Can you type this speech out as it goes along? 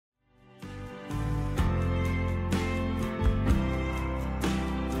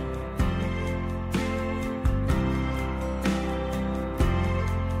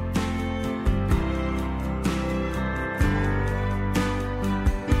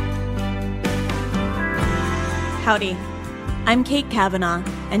Howdy, I'm Kate Kavanaugh,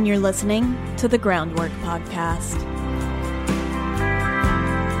 and you're listening to the Groundwork Podcast.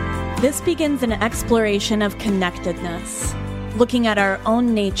 This begins an exploration of connectedness, looking at our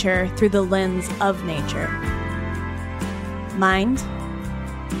own nature through the lens of nature. Mind,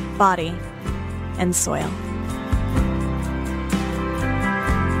 body, and soil.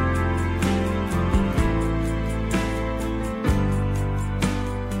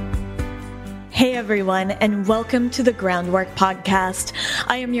 Hey everyone, and welcome to the Groundwork Podcast.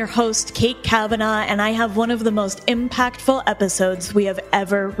 I am your host, Kate Kavanaugh, and I have one of the most impactful episodes we have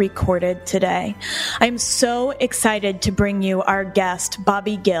ever recorded today. I'm so excited to bring you our guest,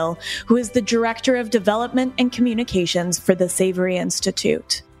 Bobby Gill, who is the Director of Development and Communications for the Savory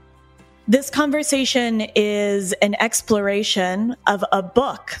Institute. This conversation is an exploration of a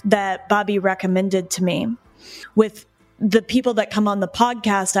book that Bobby recommended to me. With the people that come on the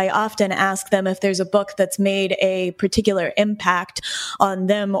podcast, I often ask them if there's a book that's made a particular impact on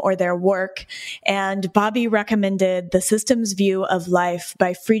them or their work. And Bobby recommended The Systems View of Life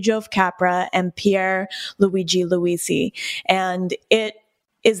by Fritjof Capra and Pierre Luigi Luisi. And it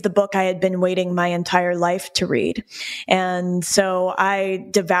is the book I had been waiting my entire life to read. And so I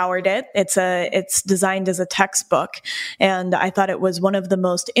devoured it. It's designed as a textbook. And I thought it was one of the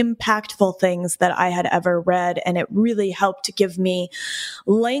most impactful things that I had ever read. And it really helped to give me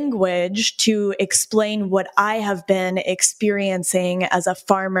language to explain what I have been experiencing as a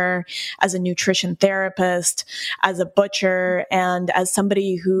farmer, as a nutrition therapist, as a butcher, and as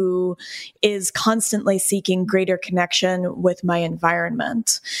somebody who is constantly seeking greater connection with my environment.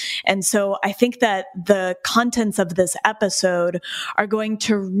 And so I think that the contents of this episode are going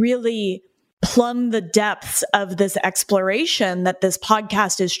to really plumb the depths of this exploration that this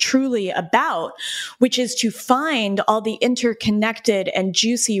podcast is truly about, which is to find all the interconnected and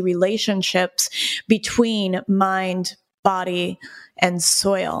juicy relationships between mind, body, and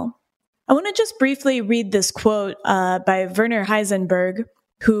soil. I want to just briefly read this quote by Werner Heisenberg,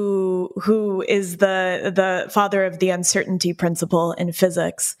 who is the father of the uncertainty principle in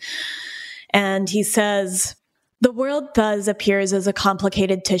physics. And he says, "The world thus appears as a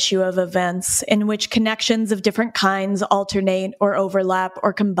complicated tissue of events in which connections of different kinds alternate or overlap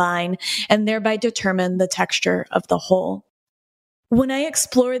or combine and thereby determine the texture of the whole." When I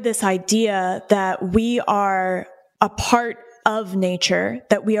explore this idea that we are a part of nature,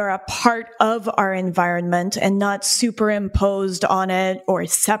 that we are a part of our environment and not superimposed on it or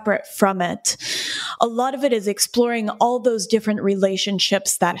separate from it, a lot of it is exploring all those different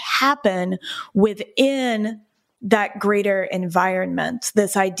relationships that happen within that greater environment.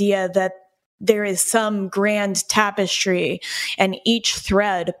 This idea that there is some grand tapestry and each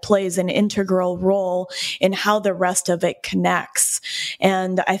thread plays an integral role in how the rest of it connects.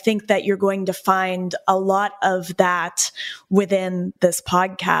 And I think that you're going to find a lot of that within this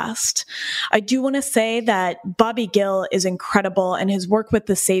podcast. I do want to say that Bobby Gill is incredible, and his work with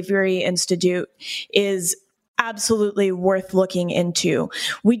the Savory Institute is absolutely worth looking into.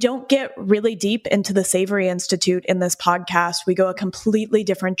 We don't get really deep into the Savory Institute in this podcast. We go a completely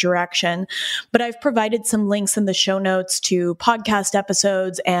different direction, but I've provided some links in the show notes to podcast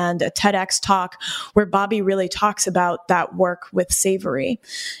episodes and a TEDx talk where Bobby really talks about that work with Savory.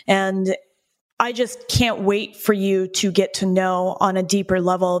 And I just can't wait for you to get to know on a deeper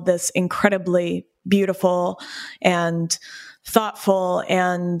level this incredibly beautiful and thoughtful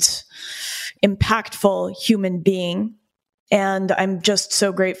and impactful human being. And I'm just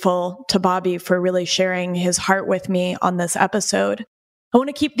so grateful to Bobby for really sharing his heart with me on this episode. I want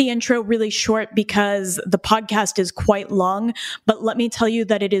to keep the intro really short because the podcast is quite long, but let me tell you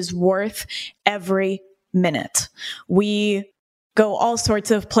that it is worth every minute. We go all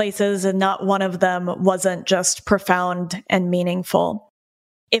sorts of places, and not one of them wasn't just profound and meaningful.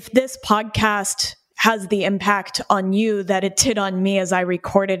 If this podcast has the impact on you that it did on me as I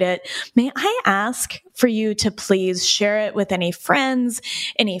recorded it, may I ask for you to please share it with any friends,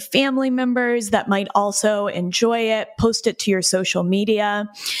 any family members that might also enjoy it, post it to your social media.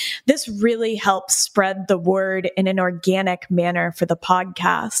 This really helps spread the word in an organic manner for the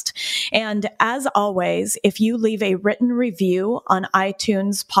podcast. And as always, if you leave a written review on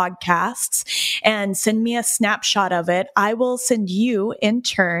iTunes podcasts and send me a snapshot of it, I will send you in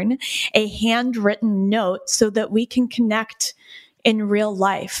turn a handwritten note so that we can connect in real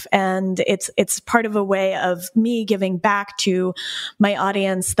life. And it's part of a way of me giving back to my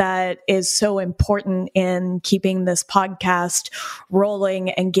audience that is so important in keeping this podcast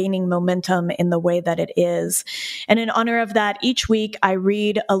rolling and gaining momentum in the way that it is. And in honor of that, each week I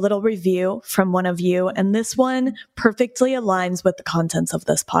read a little review from one of you, and this one perfectly aligns with the contents of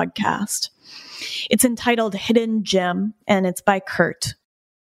this podcast. It's entitled Hidden Gem, and it's by Kurt.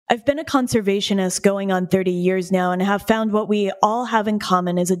 I've been a conservationist going on 30 years now and have found what we all have in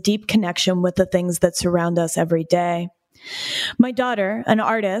common is a deep connection with the things that surround us every day. My daughter, an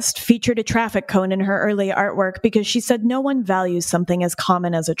artist, featured a traffic cone in her early artwork because she said no one values something as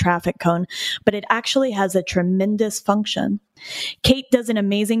common as a traffic cone, but it actually has a tremendous function. Kate does an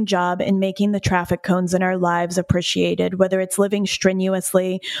amazing job in making the traffic cones in our lives appreciated, whether it's living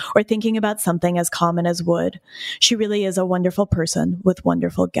strenuously or thinking about something as common as wood. She really is a wonderful person with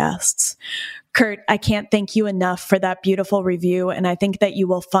wonderful guests. Kurt, I can't thank you enough for that beautiful review, and I think that you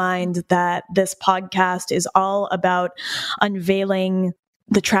will find that this podcast is all about unveiling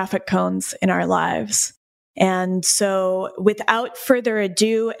the traffic cones in our lives. And so without further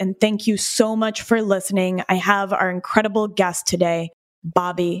ado, and thank you so much for listening, I have our incredible guest today,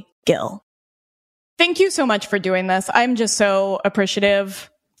 Bobby Gill. Thank you so much for doing this. I'm just so appreciative.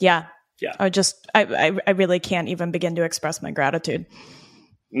 Yeah. I really can't even begin to express my gratitude.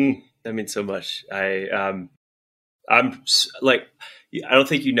 That means so much. I'm like, I don't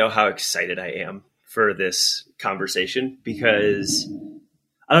think you know how excited I am for this conversation because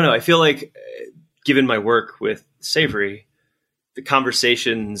I don't know. I feel like given my work with Savory, the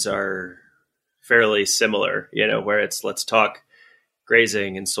conversations are fairly similar, where it's let's talk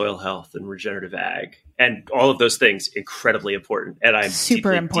grazing and soil health and regenerative ag and all of those things, incredibly important. And I'm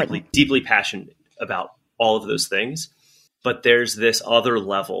deeply passionate about all of those things. But there's this other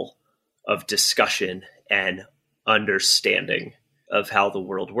level of discussion and understanding of how the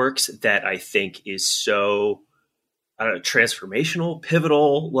world works that I think is so transformational,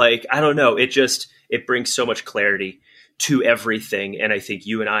 pivotal. Like, I don't know. It brings so much clarity to everything. And I think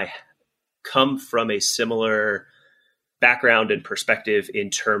you and I come from a similar background and perspective in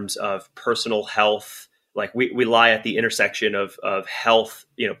terms of personal health. Like we lie at the intersection of health,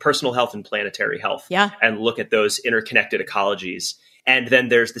 personal health and planetary health, and look at those interconnected ecologies. And then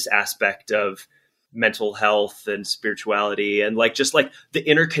there's this aspect of mental health and spirituality and just the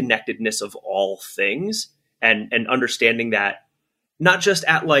interconnectedness of all things and understanding that not just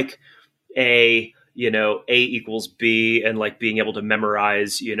at A equals B and being able to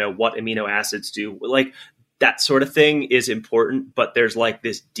memorize, what amino acids do, that sort of thing is important. But there's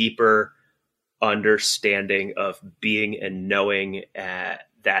this deeper understanding of being and knowing that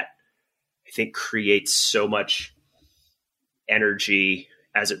I think creates so much energy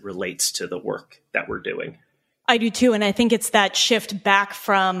as it relates to the work that we're doing. I do too. And I think it's that shift back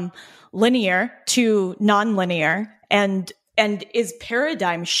from linear to nonlinear and is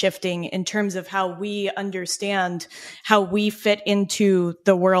paradigm shifting in terms of how we understand how we fit into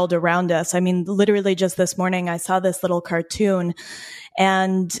the world around us. I mean, literally just this morning, I saw this little cartoon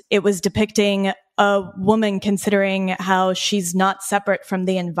and it was depicting a woman considering how she's not separate from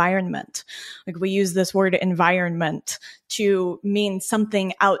the environment. We use this word environment to mean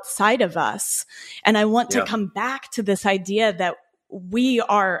something outside of us. And I want to come back to this idea that we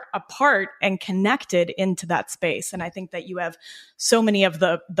are a part and connected into that space. And I think that you have so many of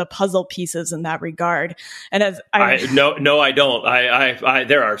the puzzle pieces in that regard. And as No, I don't.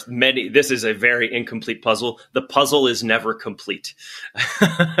 There are many. This is a very incomplete puzzle. The puzzle is never complete.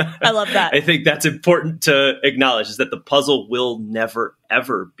 I love that. I think that's important to acknowledge is that the puzzle will never,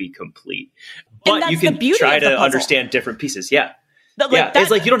 ever be complete. But you can try to understand different pieces. Yeah.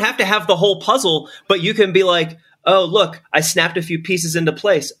 It's you don't have to have the whole puzzle, but you can be like, oh, look, I snapped a few pieces into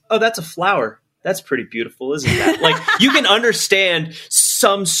place. Oh, that's a flower. That's pretty beautiful, isn't that? You can understand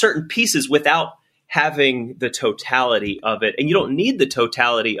some certain pieces without having the totality of it. And you don't need the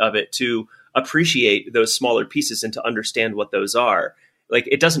totality of it to appreciate those smaller pieces and to understand what those are.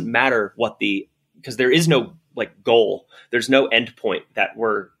 It doesn't matter because there is no goal. There's no end point that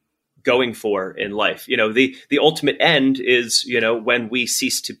we're going for in life. The ultimate end is, when we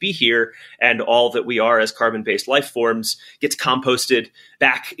cease to be here and all that we are as carbon-based life forms gets composted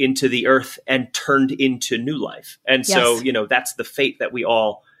back into the earth and turned into new life. And so, that's the fate that we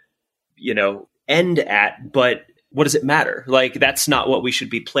all, end at. But what does it matter? That's not what we should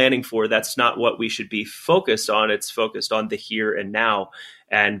be planning for. That's not what we should be focused on. It's focused on the here and now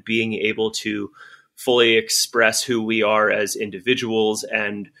and being able to fully express who we are as individuals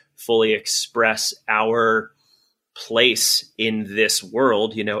and fully express our place in this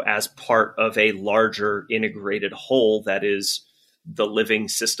world, as part of a larger integrated whole that is the living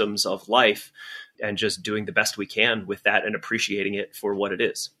systems of life and just doing the best we can with that and appreciating it for what it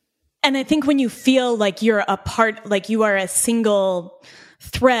is. And I think when you feel like you're a part, like you are a single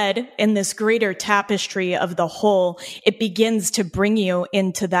thread in this greater tapestry of the whole, it begins to bring you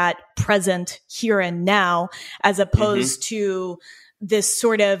into that present here and now, as opposed to this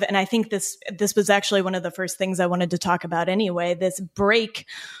sort of, and I think this was actually one of the first things I wanted to talk about anyway, this break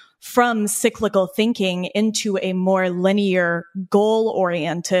from cyclical thinking into a more linear,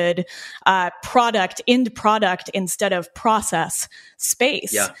 goal-oriented end product instead of process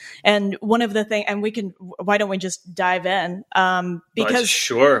space. Yeah. And one of the things, and why don't we just dive in? Because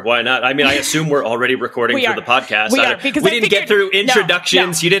sure, why not? I mean, I assume we're already recording for the podcast. Because we didn't get through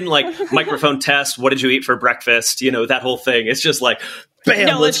introductions. No. You didn't like microphone test. What did you eat for breakfast? You know, that whole thing. It's just like, bam,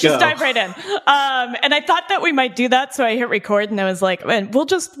 no, let's go. just dive right in. And I thought that we might do that, so I hit record, and I was like, "Man, we'll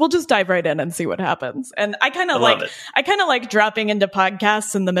just dive right in and see what happens." And I kind of like dropping into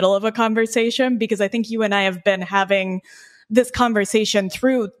podcasts in the middle of a conversation, because I think you and I have been having this conversation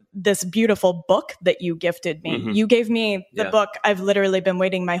through this beautiful book that you gifted me. You gave me the book I've literally been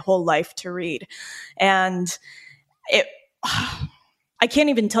waiting my whole life to read, and I can't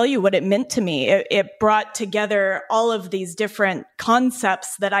even tell you what it meant to me. It brought together all of these different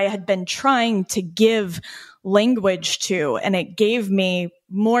concepts that I had been trying to give language to, and it gave me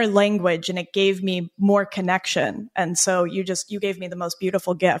more language and it gave me more connection. And so you gave me the most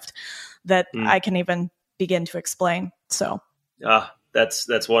beautiful gift that I can even begin to explain. So,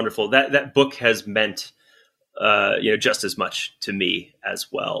 that's wonderful. That book has meant, just as much to me as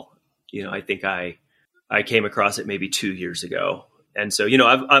well. You know, I think I came across it maybe 2 years ago. And so,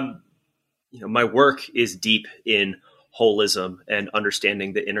 my work is deep in holism and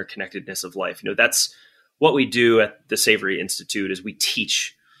understanding the interconnectedness of life. You know, that's what we do at the Savory Institute, is we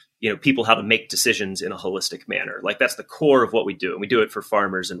teach, people how to make decisions in a holistic manner. Like, that's the core of what we do. And we do it for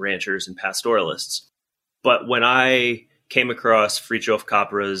farmers and ranchers and pastoralists. But when I came across Fritjof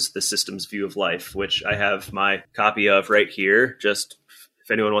Capra's The Systems View of Life, which I have my copy of right here, just if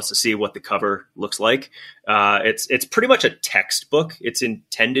anyone wants to see what the cover looks like, it's pretty much a textbook. It's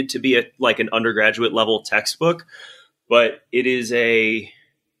intended to be like an undergraduate level textbook, but it is a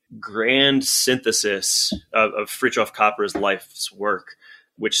grand synthesis of Fritjof Capra's life's work,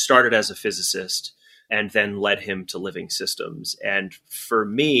 which started as a physicist and then led him to living systems. And for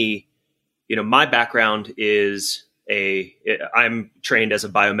me, my background is I'm trained as a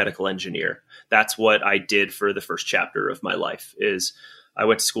biomedical engineer. That's what I did for the first chapter of my life. Is I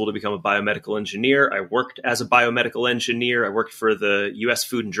went to school to become a biomedical engineer. I worked as a biomedical engineer. I worked for the U.S.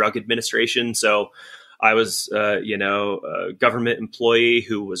 Food and Drug Administration. So I was, a government employee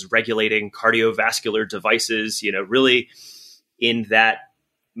who was regulating cardiovascular devices, really in that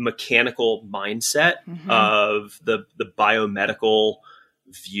mechanical mindset of the biomedical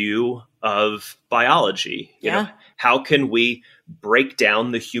view of biology. You know, how can we break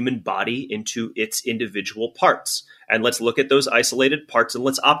down the human body into its individual parts? And let's look at those isolated parts and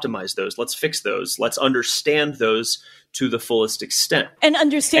let's optimize those. Let's fix those. Let's understand those to the fullest extent. And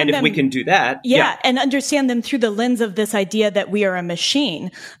understand them. And if we can do that. And understand them through the lens of this idea that we are a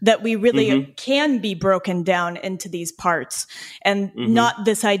machine, that we really can be broken down into these parts, and not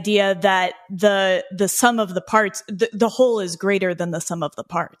this idea that the sum of the parts, the whole is greater than the sum of the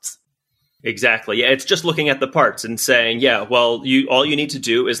parts. Exactly. Yeah. It's just looking at the parts and saying, all you need to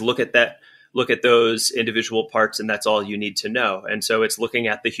do is look at those individual parts, and that's all you need to know. And so it's looking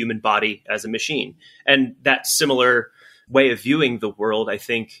at the human body as a machine. And that similar way of viewing the world, I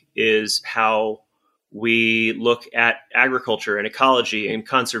think, is how we look at agriculture and ecology and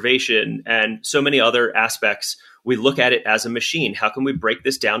conservation and so many other aspects. We look at it as a machine. How can we break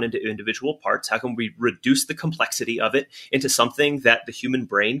this down into individual parts? How can we reduce the complexity of it into something that the human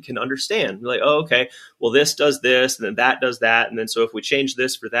brain can understand? We're like, okay, well, this does this, and then that does that. And then so if we change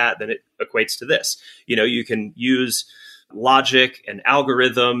this for that, then it equates to this. You can use logic and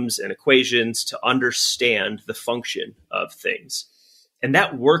algorithms and equations to understand the function of things. And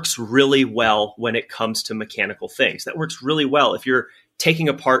that works really well when it comes to mechanical things. That works really well if you're taking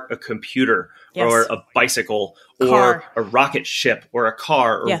apart a computer or a bicycle or a rocket ship or a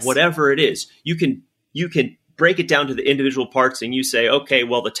car or whatever it is. You can break it down to the individual parts, and you say, okay,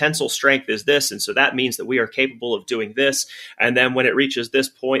 well, the tensile strength is this, and so that means that we are capable of doing this. And then when it reaches this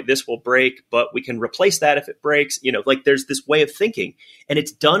point, this will break, but we can replace that if it breaks. There's this way of thinking, and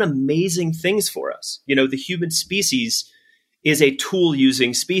it's done amazing things for us. The human species is a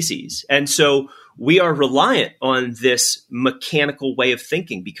tool-using species. And so we are reliant on this mechanical way of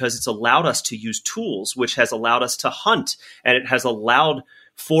thinking because it's allowed us to use tools, which has allowed us to hunt, and it has allowed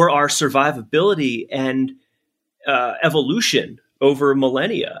for our survivability and evolution over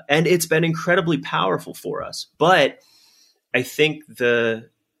millennia. And it's been incredibly powerful for us. But I think the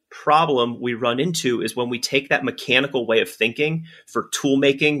problem we run into is when we take that mechanical way of thinking for tool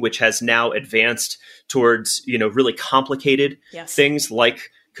making, which has now advanced towards, really complicated things like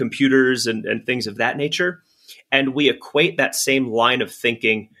computers and things of that nature. And we equate that same line of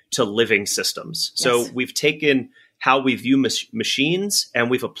thinking to living systems. Yes. So we've taken how we view machines and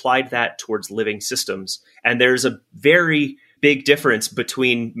we've applied that towards living systems. And there's a very big difference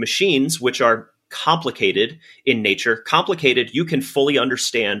between machines, which are complicated in nature. Complicated, you can fully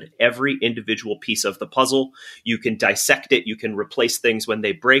understand every individual piece of the puzzle. You can dissect it. You can replace things when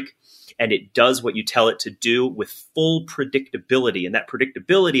they break. And it does what you tell it to do with full predictability. And that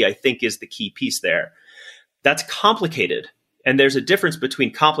predictability, I think, is the key piece there. That's complicated. And there's a difference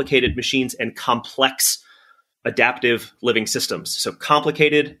between complicated machines and complex adaptive living systems. So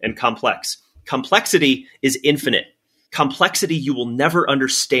complicated and complex. Complexity is infinite. Complexity, you will never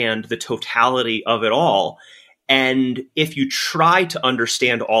understand the totality of it all. And if you try to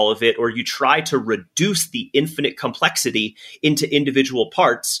understand all of it, or you try to reduce the infinite complexity into individual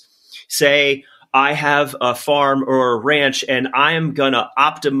parts, say, I have a farm or a ranch and I am going to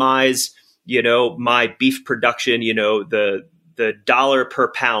optimize, my beef production, the dollar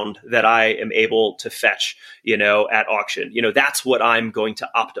per pound that I am able to fetch, at auction. That's what I'm going to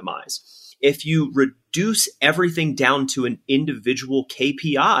optimize. If you reduce everything down to an individual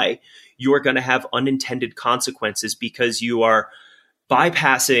KPI, you are going to have unintended consequences because you are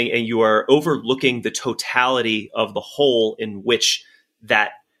bypassing and you are overlooking the totality of the whole in which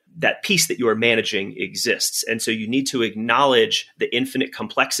that piece that you are managing exists. And so you need to acknowledge the infinite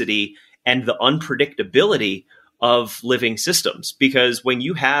complexity and the unpredictability of living systems. Because when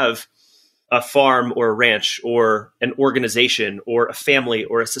you have a farm or a ranch or an organization or a family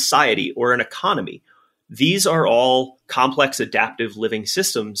or a society or an economy, these are all complex adaptive living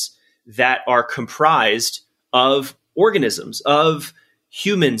systems that are comprised of organisms, of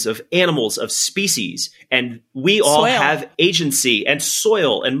humans, of animals, of species. And we all have agency and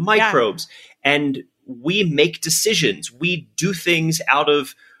soil and microbes. Yeah. And we make decisions. We do things out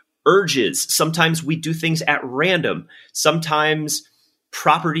of urges. Sometimes we do things at random. Sometimes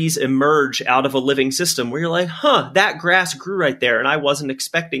properties emerge out of a living system where you're like, that grass grew right there and I wasn't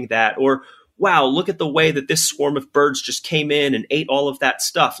expecting that. Or, wow, look at the way that this swarm of birds just came in and ate all of that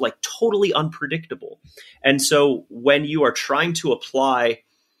stuff, like totally unpredictable. And so when you are trying to apply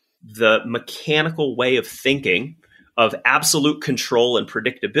the mechanical way of thinking of absolute control and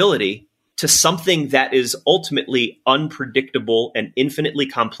predictability to something that is ultimately unpredictable and infinitely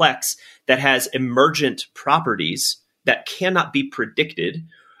complex, that has emergent properties that cannot be predicted,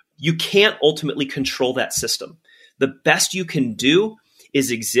 you can't ultimately control that system. The best you can do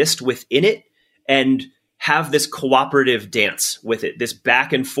is exist within it and have this cooperative dance with it, this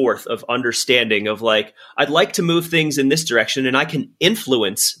back and forth of understanding of like, I'd like to move things in this direction and I can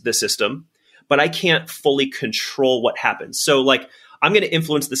influence the system, but I can't fully control what happens. So like, I'm going to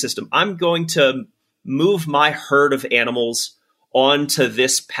influence the system. I'm going to move my herd of animals onto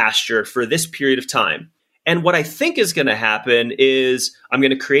this pasture for this period of time. And what I think is going to happen is I'm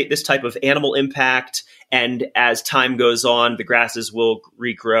going to create this type of animal impact. And as time goes on, the grasses will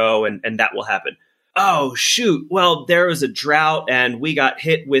regrow and that will happen. Oh, shoot. Well, there was a drought and we got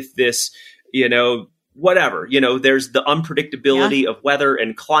hit with this, whatever. There's the unpredictability of weather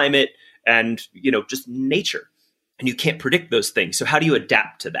and climate and, just nature. And you can't predict those things. So how do you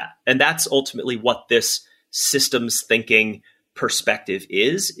adapt to that? And that's ultimately what this systems thinking perspective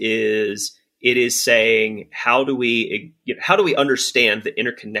is it is saying, how do we understand the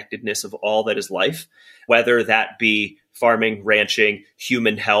interconnectedness of all that is life, whether that be farming, ranching,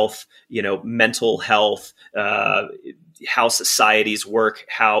 human health, mental health, how societies work,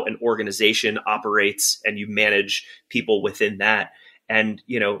 how an organization operates, and you manage people within that. And,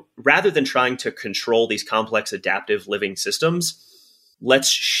 rather than trying to control these complex adaptive living systems, let's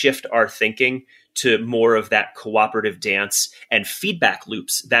shift our thinking to more of that cooperative dance and feedback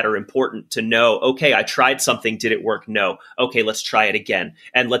loops that are important to know, okay, I tried something. Did it work? No. Okay, let's try it again.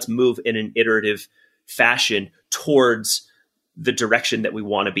 And let's move in an iterative fashion towards the direction that we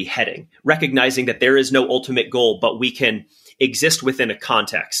want to be heading, recognizing that there is no ultimate goal, but we can exist within a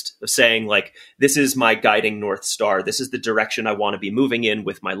context of saying like, this is my guiding North Star. This is the direction I want to be moving in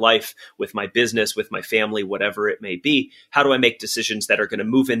with my life, with my business, with my family, whatever it may be. How do I make decisions that are going to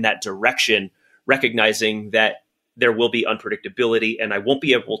move in that direction, recognizing that there will be unpredictability and I won't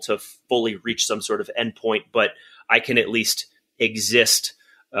be able to fully reach some sort of endpoint, but I can at least exist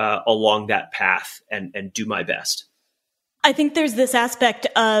along that path and do my best. I think there's this aspect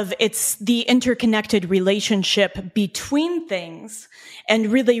of it's the interconnected relationship between things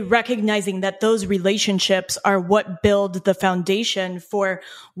and really recognizing that those relationships are what build the foundation for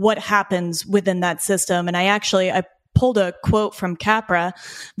what happens within that system. And I pulled a quote from Capra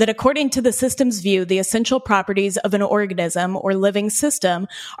that according to the system's view, the essential properties of an organism or living system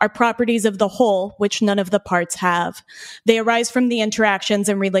are properties of the whole, which none of the parts have. They arise from the interactions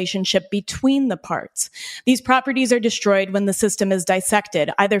and relationship between the parts. These properties are destroyed when the system is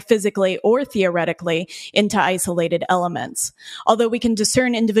dissected, either physically or theoretically, into isolated elements. Although we can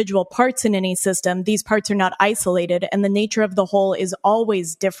discern individual parts in any system, these parts are not isolated, and the nature of the whole is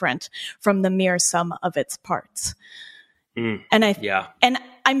always different from the mere sum of its parts. And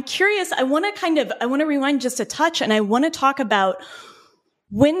I'm curious, I want to rewind just a touch, and I want to talk about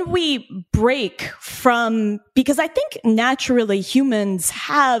when we break from, because I think naturally humans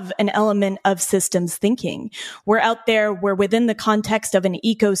have an element of systems thinking. We're out there, we're within the context of an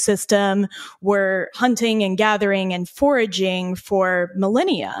ecosystem, we're hunting and gathering and foraging for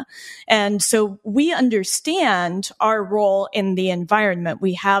millennia. And so we understand our role in the environment.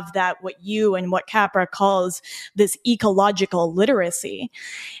 We have that, what you and what Capra calls this ecological literacy.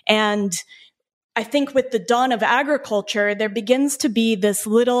 And I think with the dawn of agriculture, there begins to be this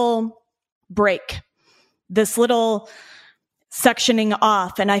little break, this little sectioning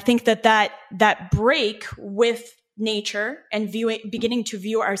off. And I think that break with nature and beginning to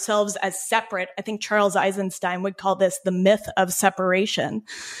view ourselves as separate, I think Charles Eisenstein would call this the myth of separation.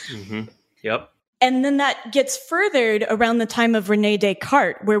 Mm-hmm. Yep. And then that gets furthered around the time of René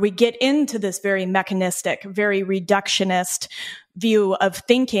Descartes, where we get into this very mechanistic, very reductionist view of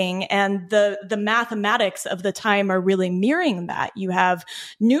thinking. And the mathematics of the time are really mirroring that. You have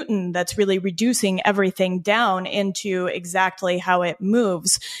Newton that's really reducing everything down into exactly how it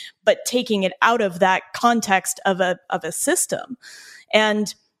moves, but taking it out of that context of a system.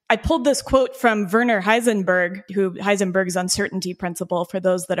 And I pulled this quote from Werner Heisenberg, Heisenberg's uncertainty principle, for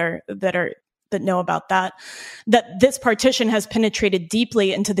those that know about that this partition has penetrated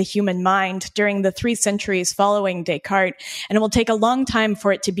deeply into the human mind during the 3 centuries following Descartes, and it will take a long time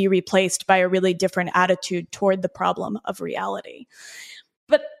for it to be replaced by a really different attitude toward the problem of reality.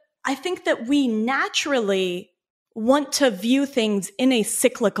 But I think that we naturally want to view things in a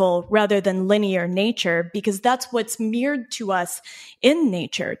cyclical rather than linear nature, because that's what's mirrored to us in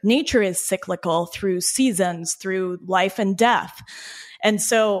nature. Nature is cyclical through seasons, through life and death. And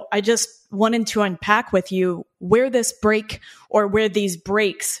so I just wanted to unpack with you where this break or where these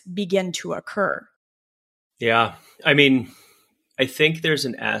breaks begin to occur. Yeah. I mean, I think there's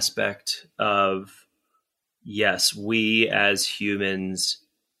an aspect of, yes, we as humans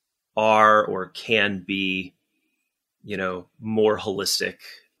are or can be, more holistic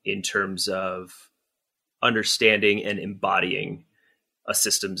in terms of understanding and embodying a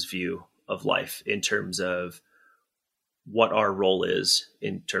systems view of life, in terms of what our role is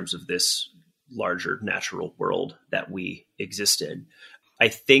in terms of this larger natural world that we exist in. I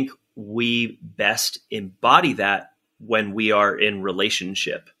think we best embody that when we are in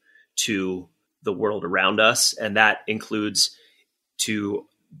relationship to the world around us. And that includes to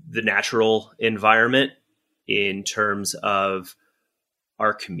the natural environment in terms of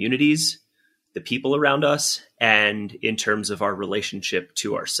our communities, the people around us, and in terms of our relationship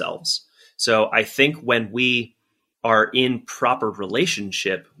to ourselves. So I think when we are in proper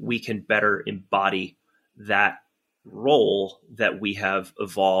relationship, we can better embody that role that we have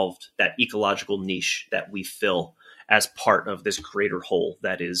evolved, that ecological niche that we fill as part of this greater whole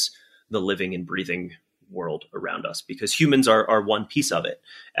that is the living and breathing world around us. Because humans are one piece of it,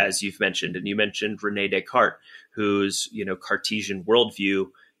 as you've mentioned. And you mentioned René Descartes, whose, Cartesian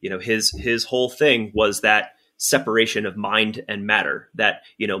worldview, his whole thing was that separation of mind and matter, that,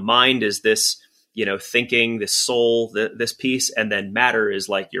 mind is this, thinking, this soul, this piece, and then matter is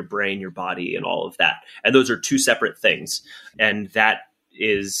like your brain, your body, and all of that. And those are two separate things. And that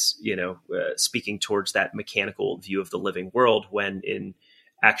is, speaking towards that mechanical view of the living world, when in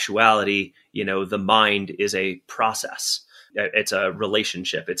actuality, the mind is a process. It's a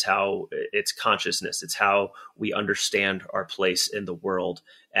relationship. It's consciousness. It's how we understand our place in the world.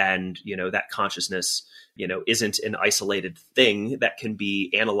 And, that consciousness, isn't an isolated thing that can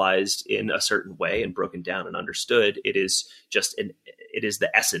be analyzed in a certain way and broken down and understood. It is just it is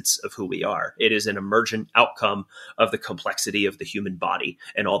the essence of who we are. It is an emergent outcome of the complexity of the human body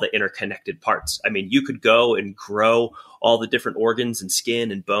and all the interconnected parts. I mean, you could go and grow all the different organs and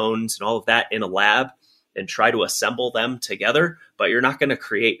skin and bones and all of that in a lab and try to assemble them together, but you're not going to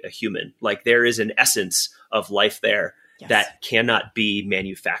create a human. Like, there is an essence of life there. Yes. That cannot be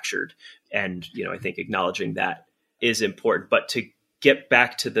manufactured. And, I think acknowledging that is important. But to get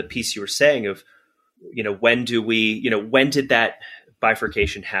back to the piece you were saying of, when did that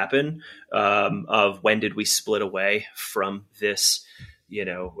bifurcation happen? Of when did we split away from this,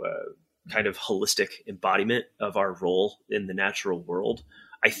 kind of holistic embodiment of our role in the natural world?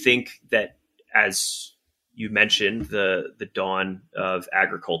 I think that, as you mentioned, the dawn of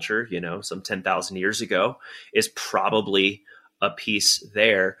agriculture, some 10,000 years ago, is probably a piece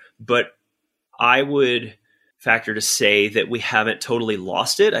there. But I would factor to say that we haven't totally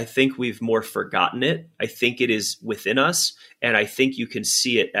lost it. I think we've more forgotten it. I think it is within us. And I think you can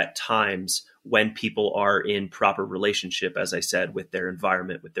see it at times when people are in proper relationship, as I said, with their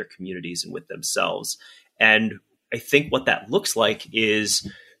environment, with their communities, and with themselves. And I think what that looks like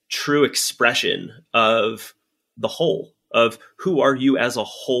is true expression of the whole, of who are you as a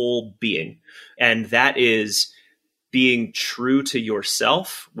whole being. And that is being true to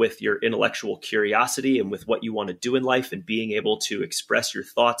yourself with your intellectual curiosity and with what you want to do in life, and being able to express your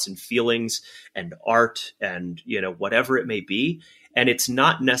thoughts and feelings and art and, whatever it may be. And it's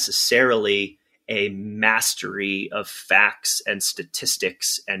not necessarily a mastery of facts and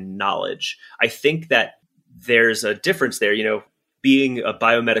statistics and knowledge. I think that there's a difference there. Being a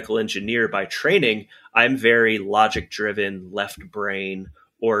biomedical engineer by training, I'm very logic driven, left brain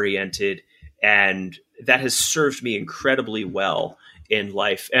oriented, and that has served me incredibly well in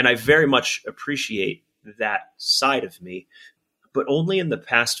life. And I very much appreciate that side of me. But only in the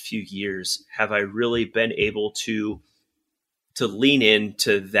past few years have I really been able to lean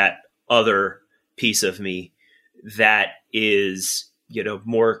into that other piece of me that is,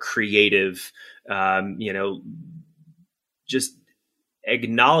 more creative, just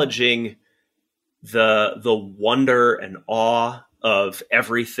acknowledging the wonder and awe of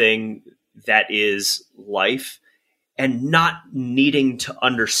everything that is life, and not needing to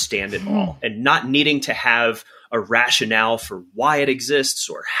understand it all, and not needing to have a rationale for why it exists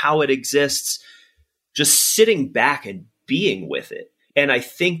or how it exists, just sitting back and being with it. And I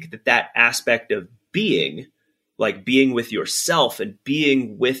think that aspect of being, like being with yourself and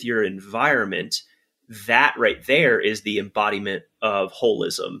being with your environment, that right there is the embodiment of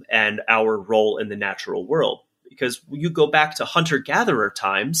holism and our role in the natural world. Because you go back to hunter-gatherer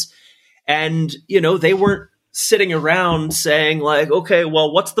times, and, they weren't sitting around saying like, okay,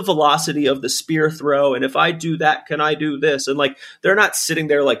 well, what's the velocity of the spear throw? And if I do that, can I do this? And like, they're not sitting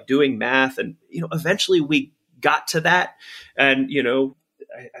there like doing math. And, eventually we got to that. And,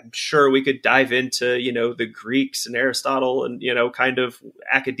 I'm sure we could dive into, the Greeks and Aristotle and, kind of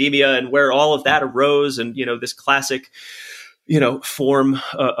academia and where all of that arose, and, this classic, form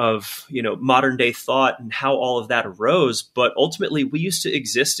of, modern day thought and how all of that arose. But ultimately, we used to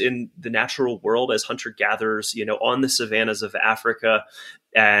exist in the natural world as hunter-gatherers, on the savannas of Africa,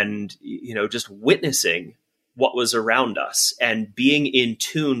 and, just witnessing what was around us and being in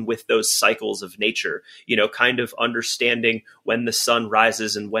tune with those cycles of nature, kind of understanding when the sun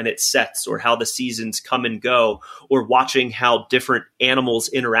rises and when it sets, or how the seasons come and go, or watching how different animals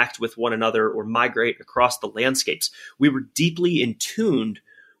interact with one another or migrate across the landscapes. We were deeply in tune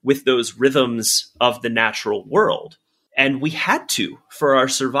with those rhythms of the natural world, and we had to for our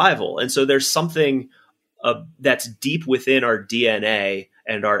survival. And so there's something that's deep within our DNA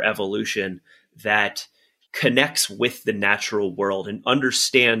and our evolution that connects with the natural world and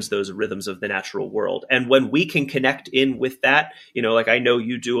understands those rhythms of the natural world. And when we can connect in with that, like I know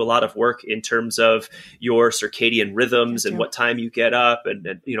you do a lot of work in terms of your circadian rhythms and what time you get up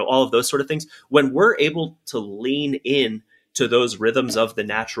and all of those sort of things. When we're able to lean in to those rhythms of the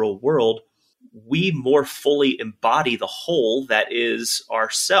natural world, we more fully embody the whole that is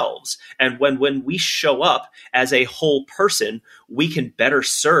ourselves. And when we show up as a whole person, we can better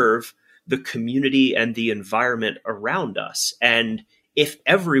serve the community and the environment around us. And if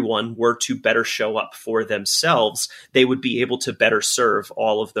everyone were to better show up for themselves, they would be able to better serve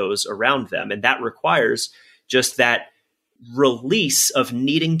all of those around them. And that requires just that release of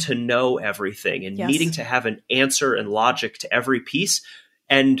needing to know everything and needing to have an answer and logic to every piece,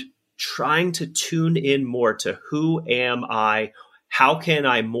 and trying to tune in more to who am I? How can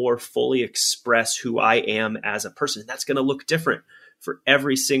I more fully express who I am as a person? And that's going to look different for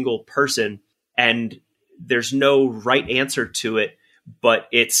every single person. And there's no right answer to it, but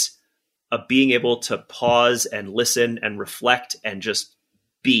it's a being able to pause and listen and reflect and just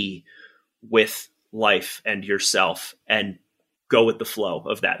be with life and yourself and go with the flow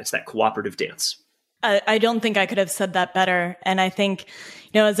of that. It's that cooperative dance. I don't think I could have said that better. And I think,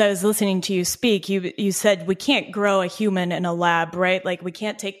 as I was listening to you speak, you said we can't grow a human in a lab, right? Like we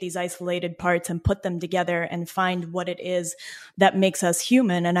can't take these isolated parts and put them together and find what it is that makes us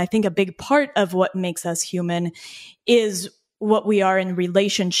human. And I think a big part of what makes us human is what we are in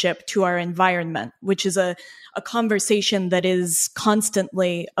relationship to our environment, which is a conversation that is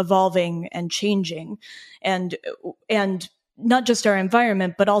constantly evolving and changing. And not just our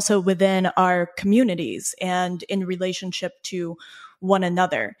environment, but also within our communities and in relationship to one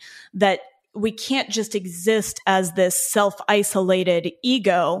another, that we can't just exist as this self-isolated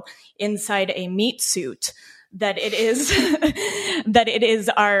ego inside a meat suit, that it is that it is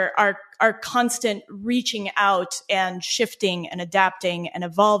our constant reaching out and shifting and adapting and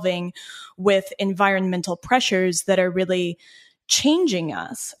evolving with environmental pressures that are really changing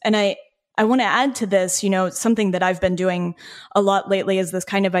us. And I want to add to this, something that I've been doing a lot lately is this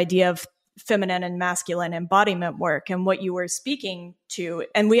kind of idea of feminine and masculine embodiment work, and what you were speaking to.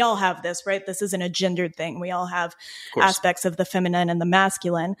 And we all have this, right? This isn't a gendered thing. We all have aspects of the feminine and the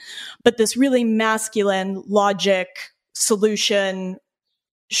masculine, but this really masculine logic, solution,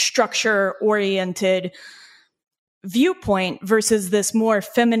 structure oriented viewpoint versus this more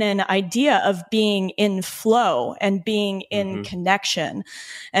feminine idea of being in flow and being in connection.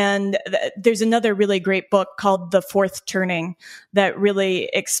 And there's another really great book called The Fourth Turning that really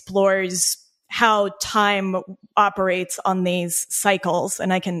explores how time operates on these cycles.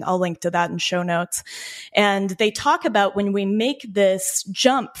 And I'll link to that in show notes. And they talk about when we make this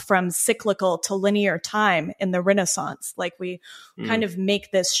jump from cyclical to linear time in the Renaissance, like we kind of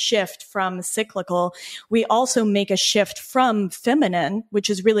make this shift from cyclical, we also make a shift from feminine, which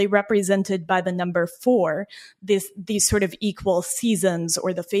is really represented by the number 4, these sort of equal seasons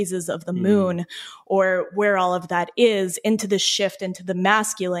or the phases of the moon, or where all of that is, into the shift into the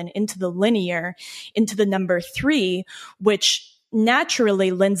masculine, into the linear, into the number 3, which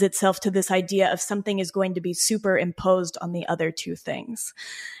naturally lends itself to this idea of something is going to be superimposed on the other two things.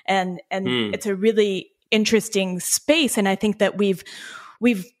 And it's a really interesting space. And I think that we've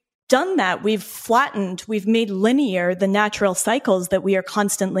done that. We've flattened, we've made linear the natural cycles that we are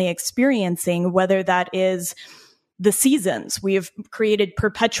constantly experiencing, whether that is the seasons. We have created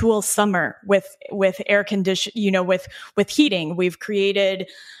perpetual summer with air condition, with heating. We've created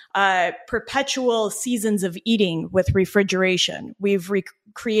perpetual seasons of eating with refrigeration. We've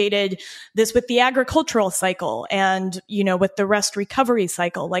created this with the agricultural cycle and, with the rest recovery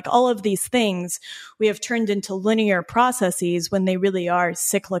cycle. Like all of these things we have turned into linear processes when they really are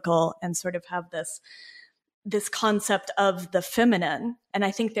cyclical and sort of have this concept of the feminine. And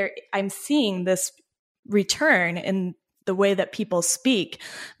I think I'm seeing this return in the way that people speak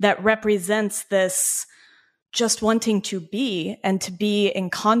that represents this just wanting to be and to be in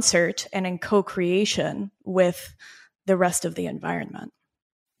concert and in co-creation with the rest of the environment.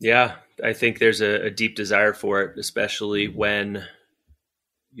 Yeah, I think there's a deep desire for it, especially when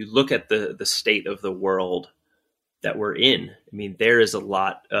you look at the state of the world that we're in. I mean, there is a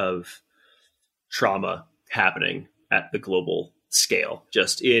lot of trauma happening at the global scale,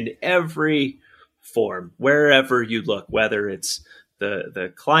 just in every form, wherever you look, whether it's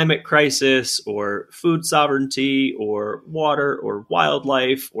the climate crisis or food sovereignty or water or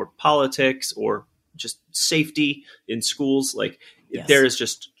wildlife or politics or just safety in schools. Like there is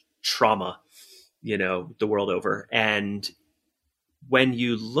just trauma, the world over. And when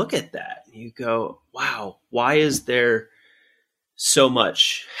you look at that, you go, wow, why is there so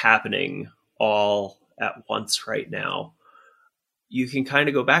much happening all at once right now? You can kind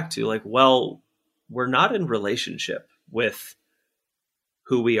of go back to like, well, we're not in relationship with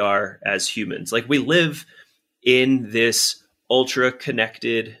who we are as humans. Like we live in this ultra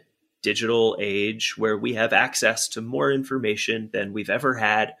connected digital age where we have access to more information than we've ever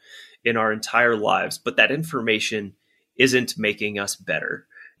had in our entire lives. But that information isn't making us better.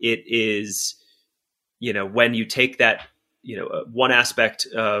 It is, when you take that, one aspect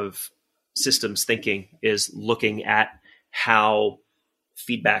of systems thinking is looking at how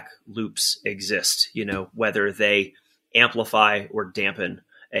feedback loops exist, whether they amplify or dampen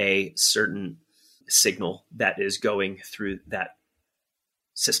a certain signal that is going through that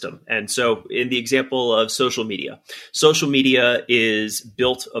system. And so in the example of social media is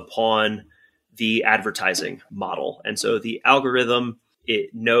built upon the advertising model. And so the algorithm,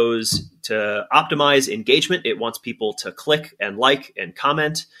 it knows to optimize engagement. It wants people to click and like and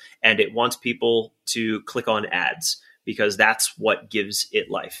comment, and it wants people to click on ads because that's what gives it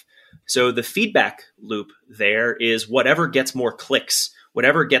life. So the feedback loop there is whatever gets more clicks,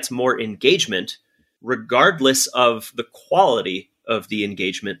 whatever gets more engagement, regardless of the quality of the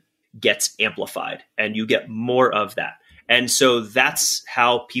engagement, gets amplified and you get more of that. And so that's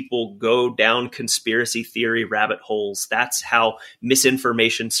how people go down conspiracy theory rabbit holes. That's how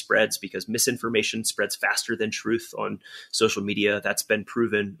misinformation spreads, because misinformation spreads faster than truth on social media. That's been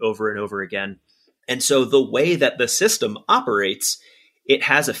proven over and over again. And so the way that the system operates, it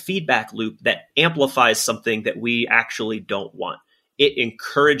has a feedback loop that amplifies something that we actually don't want. It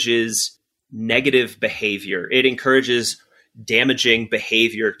encourages negative behavior. It encourages damaging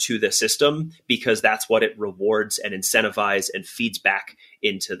behavior to the system because that's what it rewards and incentivizes and feeds back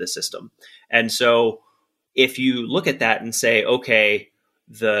into the system. And so if you look at that and say, okay,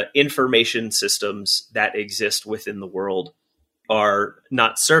 the information systems that exist within the world are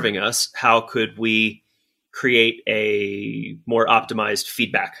not serving us, how could we create a more optimized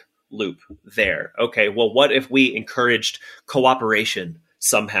feedback loop there? Okay, well, what if we encouraged cooperation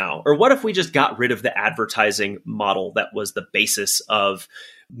somehow? Or what if we just got rid of the advertising model that was the basis of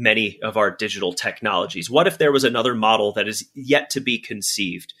many of our digital technologies? What if there was another model that is yet to be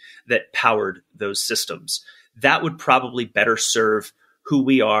conceived that powered those systems? That would probably better serve who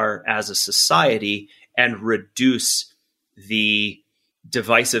we are as a society and reduce the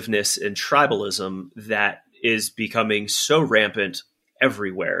divisiveness and tribalism that is becoming so rampant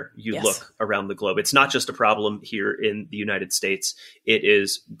everywhere you look around the globe. It's not just a problem here in the United States. It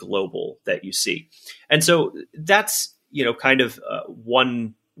is global that you see. And so that's, kind of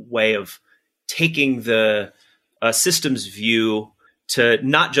one way of taking the systems view to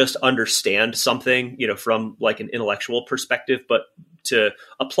not just understand something, from like an intellectual perspective, but to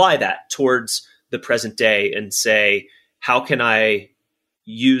apply that towards the present day and say, how can I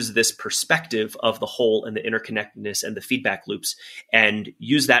use this perspective of the whole and the interconnectedness and the feedback loops and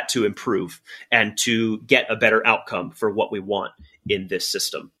use that to improve and to get a better outcome for what we want in this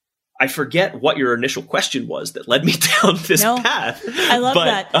system. I forget what your initial question was that led me down this path. I love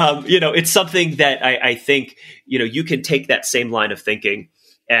that. It's something that I think, you can take that same line of thinking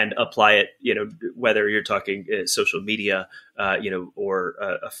and apply it, whether you're talking social media, or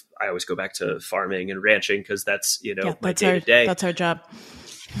I always go back to farming and ranching because that's, my day to day. That's our job.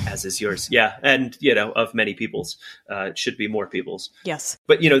 As is yours. Yeah. And, of many people's, it should be more people's. Yes.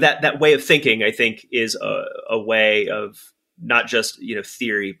 But, that way of thinking, I think, is a way of not just,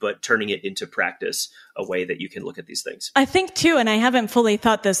 theory, but turning it into practice, a way that you can look at these things. I think too, and I haven't fully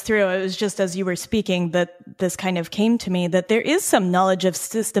thought this through. It was just as you were speaking that this kind of came to me, that there is some knowledge of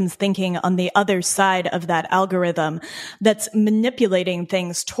systems thinking on the other side of that algorithm that's manipulating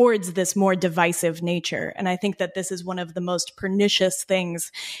things towards this more divisive nature. And I think that this is one of the most pernicious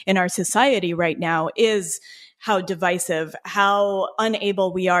things in our society right now is how divisive, how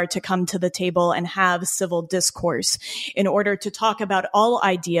unable we are to come to the table and have civil discourse in order to talk about all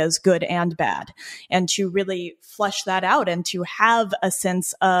ideas, good and bad, and to really flesh that out and to have a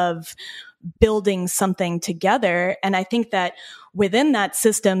sense of building something together. And I think that within that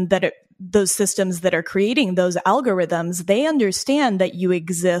system, those systems that are creating those algorithms, they understand that you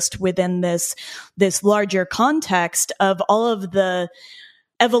exist within this larger context of all of the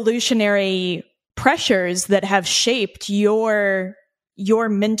evolutionary pressures that have shaped your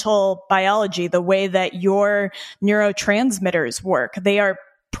mental biology, the way that your neurotransmitters work. They are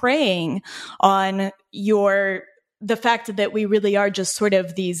preying on the fact that we really are just sort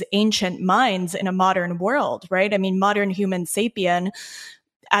of these ancient minds in a modern world, right? I mean, modern human sapien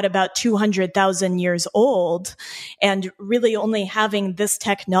at about 200,000 years old, and really only having this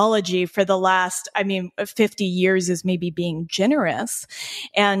technology for the last, 50 years is maybe being generous.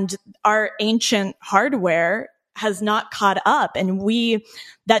 And our ancient hardware has not caught up. And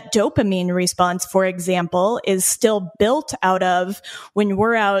that dopamine response, for example, is still built out of when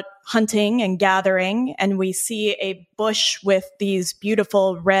we're out hunting and gathering and we see a bush with these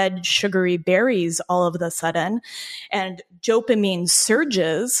beautiful red sugary berries all of a sudden, and dopamine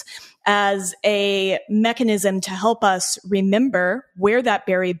surges as a mechanism to help us remember where that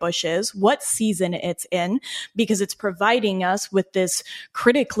berry bush is, what season it's in, because it's providing us with this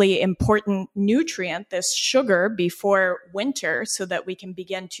critically important nutrient, this sugar, before winter so that we can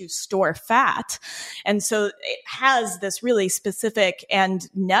begin to store fat. And so it has this really specific and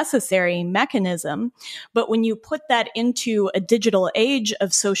necessary mechanism. But when you put that into a digital age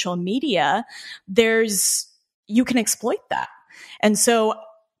of social media, you can exploit that. And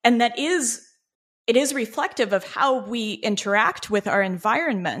it is reflective of how we interact with our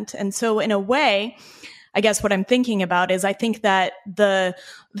environment. And so in a way, I guess what I'm thinking about is I think that the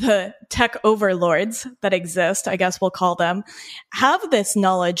tech overlords that exist, I guess we'll call them, have this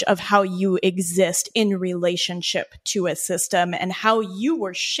knowledge of how you exist in relationship to a system and how you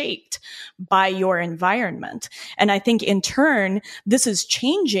were shaped by your environment. And I think in turn, this is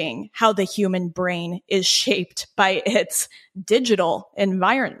changing how the human brain is shaped by its digital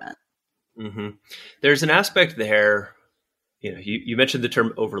environment. Mm-hmm. There's an aspect there. You mentioned the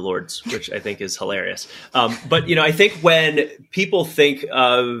term overlords, which I think is hilarious. But, I think when people think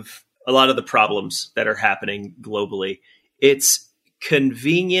of a lot of the problems that are happening globally, it's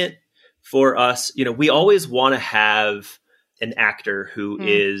convenient for us. We always want to have an actor who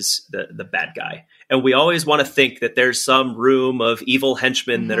is the bad guy. And we always want to think that there's some room of evil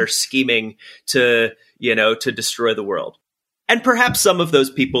henchmen that are scheming to destroy the world. And perhaps some of those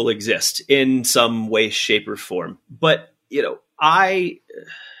people exist in some way, shape, or form. But I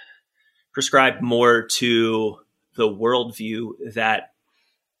prescribe more to the worldview that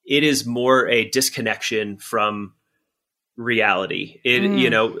it is more a disconnection from reality.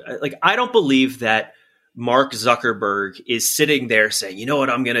 I don't believe that Mark Zuckerberg is sitting there saying, you know what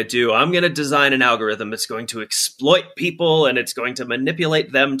I'm going to do? I'm going to design an algorithm that's going to exploit people and it's going to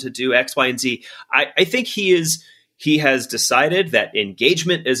manipulate them to do X, Y, and Z. I think he has decided that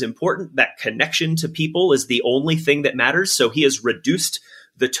engagement is important, that connection to people is the only thing that matters. So he has reduced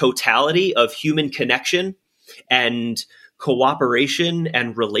the totality of human connection and cooperation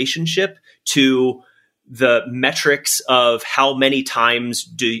and relationship to the metrics of how many times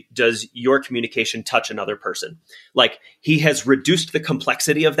does your communication touch another person. Like, he has reduced the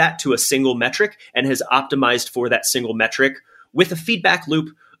complexity of that to a single metric and has optimized for that single metric with a feedback loop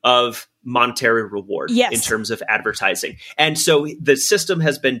of monetary reward in terms of advertising. And so the system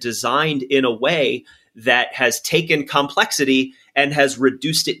has been designed in a way that has taken complexity and has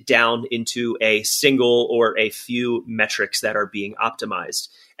reduced it down into a single or a few metrics that are being optimized.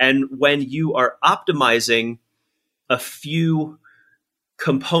 And when you are optimizing a few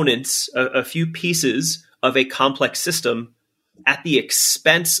components, a few pieces of a complex system at the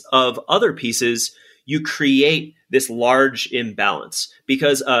expense of other pieces, you create this large imbalance,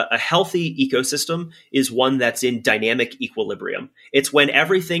 because a healthy ecosystem is one that's in dynamic equilibrium. It's when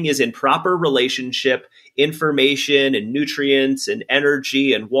everything is in proper relationship, information and nutrients and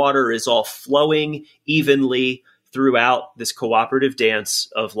energy and water is all flowing evenly throughout this cooperative dance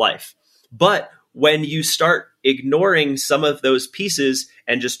of life. But when you start ignoring some of those pieces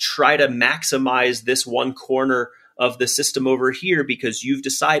and just try to maximize this one corner of the system over here because you've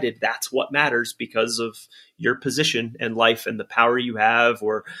decided that's what matters because of your position in life and the power you have,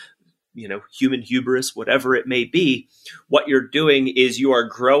 or human hubris, whatever it may be, what you're doing is you are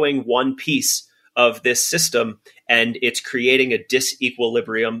growing one piece of this system and it's creating a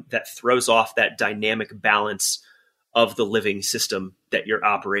disequilibrium that throws off that dynamic balance of the living system that you're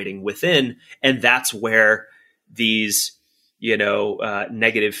operating within. And that's where these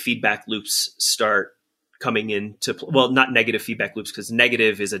negative feedback loops start coming into, well, not negative feedback loops, because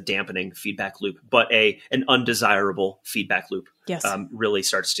negative is a dampening feedback loop, but an undesirable feedback loop really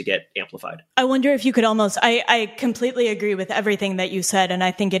starts to get amplified. I wonder if you could almost, I completely agree with everything that you said. And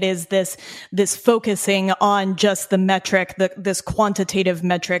I think it is this focusing on just the metric, this quantitative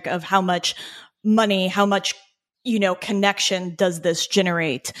metric of how much money, how much connection does this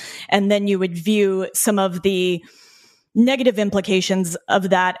generate? And then you would view some of the negative implications of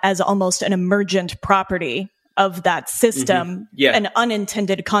that as almost an emergent property of that system, an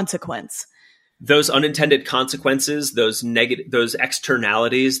unintended consequence. Those unintended consequences, those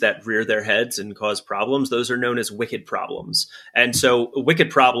externalities that rear their heads and cause problems, those are known as wicked problems. And so wicked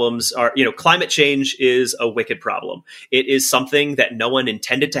problems are, climate change is a wicked problem. It is something that no one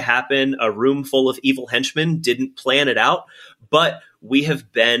intended to happen. A room full of evil henchmen didn't plan it out, but we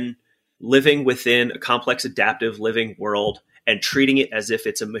have been living within a complex, adaptive living world and treating it as if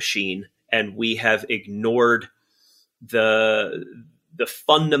it's a machine. And we have ignored the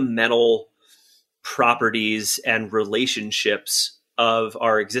fundamental properties and relationships of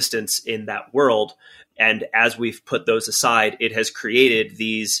our existence in that world. And as we've put those aside, it has created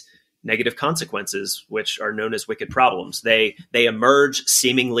these negative consequences, which are known as wicked problems. They emerge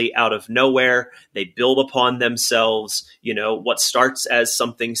seemingly out of nowhere. They build upon themselves. What starts as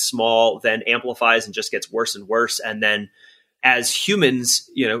something small then amplifies and just gets worse and worse. And then as humans,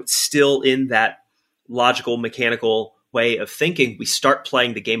 still in that logical, mechanical way of thinking, we start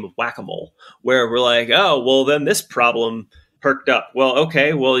playing the game of whack-a-mole, where we're like, oh, well, then this problem perked up. Well,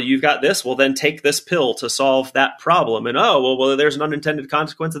 okay, well, you've got this. Well, then take this pill to solve that problem. And well, there's an unintended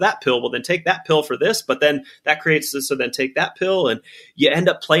consequence of that pill. Well, then take that pill for this, but then that creates this. So then take that pill. And you end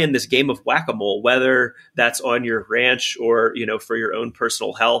up playing this game of whack-a-mole, whether that's on your ranch or, for your own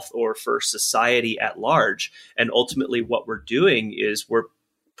personal health or for society at large. And ultimately what we're doing is we're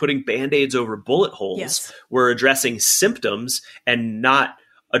putting Band-Aids over bullet holes. Yes. We're addressing symptoms and not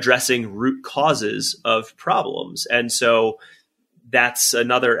addressing root causes of problems. And so that's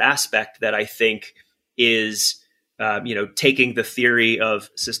another aspect that I think is, taking the theory of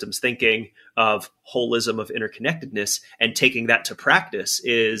systems thinking, of holism, of interconnectedness, and taking that to practice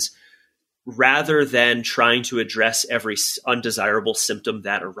is, rather than trying to address every undesirable symptom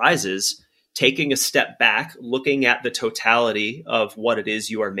that arises, taking a step back, looking at the totality of what it is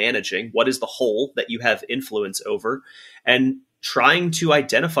you are managing, what is the whole that you have influence over, and trying to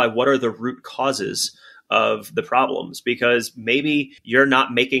identify what are the root causes of the problems, because maybe you're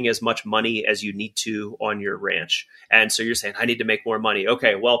not making as much money as you need to on your ranch. And so you're saying, I need to make more money.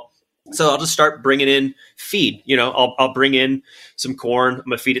 Okay, well, so I'll just start bringing in feed. I'll bring in some corn. I'm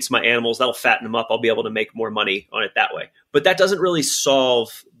going to feed it to my animals. That'll fatten them up. I'll be able to make more money on it that way. But that doesn't really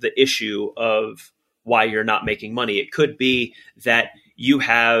solve the issue of why you're not making money. It could be that you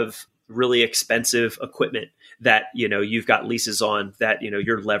have really expensive equipment that, you've got leases on that,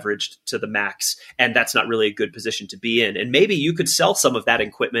 you're leveraged to the max, and that's not really a good position to be in. And maybe you could sell some of that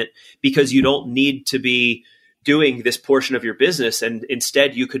equipment because you don't need to be doing this portion of your business. And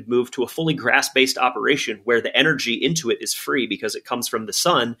instead you could move to a fully grass-based operation where the energy into it is free because it comes from the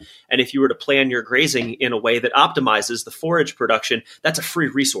sun. And if you were to plan your grazing in a way that optimizes the forage production, that's a free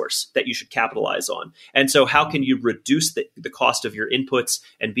resource that you should capitalize on. And so how can you reduce the cost of your inputs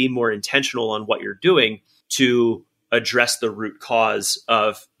and be more intentional on what you're doing to address the root cause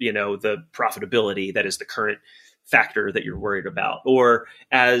of, the profitability that is the current factor that you're worried about? Or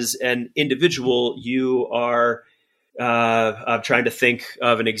as an individual, you are, I'm trying to think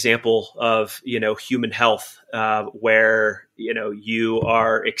of an example of, human health, where, you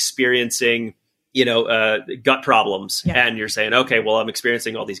are experiencing, gut problems. Yeah. And you're saying, okay, well, I'm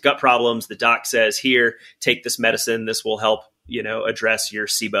experiencing all these gut problems. The doc says, here, take this medicine. This will help, address your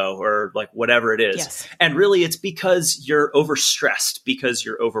SIBO or like whatever it is. Yes. And really it's because you're overstressed, because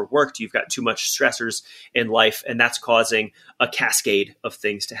you're overworked. You've got too much stressors in life, and that's causing a cascade of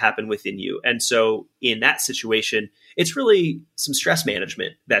things to happen within you. And so in that situation, it's really some stress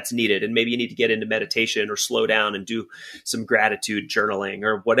management that's needed. And maybe you need to get into meditation or slow down and do some gratitude journaling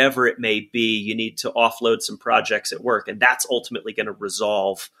or whatever it may be. You need to offload some projects at work, and that's ultimately going to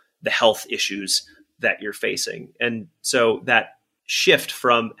resolve the health issues that you're facing. And so that shift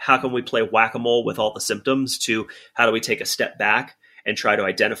from how can we play whack-a-mole with all the symptoms to how do we take a step back and try to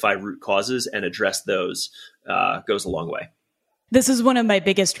identify root causes and address those goes a long way. This is one of my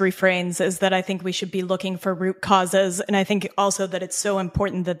biggest refrains, is that I think we should be looking for root causes. And I think also that it's so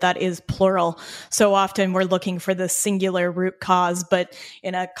important that that is plural. So often we're looking for the singular root cause, but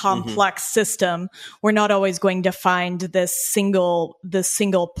in a complex system, we're not always going to find this single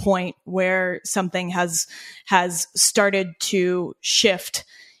point where something has started to shift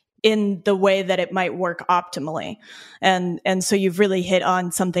in the way that it might work optimally. And so you've really hit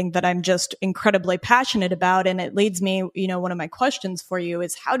on something that I'm just incredibly passionate about. And it leads me, one of my questions for you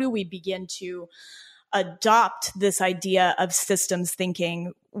is, how do we begin to adopt this idea of systems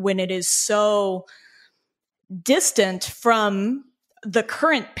thinking when it is so distant from the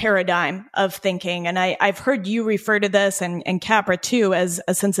current paradigm of thinking? And I've heard you refer to this, and Capra too, as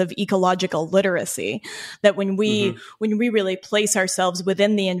a sense of ecological literacy, that when we really place ourselves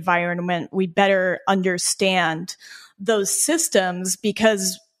within the environment, we better understand those systems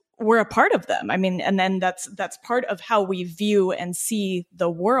because we're a part of them. I mean, and then that's part of how we view and see the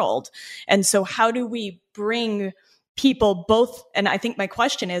world. And so how do we bring people both, and I think my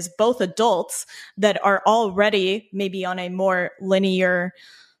question is both adults that are already maybe on a more linear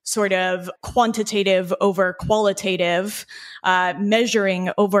sort of quantitative over qualitative,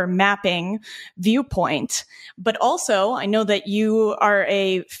 measuring over mapping viewpoint. But also, I know that you are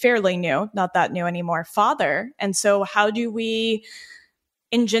a fairly new, not that new anymore, father. And so how do we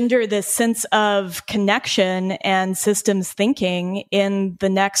engender this sense of connection and systems thinking in the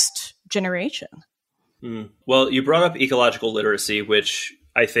next generation? Well, you brought up ecological literacy, which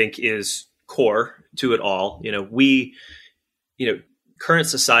I think is core to it all. Current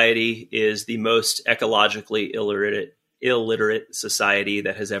society is the most ecologically illiterate society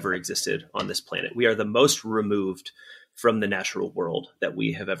that has ever existed on this planet. We are the most removed from the natural world that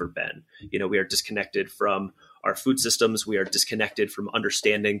we have ever been. We are disconnected from our food systems. We are disconnected from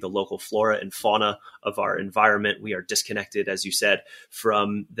understanding the local flora and fauna of our environment. We are disconnected, as you said,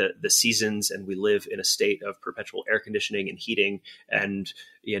 from the seasons, and we live in a state of perpetual air conditioning and heating and,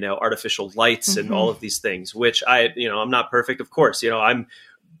 artificial lights and all of these things, which I'm not perfect, of course. I'm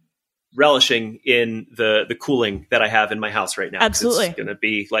relishing in the cooling that I have in my house right now. Absolutely. It's going to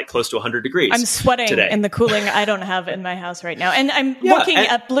be like close to 100 degrees. I'm sweating today. in the cooling I don't have in my house right now. And I'm looking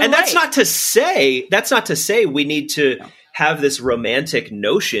at blue and light. that's not to say we need to have this romantic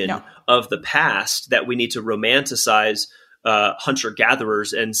notion of the past, that we need to romanticize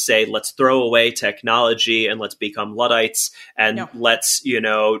hunter-gatherers and say, let's throw away technology and let's become Luddites and let's,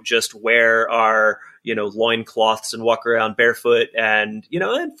 just wear our loincloths and walk around barefoot. And,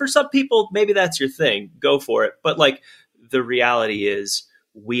 and for some people, maybe that's your thing. Go for it. But the reality is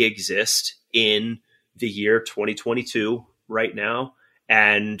we exist in the year 2022 right now.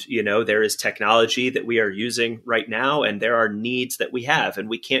 And, there is technology that we are using right now, and there are needs that we have, and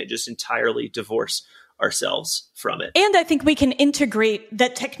we can't just entirely divorce ourselves from it. And I think we can integrate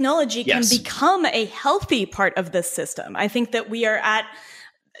that technology can become a healthy part of this system. I think that we are at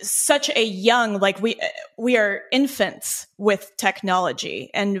such a young, we are infants with technology,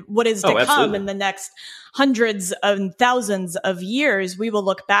 and what is to come in the next hundreds and thousands of years, we will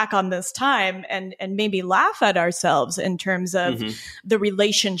look back on this time and maybe laugh at ourselves in terms of the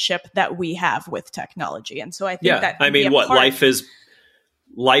relationship that we have with technology. And so I think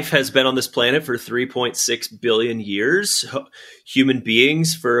life has been on this planet for 3.6 billion years. Human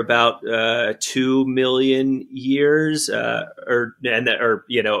beings for about 2 million years, hominids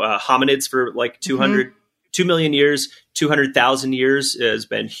for 2 million years. 200,000 years has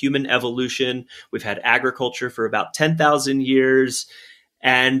been human evolution. We've had agriculture for about 10,000 years.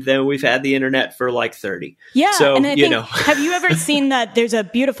 And then we've had the internet for 30. Yeah. So, and I think, have you ever seen that there's a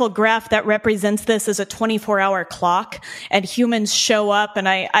beautiful graph that represents this as a 24-hour clock, and humans show up, and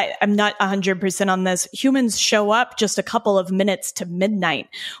I'm not 100% on this. Humans show up just a couple of minutes to midnight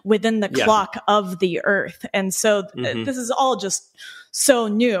within the clock of the earth. And so this is all just so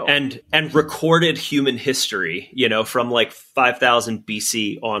new. And recorded human history, from 5,000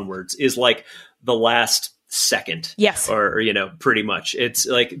 BC onwards is the last second. Yes. Or, pretty much. It's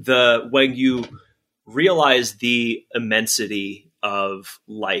when you realize the immensity of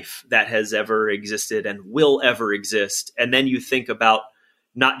life that has ever existed and will ever exist, and then you think about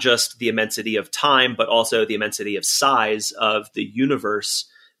not just the immensity of time, but also the immensity of size of the universe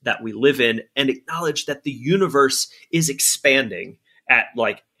that we live in, and acknowledge that the universe is expanding at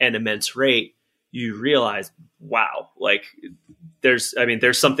an immense rate, you realize, wow, there's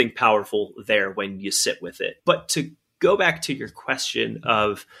something powerful there when you sit with it. But to go back to your question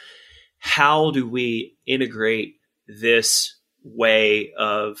of how do we integrate this way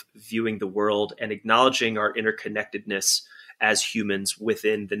of viewing the world and acknowledging our interconnectedness as humans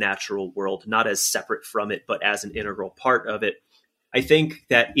within the natural world, not as separate from it, but as an integral part of it, I think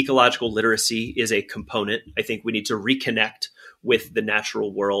that ecological literacy is a component. I think we need to reconnect with the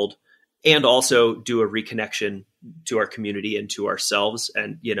natural world and also do a reconnection to our community and to ourselves.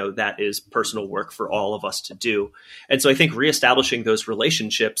 And, that is personal work for all of us to do. And so I think reestablishing those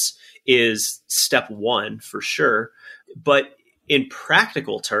relationships is step one for sure. But in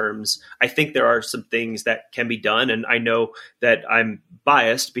practical terms, I think there are some things that can be done. And I know that I'm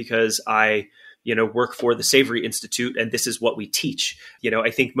biased because I, work for the Savory Institute, and this is what we teach.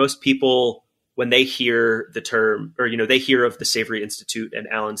 I think most people, when they hear the term, or, they hear of the Savory Institute and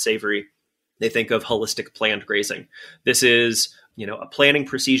Alan Savory, they think of holistic planned grazing. This is, a planning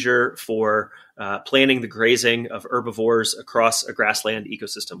procedure for planning the grazing of herbivores across a grassland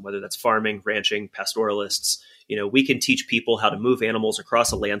ecosystem, whether that's farming, ranching, pastoralists. We can teach people how to move animals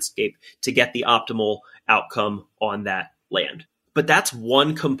across a landscape to get the optimal outcome on that land. But that's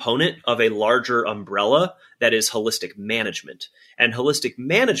one component of a larger umbrella that is holistic management. And holistic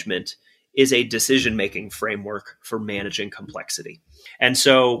management is a decision-making framework for managing complexity. And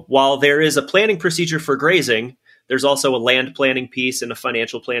so while there is a planning procedure for grazing, there's also a land planning piece and a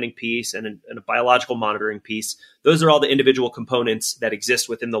financial planning piece and a biological monitoring piece. Those are all the individual components that exist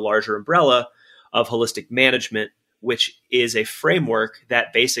within the larger umbrella of holistic management, which is a framework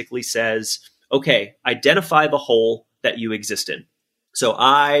that basically says, okay, identify the whole that you exist in. So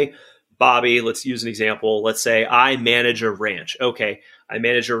Bobby, let's use an example. Let's say I manage a ranch. Okay, I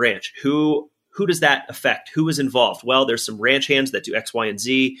manage a ranch. Who does that affect? Who is involved? Well, there's some ranch hands that do X, Y, and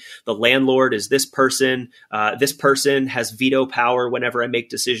Z. The landlord is this person. This person has veto power whenever I make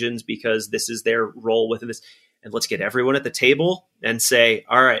decisions because this is their role within this. And let's get everyone at the table and say,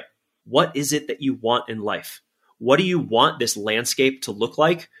 all right, what is it that you want in life? What do you want this landscape to look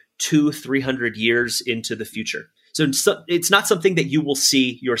like 200-300 years into the future. So it's not something that you will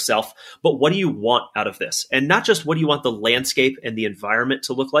see yourself, but what do you want out of this? And not just what do you want the landscape and the environment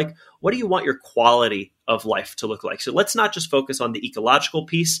to look like, what do you want your quality of life to look like? So let's not just focus on the ecological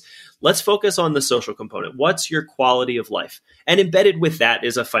piece. Let's focus on the social component. What's your quality of life? And embedded with that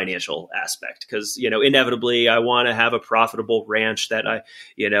is a financial aspect because, inevitably I want to have a profitable ranch that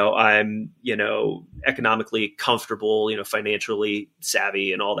I'm economically comfortable, financially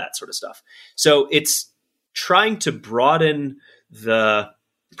savvy and all that sort of stuff. So it's trying to broaden the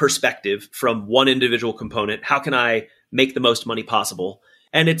perspective from one individual component. How can I make the most money possible?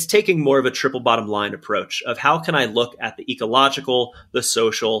 And it's taking more of a triple bottom line approach of how can I look at the ecological, the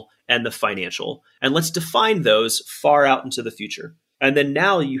social, and the financial? And let's define those far out into the future. And then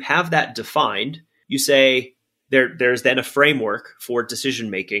now you have that defined, you say there's then a framework for decision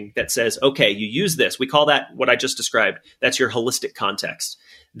making that says, okay, you use this. We call that what I just described. That's your holistic context.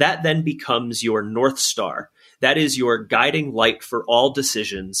 That then becomes your North Star. That is your guiding light for all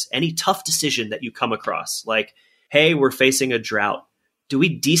decisions, any tough decision that you come across. Like, hey, we're facing a drought. Do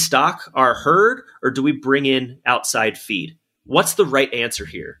we destock our herd or do we bring in outside feed? What's the right answer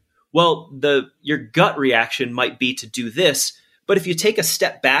here? Well, your gut reaction might be to do this, but if you take a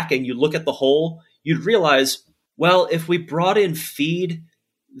step back and you look at the whole, you'd realize, well, if we brought in feed,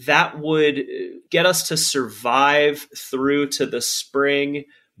 that would get us to survive through to the spring.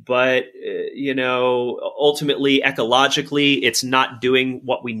 But, ultimately, ecologically, it's not doing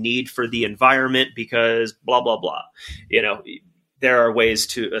what we need for the environment because blah, blah, blah. There are ways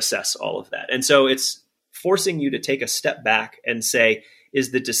to assess all of that. And so it's forcing you to take a step back and say,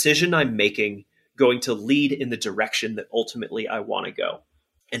 is the decision I'm making going to lead in the direction that ultimately I want to go?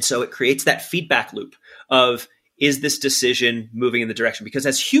 And so it creates that feedback loop of, is this decision moving in the direction? Because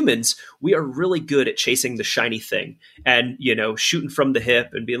as humans, we are really good at chasing the shiny thing and, shooting from the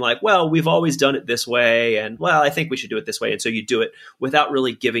hip and being like, well, we've always done it this way. And well, I think we should do it this way. And so you do it without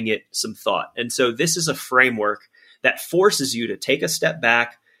really giving it some thought. And so this is a framework that forces you to take a step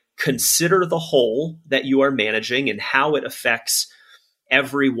back, consider the whole that you are managing and how it affects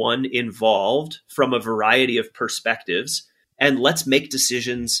everyone involved from a variety of perspectives. And let's make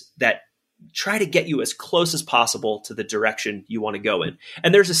decisions that try to get you as close as possible to the direction you want to go in.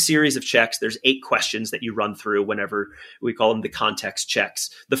 And there's a series of checks. There's 8 questions that you run through whenever we call them the context checks.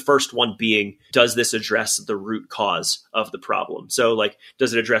 The first one being, does this address the root cause of the problem? So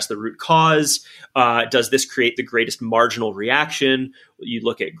does it address the root cause? Does this create the greatest marginal reaction? You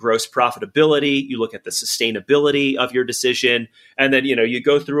look at gross profitability, you look at the sustainability of your decision, and then, you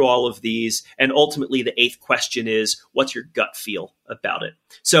go through all of these. And ultimately the 8th question is, what's your gut feel about it?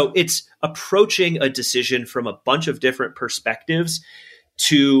 So it's approaching a decision from a bunch of different perspectives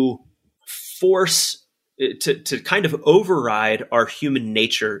to force to kind of override our human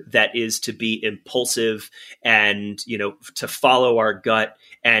nature that is to be impulsive and, to follow our gut.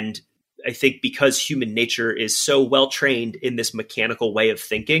 And I think because human nature is so well trained in this mechanical way of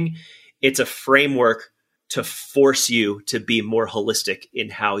thinking, it's a framework to force you to be more holistic in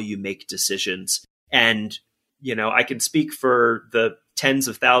how you make decisions. And, I can speak for the tens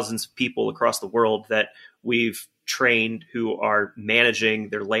of thousands of people across the world that we've trained who are managing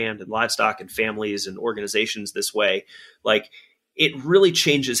their land and livestock and families and organizations this way. It really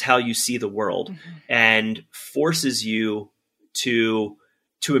changes how you see the world and forces you to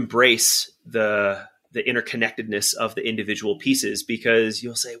embrace the interconnectedness of the individual pieces, because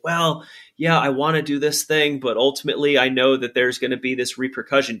you'll say, well, yeah, I want to do this thing, but ultimately I know that there's going to be this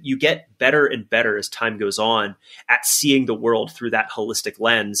repercussion. You get better and better as time goes on at seeing the world through that holistic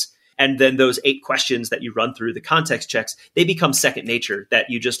lens. And then those 8 questions that you run through, the context checks, they become second nature that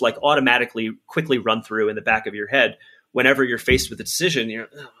you just automatically quickly run through in the back of your head. Whenever you're faced with a decision, you're,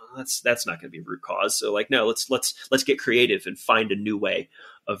 oh, that's not going to be root cause. So no, let's get creative and find a new way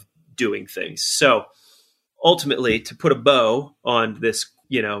of doing things. So ultimately, to put a bow on this,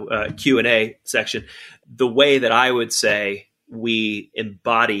 Q&A section, the way that I would say we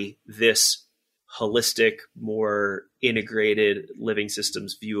embody this holistic, more integrated living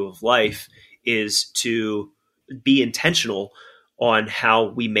systems view of life is to be intentional on how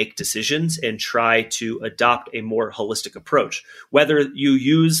we make decisions and try to adopt a more holistic approach. Whether you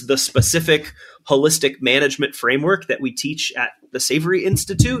use the specific holistic management framework that we teach at the Savory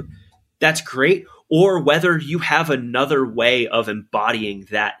Institute, that's great. Or whether you have another way of embodying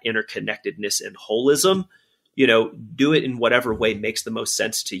that interconnectedness and holism, do it in whatever way makes the most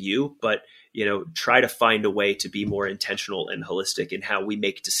sense to you. But try to find a way to be more intentional and holistic in how we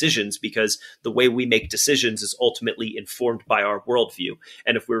make decisions, because the way we make decisions is ultimately informed by our worldview.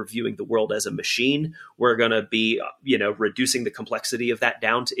 And if we're viewing the world as a machine, we're going to be, reducing the complexity of that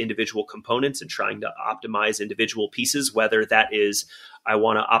down to individual components and trying to optimize individual pieces, whether that is, I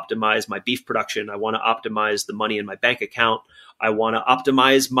want to optimize my beef production, I want to optimize the money in my bank account, I want to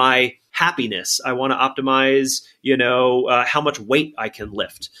optimize my happiness, I want to optimize, how much weight I can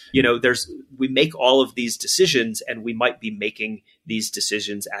lift. We make all of these decisions, and we might be making these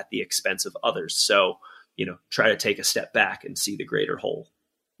decisions at the expense of others. So, try to take a step back and see the greater whole.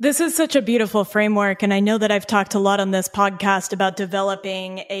 This is such a beautiful framework, and I know that I've talked a lot on this podcast about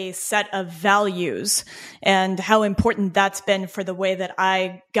developing a set of values and how important that's been for the way that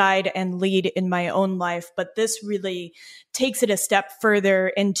I guide and lead in my own life. But this really takes it a step further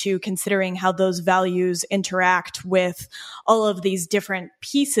into considering how those values interact with all of these different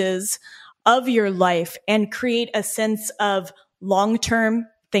pieces of your life and create a sense of long-term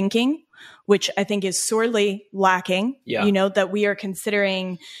thinking, which I think is sorely lacking. Yeah. That we are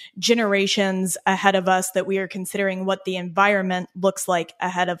considering generations ahead of us, that we are considering what the environment looks like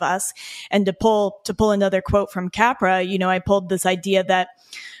ahead of us. And to pull another quote from Capra, I pulled this idea that,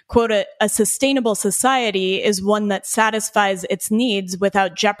 quote, a sustainable society is one that satisfies its needs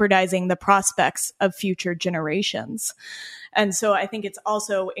without jeopardizing the prospects of future generations. And so I think it's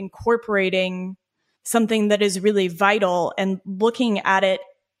also incorporating something that is really vital and looking at it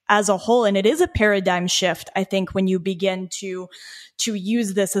as a whole. And it is a paradigm shift, I think, when you begin to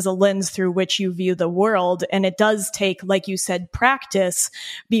use this as a lens through which you view the world. And it does take, like you said, practice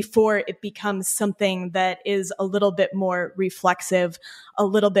before it becomes something that is a little bit more reflexive, a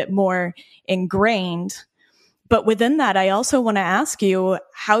little bit more ingrained. But within that, I also want to ask you,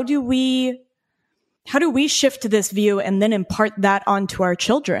 how do we shift this view and then impart that onto our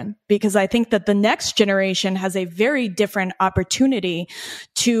children? Because I think that the next generation has a very different opportunity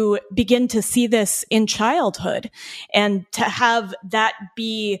to begin to see this in childhood and to have that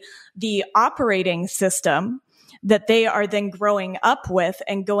be the operating system that they are then growing up with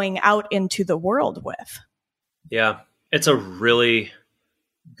and going out into the world with. Yeah, it's a really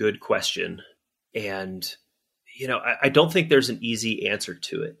good question. And, I don't think there's an easy answer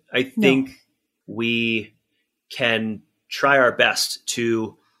to it. I think we can try our best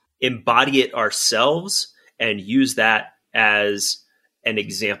to embody it ourselves and use that as an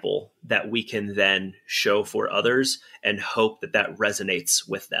example that we can then show for others and hope that that resonates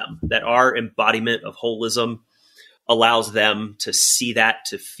with them, that our embodiment of holism allows them to see that,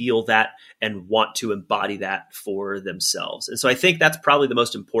 to feel that, and want to embody that for themselves. And so I think that's probably the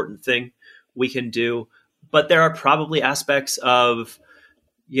most important thing we can do. But there are probably aspects of,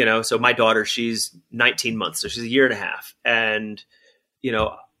 so my daughter, she's 19 months, so she's a year and a half. And,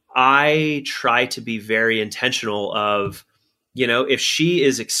 I try to be very intentional of, if she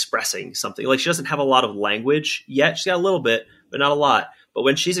is expressing something, like she doesn't have a lot of language yet, she's got a little bit, but not a lot. But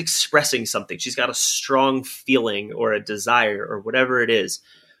when she's expressing something, she's got a strong feeling or a desire or whatever it is.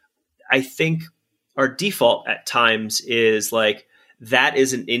 I think our default at times is like, that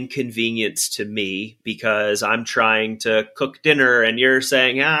is an inconvenience to me because I'm trying to cook dinner and you're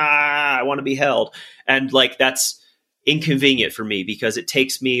saying, I want to be held. And like, that's inconvenient for me because it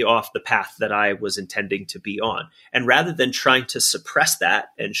takes me off the path that I was intending to be on. And rather than trying to suppress that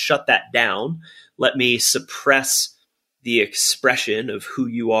and shut that down, let me suppress the expression of who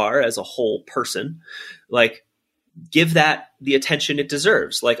you are as a whole person. Like, give that the attention it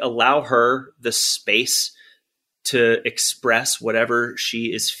deserves. Like, allow her the space to express whatever she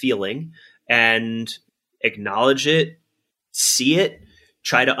is feeling and acknowledge it, see it,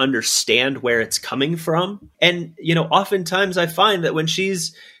 try to understand where it's coming from. And, oftentimes I find that when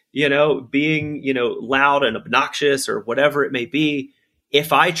she's, being, loud and obnoxious or whatever it may be,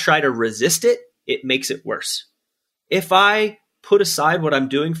 if I try to resist it, it makes it worse. If I put aside what I'm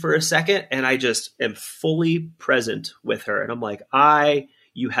doing for a second and I just am fully present with her and I'm like,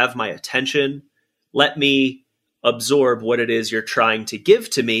 you have my attention, let me absorb what it is you're trying to give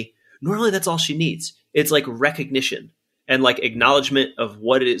to me. Normally that's all she needs. It's like recognition and like acknowledgement of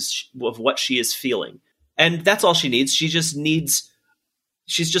what it is, of what she is feeling. And that's all she needs. She's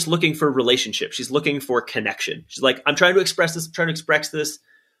just looking for relationship. She's looking for connection. She's like, I'm trying to express this.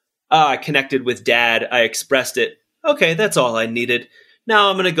 I connected with dad. I expressed it. Okay, that's all I needed. Now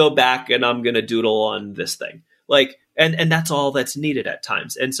I'm going to go back and I'm going to doodle on this thing. Like, and that's all that's needed at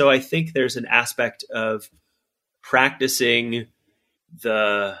times. And so I think there's an aspect of practicing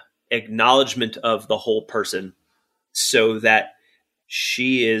the acknowledgement of the whole person so that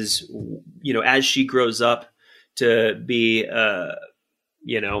she is, as she grows up to be,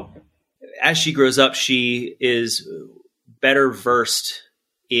 as she grows up, she is better versed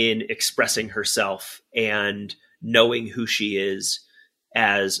in expressing herself and knowing who she is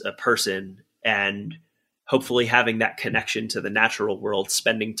as a person, and hopefully having that connection to the natural world,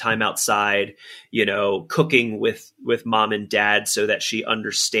 spending time outside, cooking with mom and dad so that she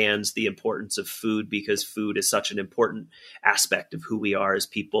understands the importance of food, because food is such an important aspect of who we are as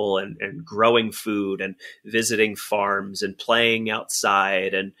people, and growing food and visiting farms and playing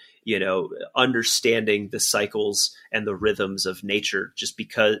outside and, understanding the cycles and the rhythms of nature,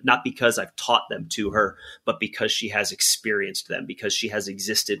 not because I've taught them to her, but because she has experienced them, because she has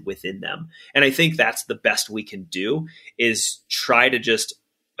existed within them. And I think that's the best we can do, is try to just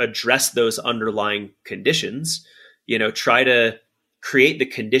address those underlying conditions, try to create the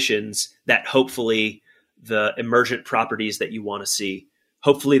conditions that hopefully the emergent properties that you want to see,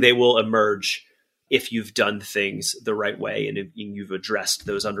 hopefully they will emerge if you've done things the right way and if you've addressed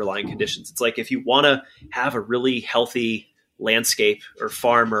those underlying conditions. It's like, if you want to have a really healthy landscape or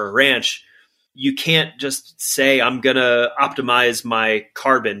farm or a ranch, you can't just say, I'm going to optimize my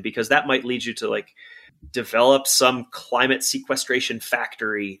carbon, because that might lead you to develop some climate sequestration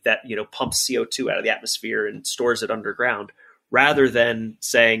factory that, pumps CO2 out of the atmosphere and stores it underground, rather than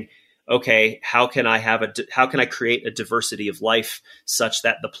saying, okay, how can I create a diversity of life such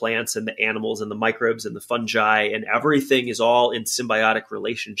that the plants and the animals and the microbes and the fungi and everything is all in symbiotic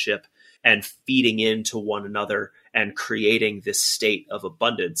relationship and feeding into one another and creating this state of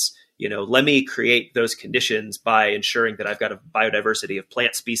abundance. Let me create those conditions by ensuring that I've got a biodiversity of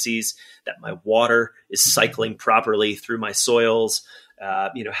plant species, that my water is cycling properly through my soils.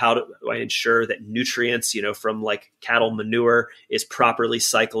 How do I ensure that nutrients, from cattle manure is properly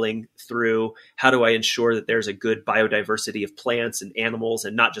cycling through? How do I ensure that there's a good biodiversity of plants and animals,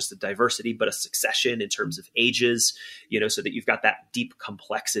 and not just a diversity, but a succession in terms of ages, so that you've got that deep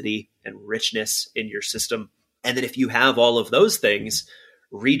complexity and richness in your system. And then if you have all of those things,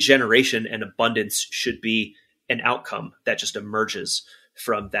 regeneration and abundance should be an outcome that just emerges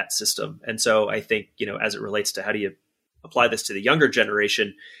from that system. And so I think, as it relates to how do you apply this to the younger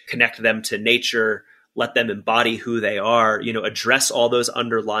generation, connect them to nature, let them embody who they are, address all those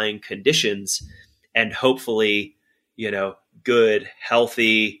underlying conditions, and hopefully, good,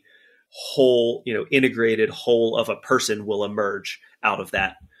 healthy, whole, integrated whole of a person will emerge out of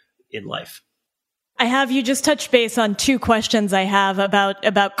that in life. I have you just touch base on two questions I have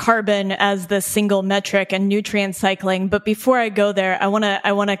about carbon as the single metric and nutrient cycling. But before I go there, I want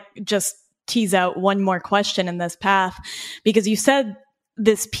to just tease out one more question in this path, because you said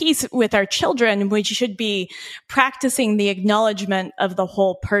this piece with our children, we should be practicing the acknowledgement of the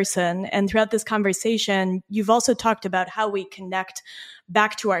whole person. And throughout this conversation, you've also talked about how we connect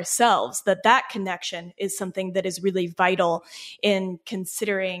back to ourselves, that connection is something that is really vital in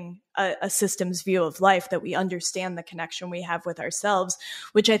considering a system's view of life, that we understand the connection we have with ourselves,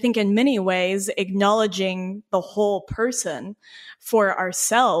 which I think in many ways, acknowledging the whole person for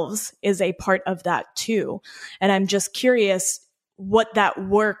ourselves is a part of that too. And I'm just curious what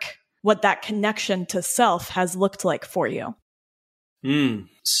that connection to self has looked like for you.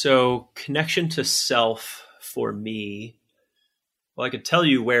 So connection to self for me, well, I could tell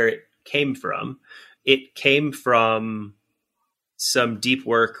you where it came from. It came from some deep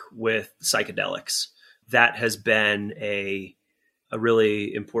work with psychedelics. That has been a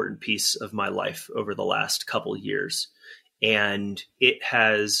really important piece of my life over the last couple years. And it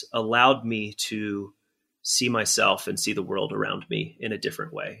has allowed me to see myself and see the world around me in a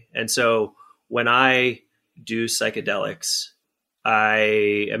different way. And so when I do psychedelics,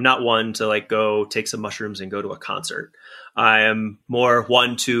 I am not one to go take some mushrooms and go to a concert. I am more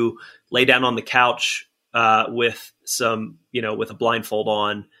one to lay down on the couch with some, with a blindfold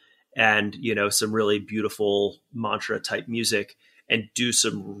on and, some really beautiful mantra type music and do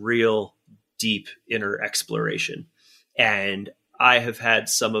some real deep inner exploration. And I have had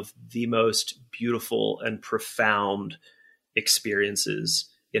some of the most beautiful and profound experiences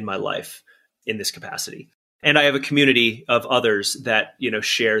in my life in this capacity. And I have a community of others that,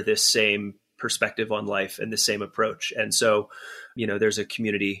 share this same perspective on life and the same approach. And so, there's a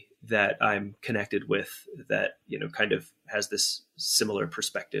community that I'm connected with that, kind of has this similar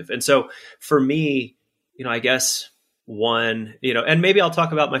perspective. And so for me, I guess one, and maybe I'll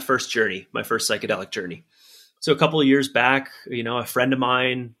talk about my first psychedelic journey. So a couple of years back, a friend of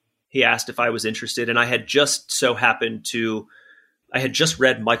mine, he asked if I was interested, and I had just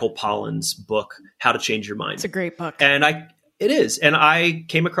read Michael Pollan's book, How to Change Your Mind. It's a great book. It is. And I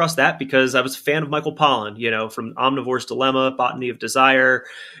came across that because I was a fan of Michael Pollan, from Omnivore's Dilemma, Botany of Desire,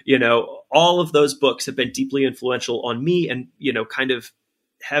 all of those books have been deeply influential on me and, kind of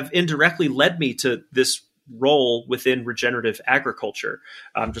have indirectly led me to this role within regenerative agriculture,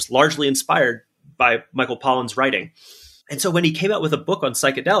 just largely inspired by Michael Pollan's writing. And so when he came out with a book on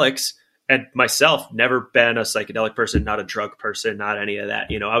psychedelics, and myself, never been a psychedelic person, not a drug person, not any of that.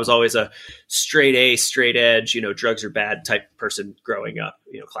 I was always a straight A, straight edge, drugs are bad type person growing up,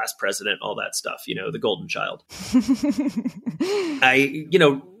 class president, all that stuff, the golden child. I,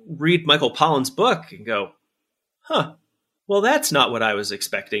 read Michael Pollan's book and go, well, that's not what I was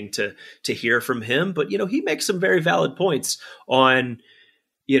expecting to hear from him. But, he makes some very valid points on,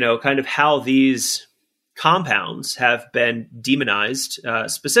 kind of how these compounds have been demonized,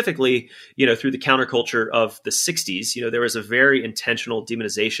 specifically, through the counterculture of the 60s. There was a very intentional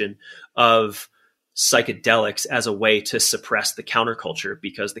demonization of psychedelics as a way to suppress the counterculture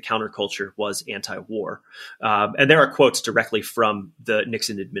because the counterculture was anti-war. And there are quotes directly from the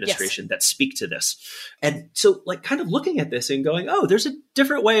Nixon administration that speak to this. And so kind of looking at this and going, oh, there's a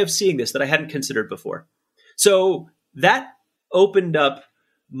different way of seeing this that I hadn't considered before. So that opened up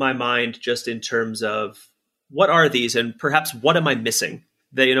my mind just in terms of what are these and perhaps what am I missing?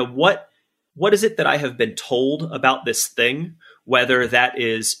 What is it that I have been told about this thing, whether that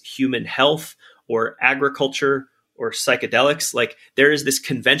is human health or agriculture or psychedelics? There is this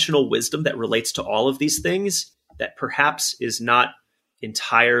conventional wisdom that relates to all of these things that perhaps is not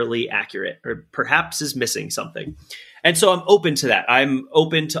entirely accurate or perhaps is missing something. And so I'm open to that. I'm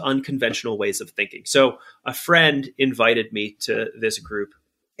open to unconventional ways of thinking. So a friend invited me to this group.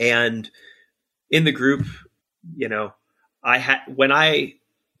 And in the group, when I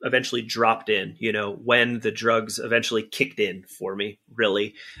eventually dropped in, when the drugs eventually kicked in for me,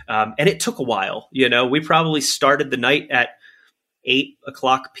 really. And it took a while, we probably started the night at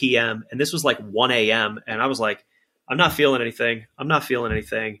 8:00 PM. And this was 1 AM. And I was like, I'm not feeling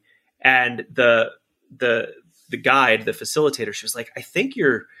anything. And the guide, the facilitator, she was like, I think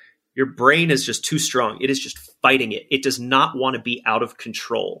your brain is just too strong. It is just fighting it. It does not want to be out of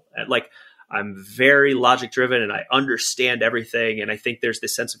control. I'm very logic driven and I understand everything. And I think there's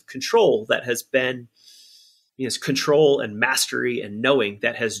this sense of control that has been, control and mastery and knowing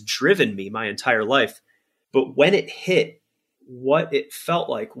that has driven me my entire life. But when it hit, what it felt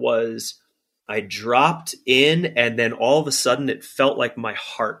like was I dropped in and then all of a sudden it felt like my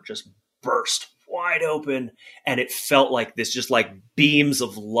heart just burst wide open. And it felt like this, just beams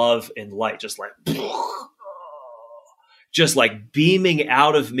of love and light, just beaming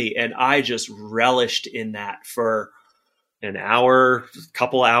out of me. And I just relished in that for an hour,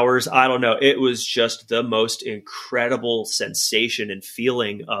 couple hours. I don't know. It was just the most incredible sensation and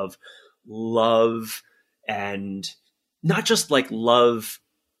feeling of love, and not just love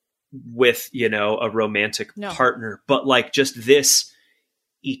with, a romantic partner, but just this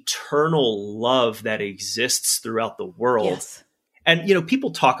eternal love that exists throughout the world. Yes. And,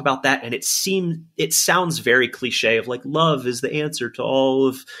 people talk about that and it sounds very cliche of love is the answer to all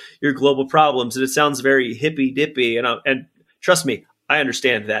of your global problems. And it sounds very hippy dippy. And trust me, I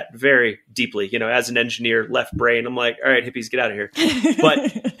understand that very deeply, as an engineer, left brain, I'm like, all right, hippies, get out of here.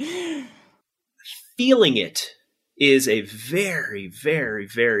 But feeling it is a very, very,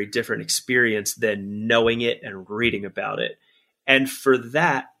 very different experience than knowing it and reading about it. And for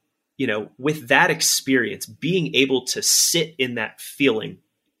that, with that experience, being able to sit in that feeling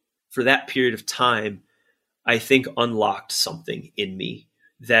for that period of time, I think unlocked something in me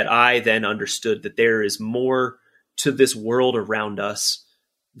that I then understood that there is more to this world around us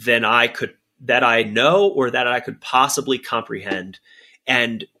than that I know or that I could possibly comprehend.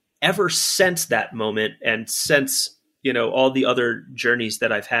 And ever since that moment, and since, all the other journeys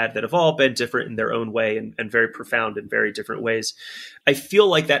that I've had that have all been different in their own way and very profound in very different ways, I feel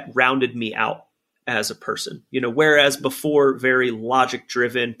like that rounded me out as a person, whereas before, very logic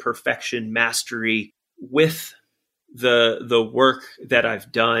driven, perfection, mastery. With the work that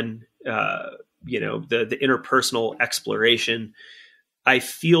I've done, the interpersonal exploration, I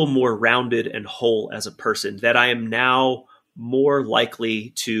feel more rounded and whole as a person, that I am now more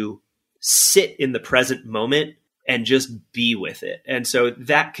likely to sit in the present moment and just be with it. And so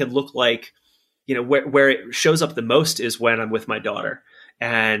that can look like, where it shows up the most is when I'm with my daughter.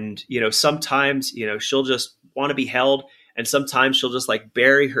 And, sometimes, she'll just want to be held. And sometimes she'll just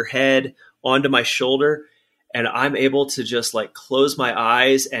bury her head onto my shoulder. And I'm able to just close my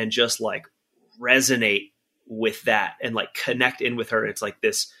eyes and just resonate with that and connect in with her. It's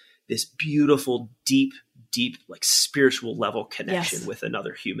this beautiful, deep spiritual level connection with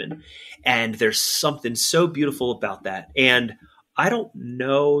another human. And there's something so beautiful about that. And I don't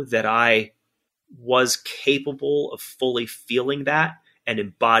know that I was capable of fully feeling that and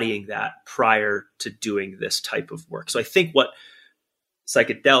embodying that prior to doing this type of work. So I think what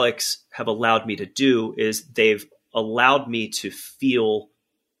psychedelics have allowed me to do is they've allowed me to feel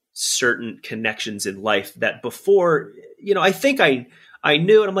certain connections in life that before, I think I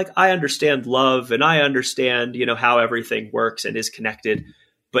knew, and I'm like, I understand love and I understand, how everything works and is connected.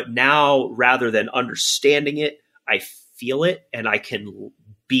 But now, rather than understanding it, I feel it and I can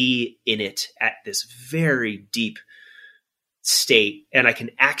be in it at this very deep state, and I can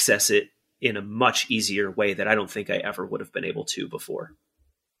access it in a much easier way that I don't think I ever would have been able to before.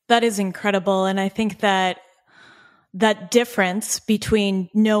 That is incredible. And I think that difference between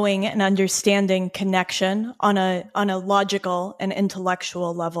knowing and understanding connection on a logical and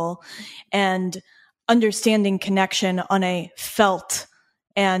intellectual level, and understanding connection on a felt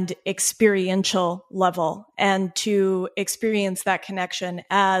and experiential level, and to experience that connection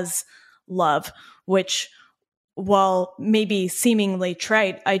as love, which, while maybe seemingly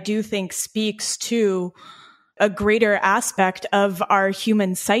trite, I do think speaks to a greater aspect of our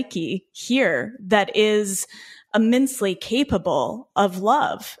human psyche here that is immensely capable of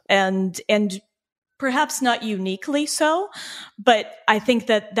love, and perhaps not uniquely so, but I think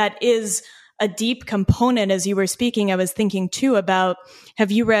that is a deep component. As you were speaking, I was thinking too about, have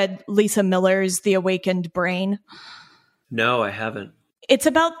you read Lisa Miller's The Awakened Brain? No, I haven't. It's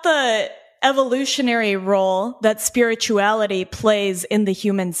about the evolutionary role that spirituality plays in the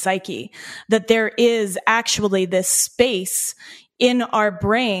human psyche, that there is actually this space in our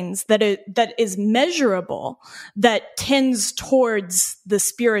brains that is measurable, that tends towards the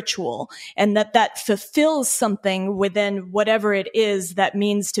spiritual, and that fulfills something within whatever it is that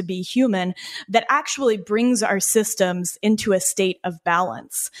means to be human, that actually brings our systems into a state of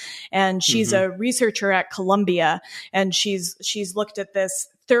balance. And she's a researcher at Columbia, and she's looked at this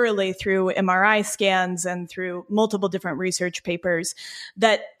thoroughly through MRI scans and through multiple different research papers,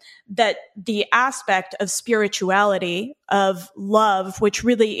 that the aspect of spirituality, of love, which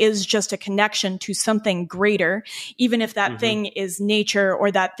really is just a connection to something greater, even if that thing is nature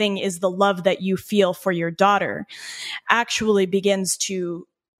or that thing is the love that you feel for your daughter, actually begins to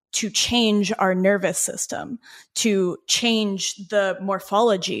change our nervous system, to change the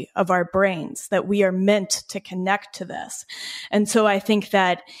morphology of our brains, that we are meant to connect to this. And so I think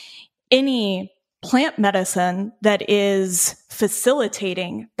that any plant medicine that is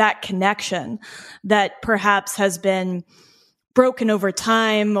facilitating that connection, that perhaps has been broken over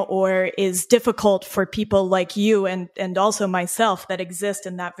time or is difficult for people like you and also myself that exist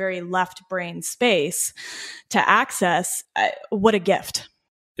in that very left brain space to access, what a gift.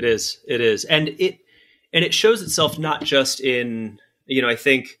 It is. And it shows itself not just in, I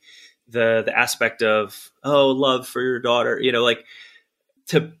think the aspect of, love for your daughter, like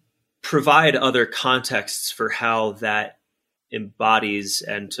to provide other contexts for how that embodies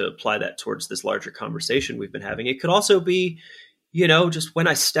and to apply that towards this larger conversation we've been having. It could also be, just when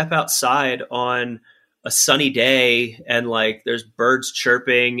I step outside on a sunny day and like there's birds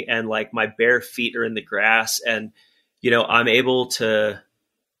chirping and like my bare feet are in the grass and, I'm able to,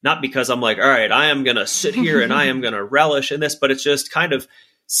 not because I'm like, all right, I am going to sit here and I am going to relish in this, but it's just kind of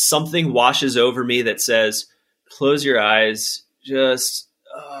something washes over me that says, close your eyes, just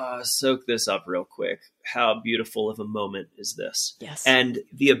soak this up real quick. How beautiful of a moment is this? Yes. And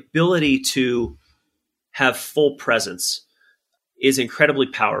the ability to have full presence is incredibly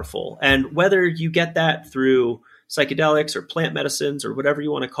powerful. And whether you get that through psychedelics or plant medicines or whatever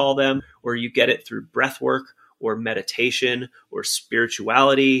you want to call them, or you get it through breath work or meditation or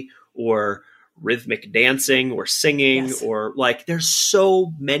spirituality or rhythmic dancing or singing, yes, or like there's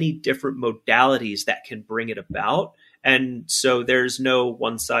so many different modalities that can bring it about. And so there's no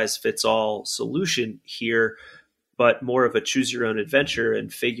one size fits all solution here, but more of a choose your own adventure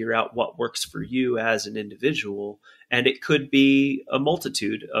and figure out what works for you as an individual. And it could be a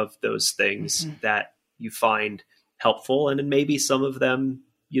multitude of those things that you find helpful. And then maybe some of them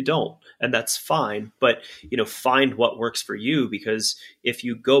you don't, and that's fine. But, find what works for you, because if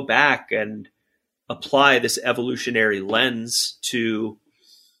you go back and apply this evolutionary lens to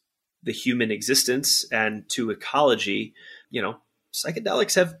the human existence and to ecology,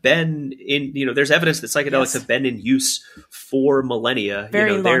 psychedelics have been in, there's evidence that psychedelics have been in use for millennia.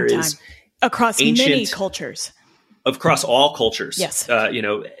 Very long time. Across many cultures. Across all cultures. Yes.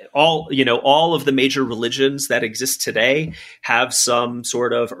 All of the major religions that exist today have some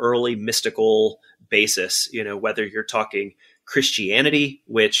sort of early mystical basis, whether you're talking Christianity,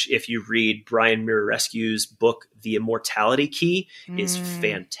 which if you read Brian Mirescu's book, The Immortality Key, is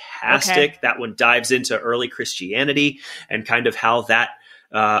fantastic. Okay. That one dives into early Christianity and kind of how that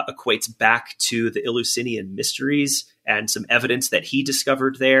equates back to the Eleusinian mysteries and some evidence that he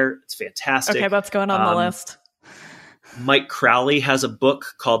discovered there. It's fantastic. Okay, what's going on the list? Mike Crowley has a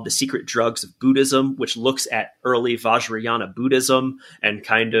book called The Secret Drugs of Buddhism, which looks at early Vajrayana Buddhism and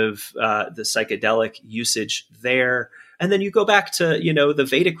kind of the psychedelic usage there. And then you go back to, the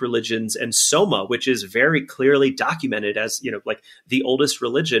Vedic religions and Soma, which is very clearly documented as, like the oldest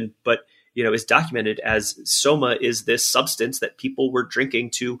religion, but, is documented as Soma is this substance that people were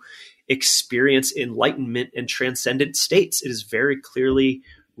drinking to experience enlightenment and transcendent states. It is very clearly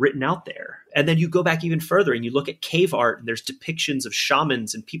written out there. And then you go back even further and you look at cave art, and there's depictions of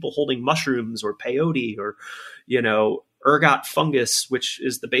shamans and people holding mushrooms or peyote or, ergot fungus, which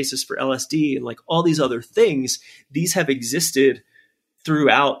is the basis for LSD, and like all these other things. These have existed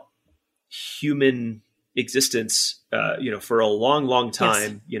throughout human existence, for a long, long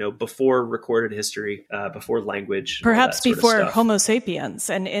time, yes. Before recorded history, before language, perhaps before Homo sapiens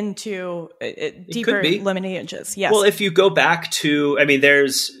and into deeper lineages. Yes. Well, if you go back to,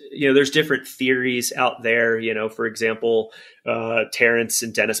 there's different theories out there. For example, Terence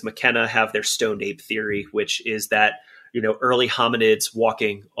and Dennis McKenna have their stoned ape theory, which is that early hominids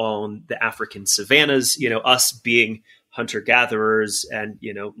walking on the African savannas, us being hunter-gatherers and,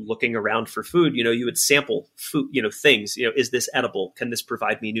 looking around for food, you would sample food, things, is this edible? Can this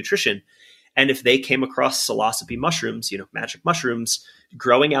provide me nutrition? And if they came across psilocybe mushrooms, magic mushrooms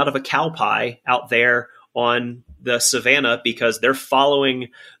growing out of a cow pie out there on the savanna, because they're following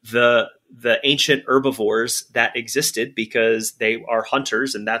the ancient herbivores that existed because they are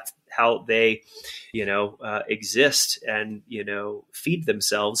hunters and that's how they, exist and, feed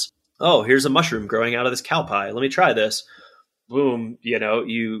themselves. Oh, here's a mushroom growing out of this cow pie. Let me try this. Boom.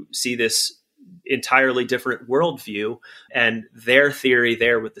 You see this entirely different worldview. And their theory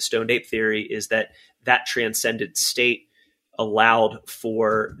there with the stoned ape theory is that transcendent state allowed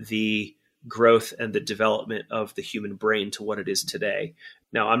for the growth and the development of the human brain to what it is today.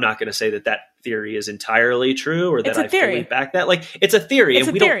 Now, I'm not going to say that theory is entirely true or that I fully back that. Like, it's a theory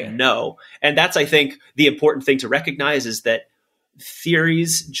and we don't know. And that's, I think, the important thing to recognize is that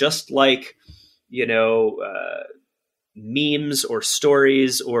theories, just like, memes or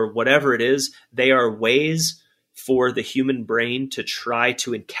stories or whatever it is, they are ways for the human brain to try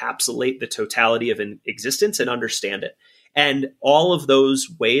to encapsulate the totality of an existence and understand it. And all of those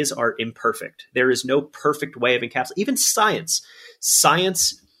ways are imperfect. There is no perfect way of encapsulating. Even science.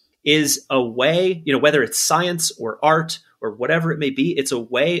 Science is a way, whether it's science or art or whatever it may be, it's a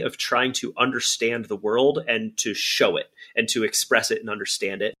way of trying to understand the world and to show it and to express it and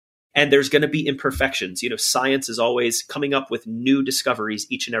understand it. And there's going to be imperfections. Science is always coming up with new discoveries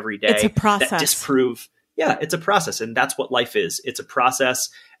each and every day. It's a process. That disprove. Yeah, it's a process. And that's what life is. It's a process.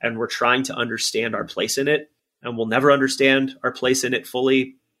 And we're trying to understand our place in it. And we'll never understand our place in it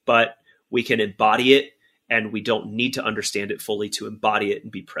fully, but we can embody it. And we don't need to understand it fully to embody it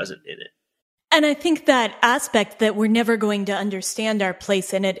and be present in it. And I think that aspect that we're never going to understand our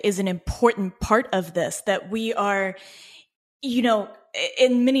place in it is an important part of this, that we are,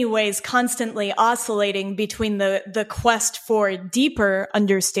 in many ways constantly oscillating between the quest for deeper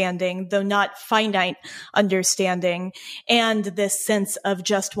understanding, though not finite understanding, and this sense of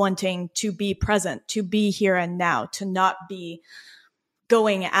just wanting to be present, to be here and now, to not be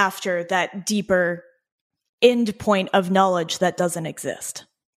going after that deeper end point of knowledge that doesn't exist.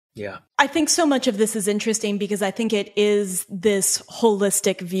 Yeah. I think so much of this is interesting because I think it is this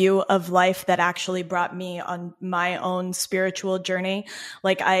holistic view of life that actually brought me on my own spiritual journey.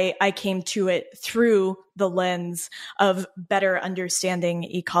 Like I came to it through the lens of better understanding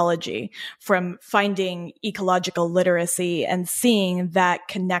ecology, from finding ecological literacy and seeing that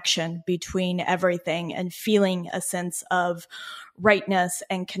connection between everything and feeling a sense of rightness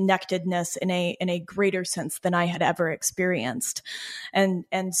and connectedness in a greater sense than I had ever experienced. And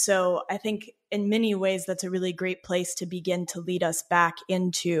so I think in many ways, that's a really great place to begin to lead us back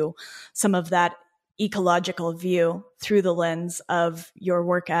into some of that ecological view through the lens of your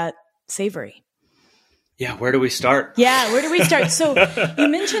work at Savory. Yeah, where do we start? Yeah, where do we start? So you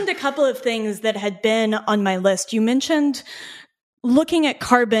mentioned a couple of things that had been on my list. You mentioned looking at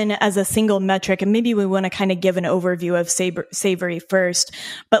carbon as a single metric, and maybe we want to kind of give an overview of Savory first,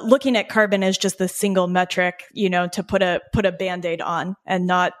 but looking at carbon as just the single metric, to put a Band-Aid on and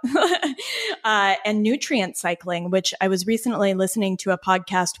not, and nutrient cycling, which I was recently listening to a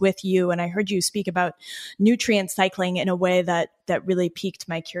podcast with you, and I heard you speak about nutrient cycling in a way that really piqued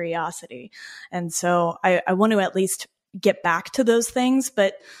my curiosity. And so I want to at least get back to those things,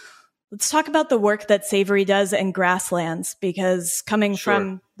 but let's talk about the work that Savory does in grasslands, because coming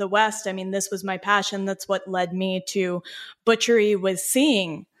from the West, this was my passion. That's what led me to butchery, was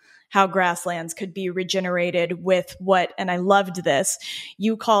seeing how grasslands could be regenerated with what, and I loved this,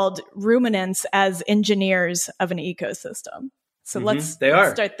 you called ruminants as engineers of an ecosystem. So let's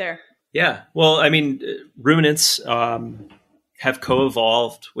start there. Yeah. Well, I mean, ruminants have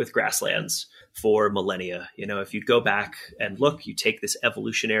co-evolved with grasslands for millennia. If you go back and look, you take this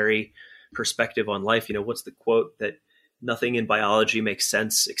evolutionary perspective on life. What's the quote that nothing in biology makes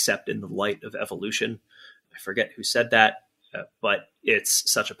sense except in the light of evolution? I forget who said that, but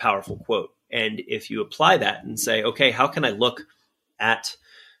it's such a powerful quote. And if you apply that and say, okay, how can I look at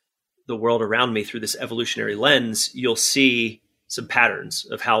the world around me through this evolutionary lens, you'll see some patterns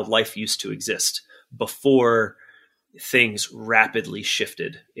of how life used to exist before things rapidly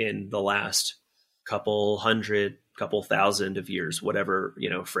shifted in the last couple thousand of years, whatever,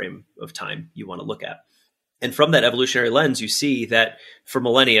 frame of time you want to look at. And from that evolutionary lens, you see that for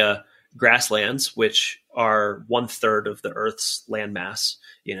millennia, grasslands, which are 1/3 of the Earth's landmass,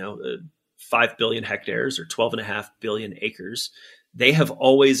 5 billion hectares or 12.5 billion acres, they have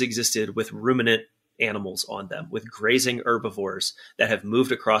always existed with ruminant animals on them, with grazing herbivores that have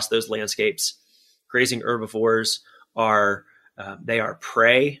moved across those landscapes. Grazing herbivores are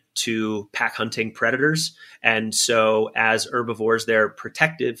prey to pack hunting predators. And so as herbivores, their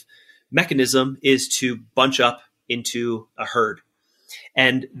protective mechanism is to bunch up into a herd.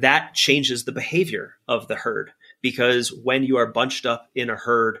 And that changes the behavior of the herd, because when you are bunched up in a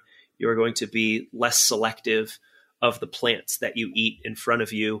herd, you are going to be less selective of the plants that you eat in front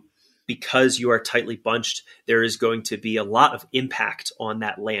of you. Because you are tightly bunched, there is going to be a lot of impact on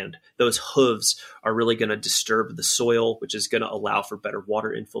that land. Those hooves are really going to disturb the soil, which is going to allow for better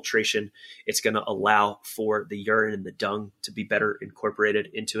water infiltration. It's going to allow for the urine and the dung to be better incorporated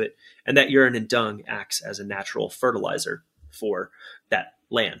into it. And that urine and dung acts as a natural fertilizer for that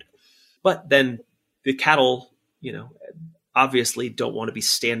land. But then the cattle, obviously don't want to be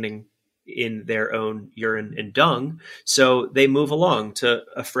standing in their own urine and dung. So they move along to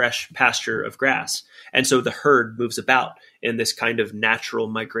a fresh pasture of grass. And so the herd moves about in this kind of natural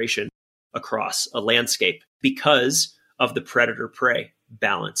migration across a landscape because of the predator-prey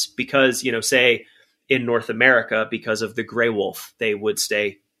balance. Because, say in North America, because of the gray wolf, they would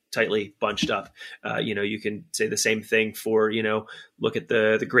stay tightly bunched up. You can say the same thing for, look at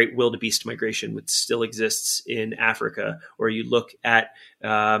the great wildebeest migration, which still exists in Africa, or you look at,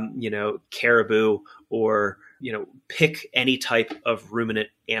 caribou, or, pick any type of ruminant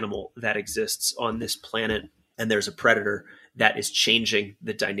animal that exists on this planet. And there's a predator that is changing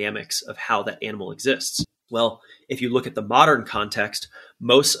the dynamics of how that animal exists. Well, if you look at the modern context,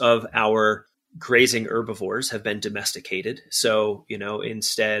 most of our grazing herbivores have been domesticated. So,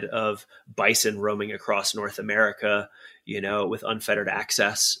 instead of bison roaming across North America, with unfettered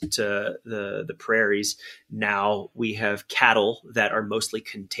access to the prairies, now we have cattle that are mostly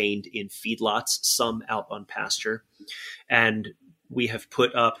contained in feedlots, some out on pasture. And we have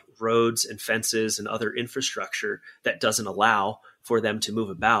put up roads and fences and other infrastructure that doesn't allow for them to move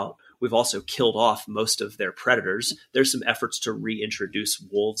about. We've also killed off most of their predators. There's some efforts to reintroduce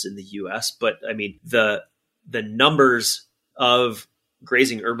wolves in the US, but I mean, the numbers of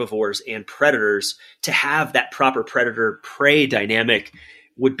grazing herbivores and predators to have that proper predator-prey dynamic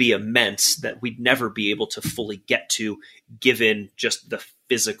would be immense that we'd never be able to fully get to, given just the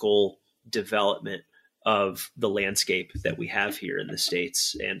physical development of the landscape that we have here in the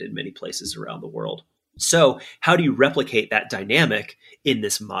States and in many places around the world. So how do you replicate that dynamic in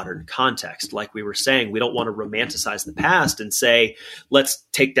this modern context? Like we were saying, we don't want to romanticize the past and say, let's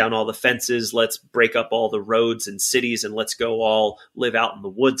take down all the fences, let's break up all the roads and cities, and let's go all live out in the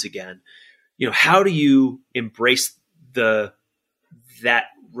woods again. How do you embrace that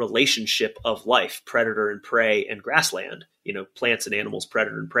relationship of life, predator and prey and grassland, plants and animals,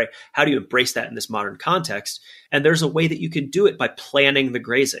 predator and prey? How do you embrace that in this modern context? And there's a way that you can do it by planning the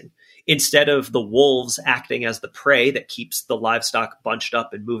grazing. Instead of the wolves acting as the prey that keeps the livestock bunched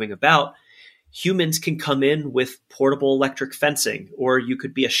up and moving about, humans can come in with portable electric fencing, or you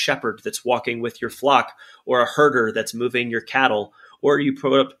could be a shepherd that's walking with your flock, or a herder that's moving your cattle, or you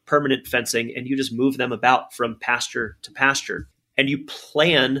put up permanent fencing and you just move them about from pasture to pasture. And you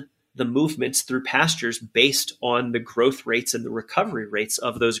plan the movements through pastures based on the growth rates and the recovery rates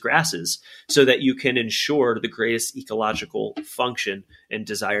of those grasses so that you can ensure the greatest ecological function and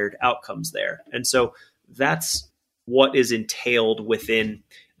desired outcomes there. And so that's what is entailed within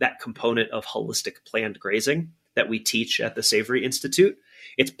that component of holistic planned grazing that we teach at the Savory Institute.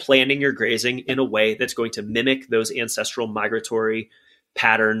 It's planning your grazing in a way that's going to mimic those ancestral migratory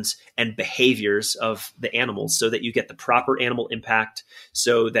patterns and behaviors of the animals so that you get the proper animal impact,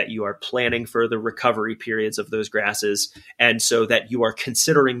 so that you are planning for the recovery periods of those grasses, and so that you are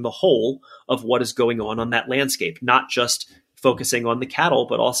considering the whole of what is going on that landscape, not just focusing on the cattle,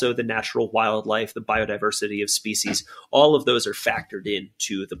 but also the natural wildlife, the biodiversity of species. All of those are factored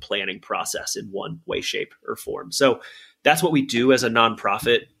into the planning process in one way, shape, or form. So that's what we do as a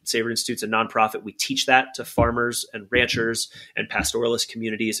nonprofit. Savory Institute's a nonprofit. We teach that to farmers and ranchers and pastoralist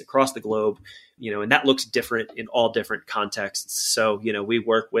communities across the globe, and that looks different in all different contexts. So, we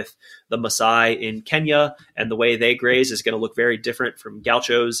work with the Maasai in Kenya, and the way they graze is going to look very different from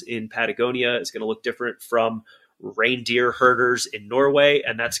gauchos in Patagonia. It's going to look different from reindeer herders in Norway,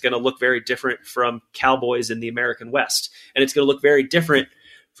 and that's going to look very different from cowboys in the American West. And it's going to look very different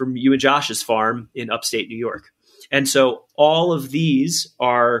from you and Josh's farm in upstate New York. And so all of these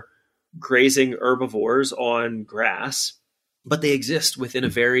are grazing herbivores on grass, but they exist within a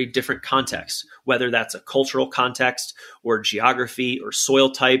very different context, whether that's a cultural context or geography or soil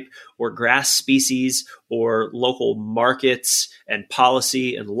type or grass species or local markets and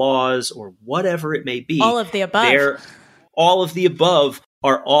policy and laws or whatever it may be. All of the above. All of the above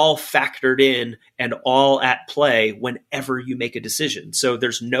are all factored in and all at play whenever you make a decision. So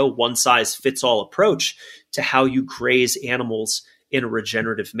there's no one size fits all approach to how you graze animals in a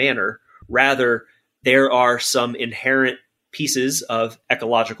regenerative manner. Rather, there are some inherent pieces of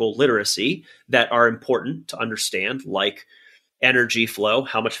ecological literacy that are important to understand, like energy flow,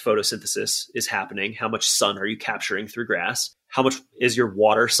 how much photosynthesis is happening, how much sun are you capturing through grass, how much is your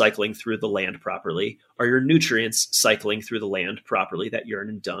water cycling through the land properly, are your nutrients cycling through the land properly, that urine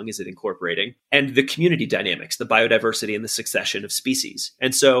and dung, is it incorporating, and the community dynamics, the biodiversity and the succession of species.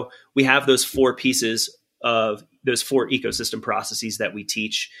 And so we have those four pieces of those four ecosystem processes that we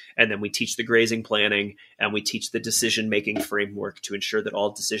teach. And then we teach the grazing planning, and we teach the decision-making framework to ensure that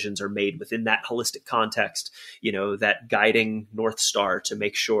all decisions are made within that holistic context, that guiding North Star to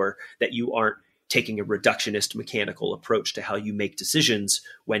make sure that you aren't taking a reductionist mechanical approach to how you make decisions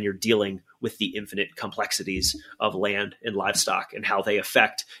when you're dealing with the infinite complexities of land and livestock and how they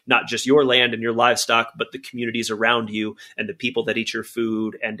affect not just your land and your livestock, but the communities around you and the people that eat your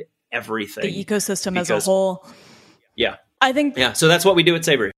food and everything. The ecosystem as a whole. Yeah. I think. Yeah. So that's what we do at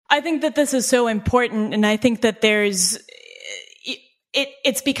Savory. I think that this is so important. And I think that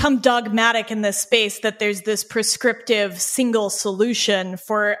it's become dogmatic in this space that there's this prescriptive single solution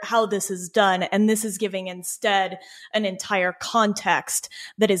for how this is done. And this is giving instead an entire context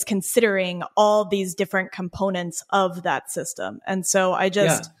that is considering all these different components of that system. And so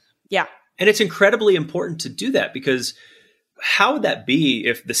yeah. And it's incredibly important to do that, because how would that be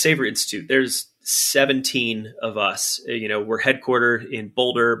if the Savory Institute, there's 17 of us, we're headquartered in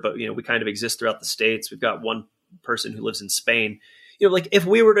Boulder, but, we kind of exist throughout the States. We've got one person who lives in Spain. Like if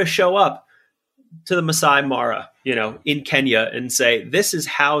we were to show up to the Masai Mara, in Kenya and say, this is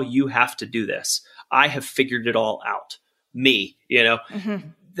how you have to do this. I have figured it all out.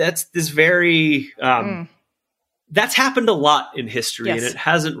 That's this very, that's happened a lot in history, yes. And it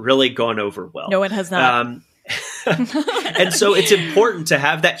hasn't really gone over well. No, it has not. And so it's important to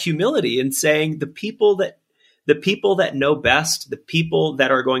have that humility in saying the people that know best, the people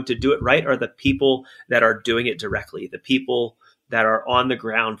that are going to do it right, are the people that are doing it directly, the people that are on the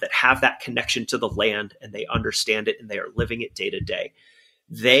ground, that have that connection to the land, and they understand it and they are living it day to day.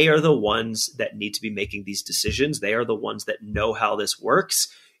 They are the ones that need to be making these decisions. They are the ones that know how this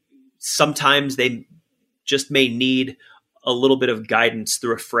works. Sometimes they just may need a little bit of guidance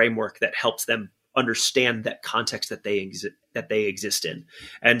through a framework that helps them understand that context that they exist in.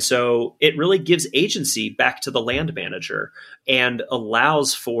 And so it really gives agency back to the land manager and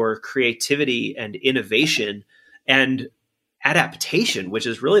allows for creativity and innovation and adaptation, which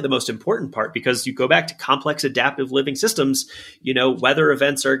is really the most important part, because you go back to complex adaptive living systems, weather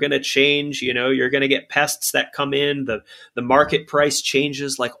events are going to change, you're going to get pests that come in, the market price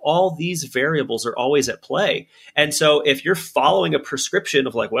changes, like all these variables are always at play. And so if you're following a prescription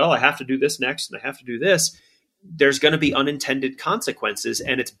of like, well, I have to do this next and I have to do this, there's going to be unintended consequences.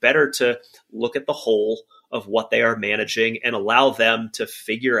 And it's better to look at the whole of what they are managing and allow them to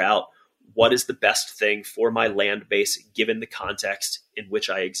figure out what is the best thing for my land base, given the context in which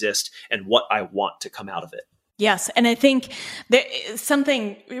I exist and what I want to come out of it. Yes. And I think that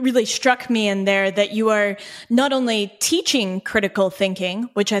something really struck me in there, that you are not only teaching critical thinking,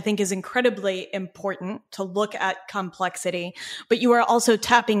 which I think is incredibly important to look at complexity, but you are also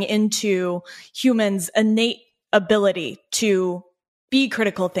tapping into humans' innate ability to be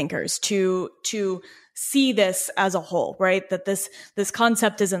critical thinkers, to see this as a whole, right? That this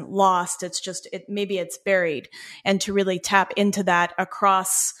concept isn't lost. It's just, maybe it's buried, and to really tap into that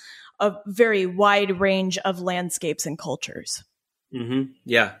across a very wide range of landscapes and cultures. Mm-hmm.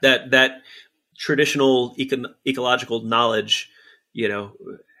 Yeah. That traditional ecological knowledge,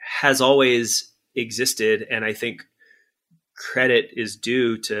 has always existed. And I think credit is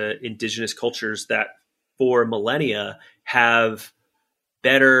due to indigenous cultures that for millennia have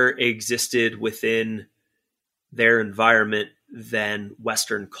better existed within their environment than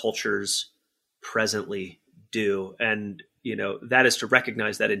Western cultures presently do. And, that is to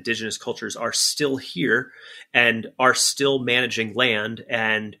recognize that indigenous cultures are still here and are still managing land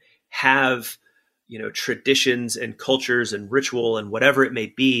and have, traditions and cultures and ritual and whatever it may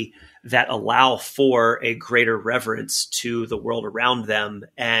be that allow for a greater reverence to the world around them.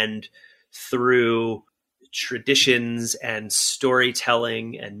 And through traditions and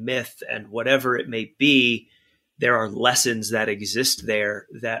storytelling and myth and whatever it may be, there are lessons that exist there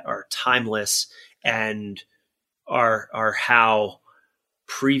that are timeless and are how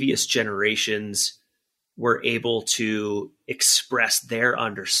previous generations were able to express their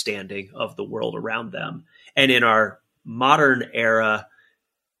understanding of the world around them. And in our modern era,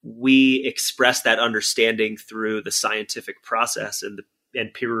 we express that understanding through the scientific process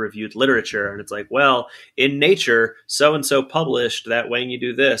and peer-reviewed literature. And it's like, well, in Nature, so-and-so published that when you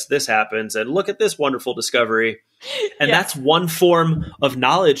do this, this happens. And look at this wonderful discovery. And that's one form of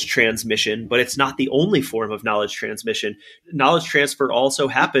knowledge transmission, but it's not the only form of knowledge transmission. Knowledge transfer also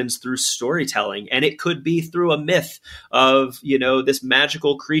happens through storytelling. And it could be through a myth of, this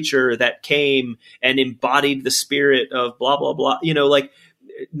magical creature that came and embodied the spirit of blah, blah, blah,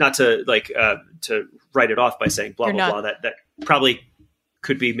 not to to write it off by saying blah, blah, blah, that probably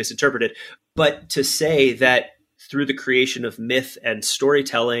could be misinterpreted, but to say that through the creation of myth and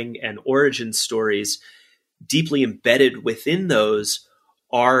storytelling and origin stories, deeply embedded within those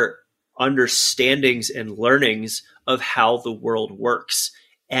are understandings and learnings of how the world works.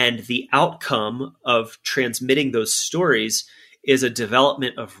 And the outcome of transmitting those stories is a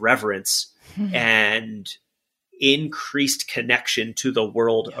development of reverence and increased connection to the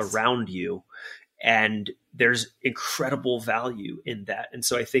world around you. And there's incredible value in that. And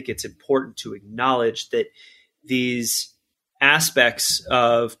so I think it's important to acknowledge that these aspects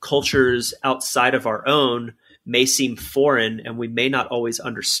of cultures outside of our own may seem foreign and we may not always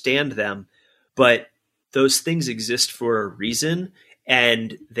understand them, but those things exist for a reason,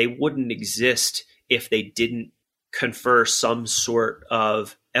 and they wouldn't exist if they didn't confer some sort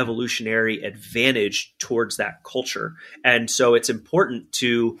of evolutionary advantage towards that culture. And so it's important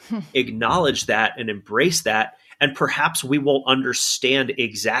to acknowledge that and embrace that. And perhaps we won't understand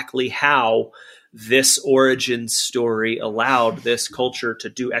exactly how this origin story allowed this culture to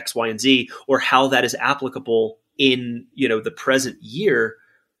do X, Y, and Z, or how that is applicable in, the present year.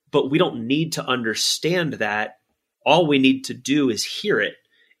 But we don't need to understand that. All we need to do is hear it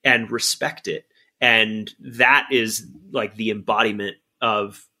and respect it. And that is like the embodiment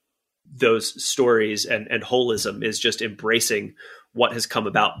of those stories, and holism is just embracing what has come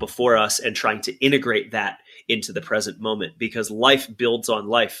about before us and trying to integrate that into the present moment, because life builds on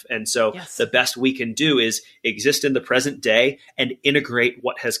life. And so the best we can do is exist in the present day and integrate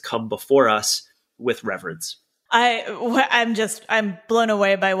what has come before us with reverence. I'm blown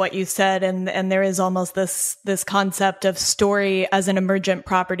away by what you said. And there is almost this concept of story as an emergent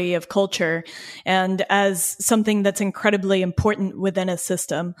property of culture and as something that's incredibly important within a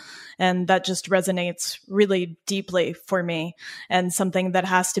system. And that just resonates really deeply for me, and something that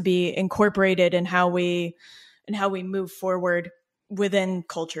has to be incorporated in how we move forward within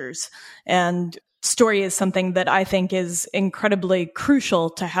cultures. And story is something that I think is incredibly crucial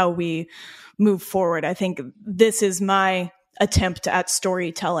to how we move forward. I think this is my attempt at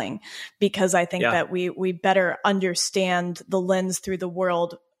storytelling, because I think that we better understand the lens through the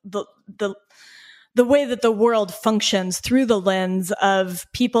world, the way that the world functions through the lens of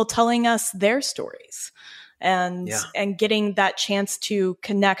people telling us their stories, and getting that chance to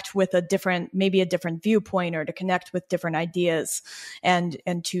connect with maybe a different viewpoint, or to connect with different ideas, and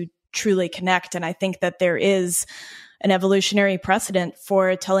to truly connect. And I think that there is an evolutionary precedent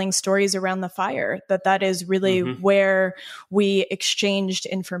for telling stories around the fire, that is really where we exchanged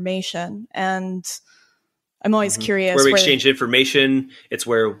information. And I'm always curious. Where we exchanged information. It's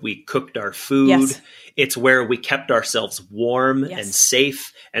where we cooked our food. Yes. It's where we kept ourselves warm and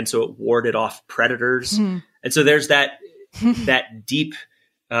safe. And so it warded off predators. And so there's that deep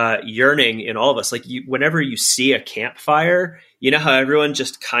yearning in all of us. Like whenever you see a campfire, you know how everyone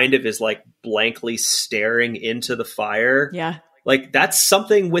just kind of is like blankly staring into the fire? Yeah. Like that's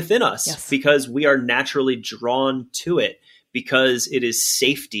something within us Yes. because we are naturally drawn to it, because it is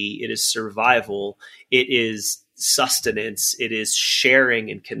safety, it is survival, it is sustenance, it is sharing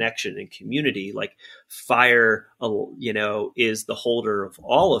and connection and community. Like fire, is the holder of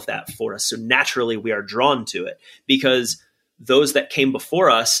all of that for us. So naturally we are drawn to it because those that came before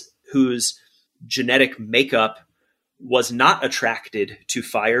us whose genetic makeup was not attracted to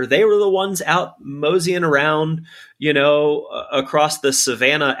fire, they were the ones out moseying around, across the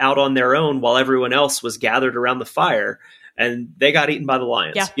savannah out on their own while everyone else was gathered around the fire, and they got eaten by the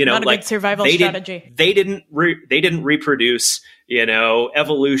lions. Yeah, not a good survival strategy. They didn't reproduce.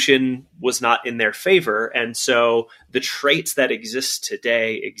 Evolution was not in their favor, and so the traits that exist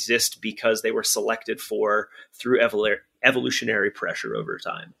today exist because they were selected for through evolutionary pressure over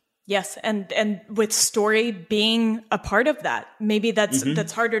time. Yes, and with story being a part of that, maybe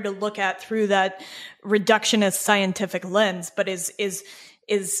that's harder to look at through that reductionist scientific lens, but is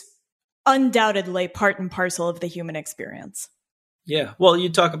undoubtedly part and parcel of the human experience. Yeah, well, you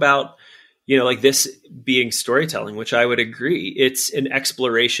talk about like this being storytelling, which I would agree. It's an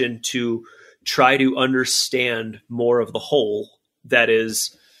exploration to try to understand more of the whole that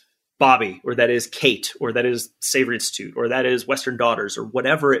is Bobby, or that is Kate, or that is Savory Institute, or that is Western Daughters, or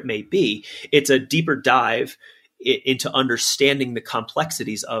whatever it may be. It's a deeper dive into understanding the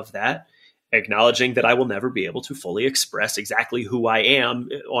complexities of that, acknowledging that I will never be able to fully express exactly who I am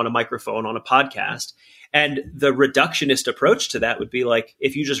on a microphone, on a podcast. And the reductionist approach to that would be like,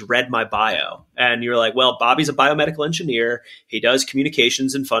 if you just read my bio and you're like, well, Bobby's a biomedical engineer. He does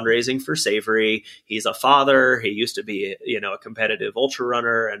communications and fundraising for Savory. He's a father. He used to be, a competitive ultra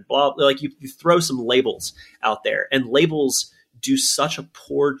runner and blah. Like you throw some labels out there, and labels do such a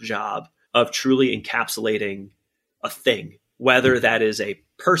poor job of truly encapsulating a thing, whether that is a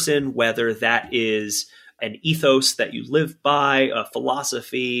person, whether that is an ethos that you live by, a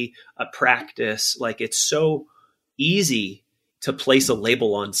philosophy, a practice. Like it's so easy to place a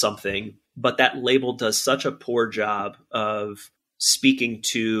label on something, but that label does such a poor job of speaking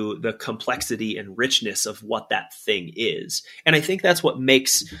to the complexity and richness of what that thing is. And I think that's what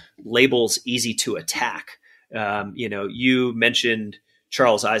makes labels easy to attack. You mentioned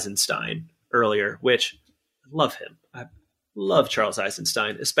Charles Eisenstein earlier, which I love him. I love Charles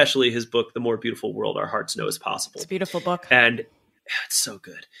Eisenstein, especially his book, The More Beautiful World Our Hearts Know Is Possible. It's a beautiful book. And it's so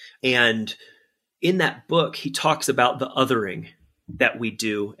good. And in that book, he talks about the othering that we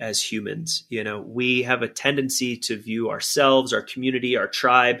do as humans. We have a tendency to view ourselves, our community, our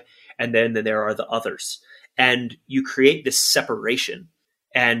tribe, and then there are the others. And you create this separation,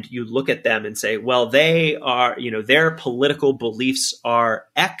 and you look at them and say, well, they are, their political beliefs are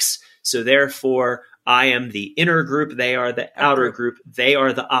X, so therefore I am the inner group, they are the outer group, they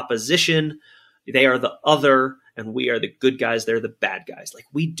are the opposition, they are the other, and we are the good guys, they're the bad guys. Like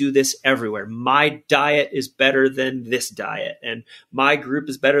we do this everywhere. My diet is better than this diet, and my group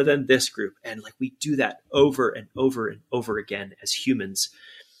is better than this group. And like we do that over and over and over again as humans.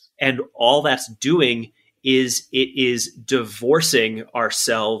 And all that's doing is it is divorcing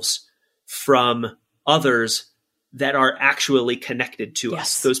ourselves from others that are actually connected to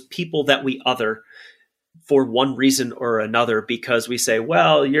us, those people that we other for one reason or another, because we say,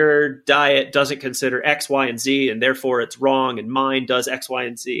 well, your diet doesn't consider X, Y, and Z, and therefore it's wrong, and mine does X, Y,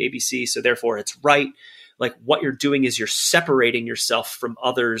 and Z, ABC, so therefore it's right. Like what you're doing is you're separating yourself from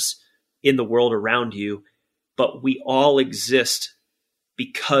others in the world around you, but we all exist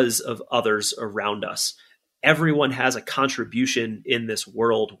because of others around us. Everyone has a contribution in this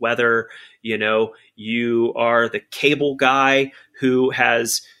world, whether, you are the cable guy who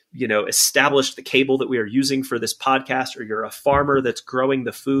has, established the cable that we are using for this podcast, or you're a farmer that's growing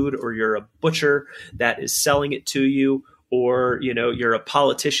the food, or you're a butcher that is selling it to you, or, you're a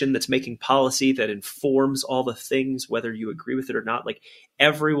politician that's making policy that informs all the things, whether you agree with it or not. Like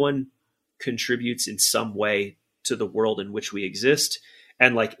everyone contributes in some way to the world in which we exist.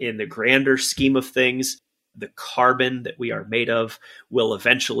 And like in the grander scheme of things, the carbon that we are made of will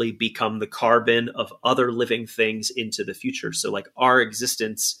eventually become the carbon of other living things into the future. So like our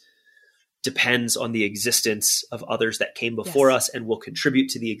existence depends on the existence of others that came before us and will contribute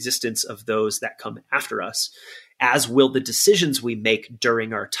to the existence of those that come after us, as will the decisions we make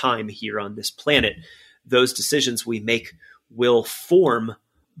during our time here on this planet. Those decisions we make will form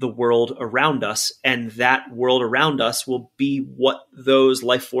the world around us, and that world around us will be what those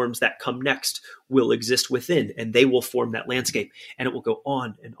life forms that come next will exist within, and they will form that landscape, and it will go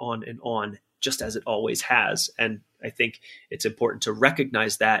on and on and on, just as it always has. And I think it's important to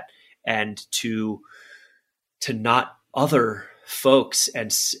recognize that, and to not other folks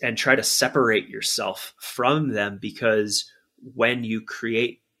and try to separate yourself from them, because when you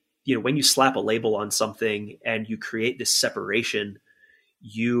create, when you slap a label on something and you create this separation,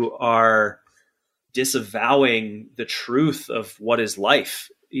 you are disavowing the truth of what is life.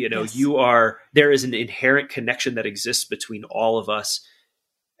 Yes. There is an inherent connection that exists between all of us,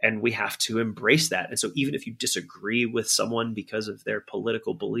 and we have to embrace that. And so even if you disagree with someone because of their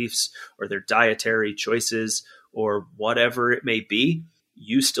political beliefs or their dietary choices or whatever it may be,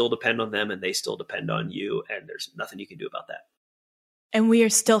 you still depend on them and they still depend on you. And there's nothing you can do about that. And we are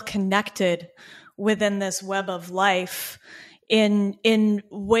still connected within this web of life in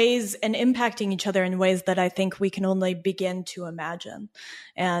ways and impacting each other in ways that I think we can only begin to imagine.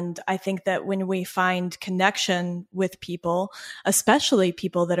 And I think that when we find connection with people, especially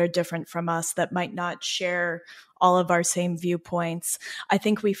people that are different from us, that might not share all of our same viewpoints, I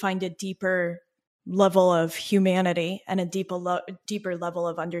think we find a deeper level of humanity and a deeper level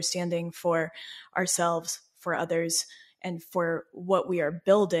of understanding for ourselves, for others, and for what we are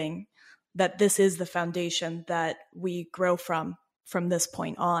building, that this is the foundation that we grow from this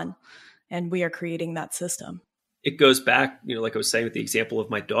point on. And we are creating that system. It goes back, like I was saying with the example of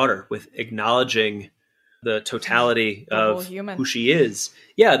my daughter, with acknowledging the totality of who she is.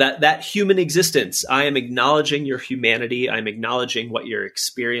 Yeah, that human existence. I am acknowledging your humanity. I'm acknowledging what you're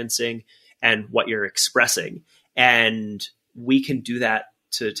experiencing and what you're expressing. And we can do that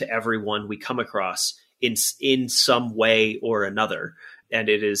to everyone we come across in some way or another. And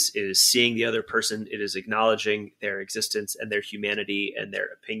it is seeing the other person. It is acknowledging their existence and their humanity and their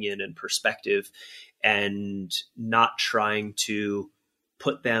opinion and perspective, and not trying to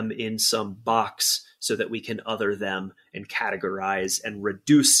put them in some box so that we can other them and categorize and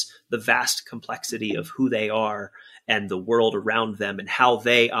reduce the vast complexity of who they are and the world around them and how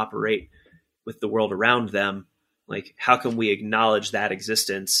they operate with the world around them. Like, how can we acknowledge that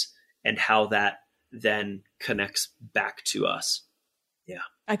existence and how that then connects back to us? Yeah.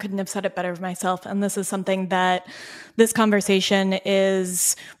 I couldn't have said it better myself. And this is something that this conversation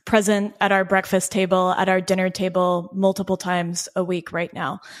is present at our breakfast table, at our dinner table, multiple times a week right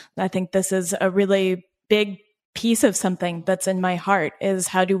now. I think this is a really big piece of something that's in my heart, is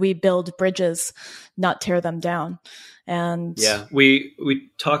how do we build bridges, not tear them down? And yeah, we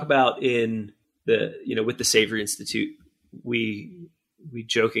talk about in the, with the Savory Institute, we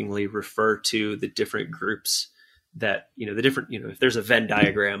jokingly refer to the different groups that, the different, if there's a Venn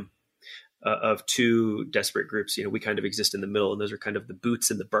diagram of two desperate groups, we kind of exist in the middle, and those are kind of the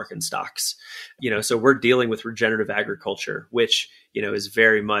Boots and the Birkenstocks, so we're dealing with regenerative agriculture, which, is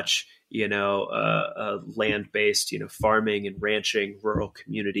very much, land-based, farming and ranching, rural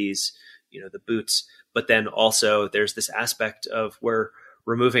communities, the Boots. But then also there's this aspect of we're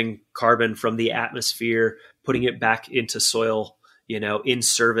removing carbon from the atmosphere, putting it back into soil, in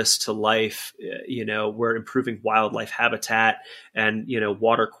service to life. We're improving wildlife habitat and,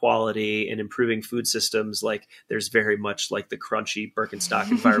 water quality and improving food systems. Like, there's very much like the crunchy Birkenstock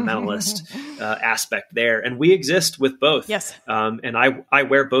environmentalist aspect there. And we exist with both. Yes. And I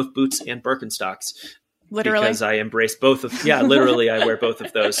wear both Boots and Birkenstocks. Literally. Because I embrace both of, literally I wear both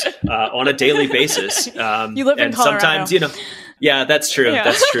of those on a daily basis. You live in Colorado. Sometimes, yeah, that's true. Yeah.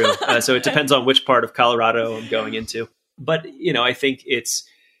 That's true. So it depends on which part of Colorado I'm going into. But, I think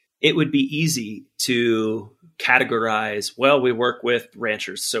it would be easy to categorize, well, we work with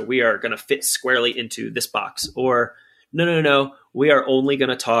ranchers, so we are going to fit squarely into this box. Or no, we are only going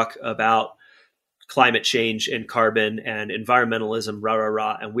to talk about climate change and carbon and environmentalism,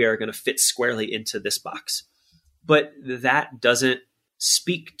 and we are going to fit squarely into this box. But that doesn't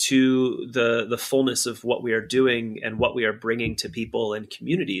speak to the fullness of what we are doing and what we are bringing to people and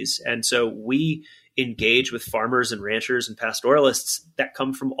communities. And so we engage with farmers and ranchers and pastoralists that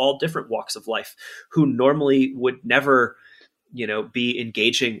come from all different walks of life, who normally would never, be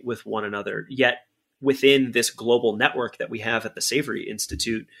engaging with one another. Yet within this global network that we have at the Savory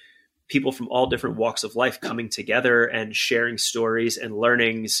Institute, people from all different walks of life coming together and sharing stories and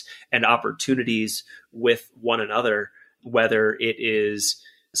learnings and opportunities with one another, whether it is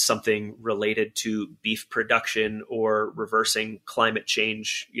something related to beef production or reversing climate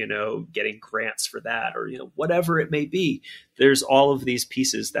change, getting grants for that, or, whatever it may be. There's all of these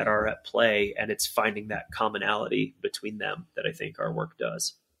pieces that are at play, and it's finding that commonality between them that I think our work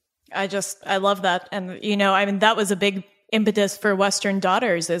does. I love that. And, that was a big impetus for Western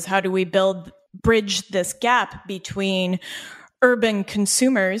Daughters, is how do we bridge this gap between urban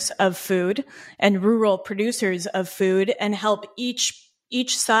consumers of food and rural producers of food, and help each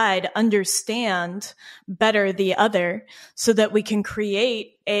each side understand better the other so that we can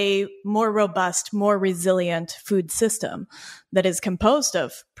create a more robust, more resilient food system that is composed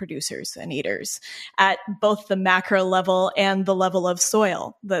of producers and eaters at both the macro level and the level of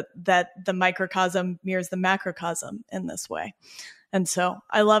soil, that the microcosm mirrors the macrocosm in this way. And so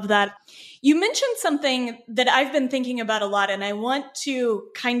I love that. You mentioned something that I've been thinking about a lot, and I want to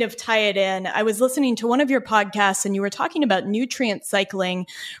kind of tie it in. I was listening to one of your podcasts, and you were talking about nutrient cycling,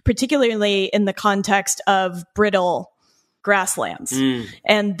 particularly in the context of brittle grasslands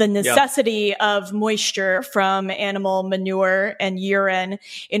and the necessity of moisture from animal manure and urine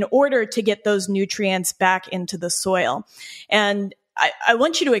in order to get those nutrients back into the soil. And I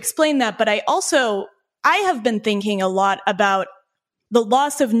want you to explain that, but I have been thinking a lot about the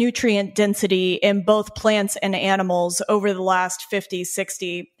loss of nutrient density in both plants and animals over the last 50,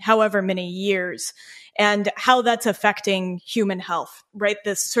 60, however many years, and how that's affecting human health, right?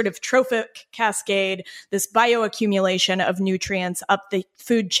 This sort of trophic cascade, this bioaccumulation of nutrients up the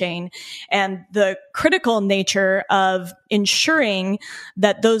food chain, and the critical nature of ensuring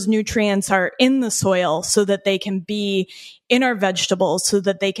that those nutrients are in the soil so that they can be in our vegetables, so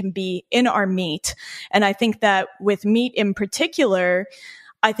that they can be in our meat. And I think that with meat in particular,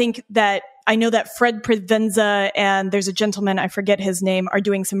 I know that Fred Provenza and there's a gentleman, I forget his name, are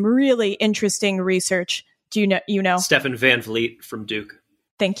doing some really interesting research. Do you know? Stefan Van Vliet from Duke.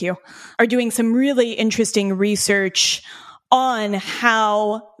 Thank you. Are doing some really interesting research on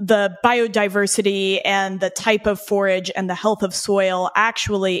how the biodiversity and the type of forage and the health of soil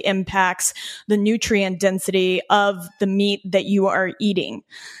actually impacts the nutrient density of the meat that you are eating.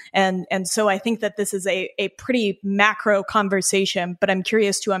 And so I think that this is a pretty macro conversation, but I'm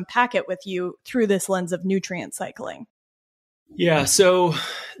curious to unpack it with you through this lens of nutrient cycling. Yeah, so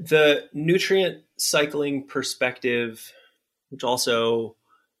the nutrient cycling perspective, which also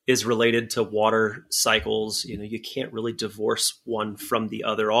is related to water cycles, you can't really divorce one from the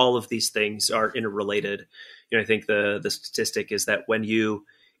other. All of these things are interrelated. I think the statistic is that when you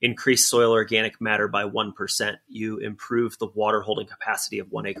increase soil organic matter by 1%, you improve the water holding capacity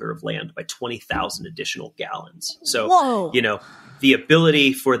of 1 acre of land by 20,000 additional gallons. So, whoa, the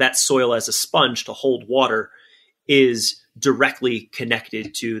ability for that soil as a sponge to hold water is directly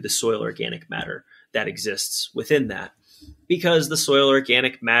connected to the soil organic matter that exists within that. Because the soil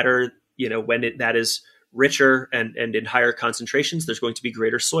organic matter, when that is richer and in higher concentrations, there's going to be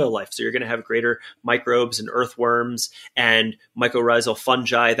greater soil life. So you're going to have greater microbes and earthworms and mycorrhizal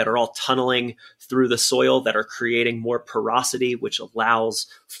fungi that are all tunneling through the soil, that are creating more porosity, which allows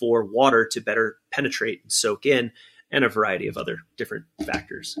for water to better penetrate and soak in, and a variety of other different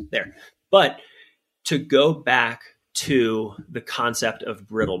factors there. But to go back to the concept of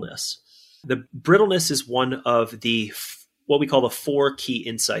brittleness, the brittleness is one of what we call the 4 key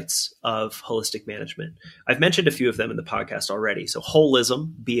insights of holistic management. I've mentioned a few of them in the podcast already. So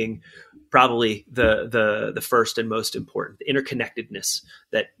holism being probably the first and most important, the interconnectedness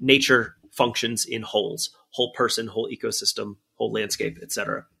that nature functions in wholes, whole person, whole ecosystem, whole landscape,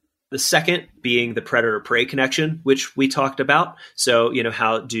 etc. The second being the predator-prey connection, which we talked about. So,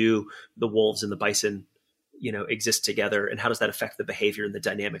 how do the wolves and the bison exist together, and how does that affect the behavior and the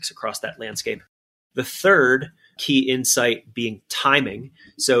dynamics across that landscape? The third key insight being timing.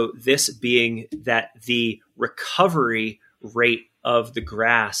 So this being that the recovery rate of the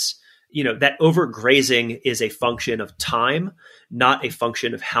grass, that overgrazing is a function of time, not a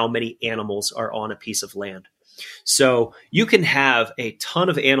function of how many animals are on a piece of land. So you can have a ton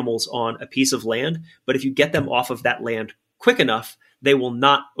of animals on a piece of land, but if you get them off of that land quick enough, they will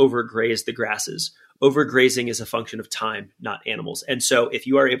not overgraze the grasses. Overgrazing is a function of time, not animals. And so if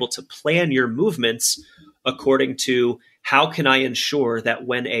you are able to plan your movements according to how can I ensure that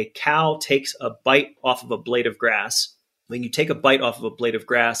when a cow takes a bite off of a blade of grass, when you take a bite off of a blade of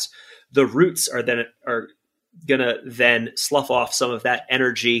grass, the roots are going to then slough off some of that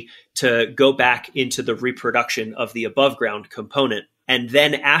energy to go back into the reproduction of the above ground component. And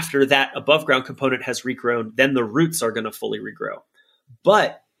then after that above ground component has regrown, then the roots are going to fully regrow.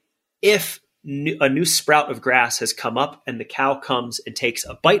 But if a new sprout of grass has come up and the cow comes and takes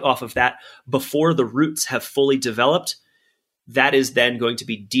a bite off of that before the roots have fully developed, that is then going to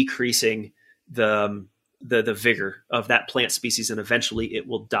be decreasing the vigor of that plant species, and eventually it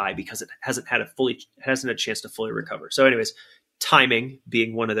will die because it hasn't had a chance to fully recover. So anyways, timing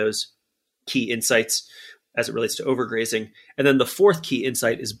being one of those key insights as it relates to overgrazing. And then the fourth key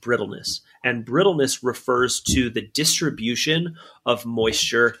insight is brittleness. And brittleness refers to the distribution of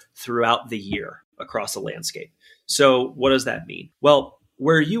moisture throughout the year across a landscape. So what does that mean? Well,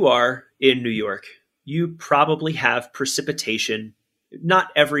 where you are in New York, you probably have precipitation not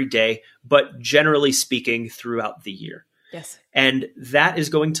every day, but generally speaking throughout the year. Yes. And that is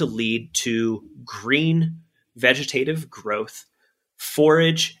going to lead to green vegetative growth,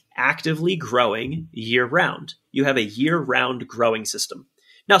 forage actively growing year round. You have a year round growing system.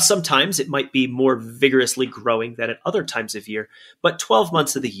 Now, sometimes it might be more vigorously growing than at other times of year, but 12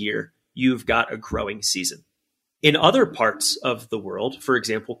 months of the year, you've got a growing season. In other parts of the world, for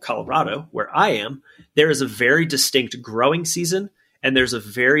example, Colorado, where I am, there is a very distinct growing season and there's a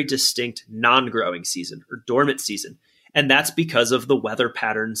very distinct non-growing season or dormant season. And that's because of the weather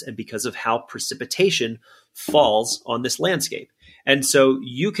patterns and because of how precipitation falls on this landscape. And so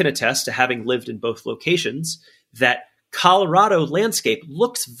you can attest to having lived in both locations that Colorado landscape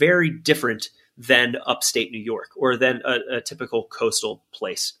looks very different than upstate New York or than a typical coastal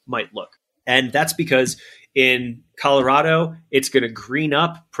place might look. And that's because in Colorado, it's going to green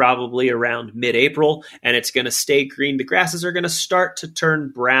up probably around mid-April, and it's going to stay green. The grasses are going to start to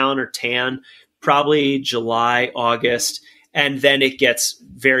turn brown or tan probably July, August, and then it gets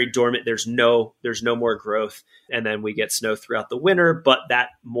very dormant. There's no more growth. And then we get snow throughout the winter, but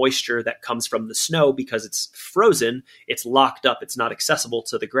that moisture that comes from the snow, because it's frozen, it's locked up, it's not accessible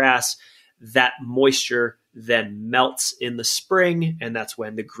to the grass. That moisture then melts in the spring, and that's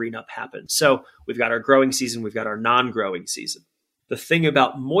when the green up happens. So we've got our growing season, we've got our non-growing season. The thing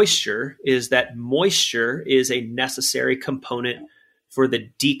about moisture is that moisture is a necessary component for the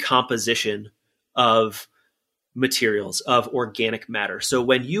decomposition of materials, of organic matter. So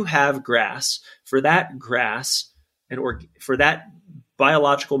when you have grass and for that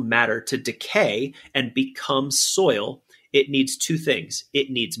biological matter to decay and become soil, it needs two things. It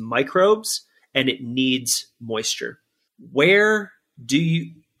needs microbes and it needs moisture. Where do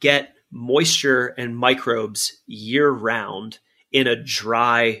you get moisture and microbes year round in a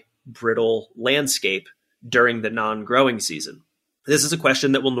dry, brittle landscape during the non-growing season? This is a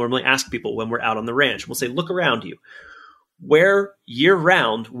question that we'll normally ask people when we're out on the ranch. We'll say, look around you. Where year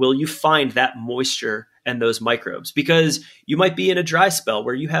round will you find that moisture and those microbes? Because you might be in a dry spell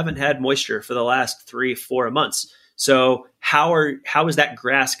where you haven't had moisture for the last 3-4 months. So how is that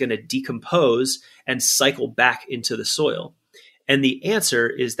grass going to decompose and cycle back into the soil? And the answer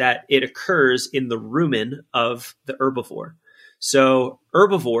is that it occurs in the rumen of the herbivore. So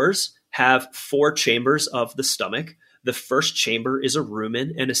herbivores have 4 chambers of the stomach. The first chamber is a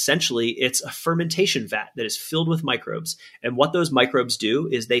rumen, and essentially it's a fermentation vat that is filled with microbes. And what those microbes do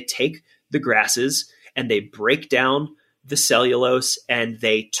is they take the grasses and they break down the cellulose and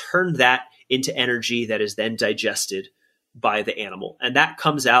they turn that into energy that is then digested by the animal. And that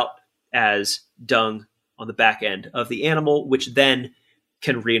comes out as dung on the back end of the animal, which then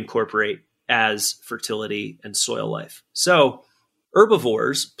can reincorporate as fertility and soil life. So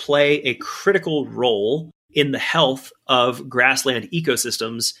herbivores play a critical role in the health of grassland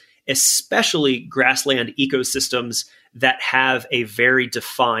ecosystems, especially grassland ecosystems that have a very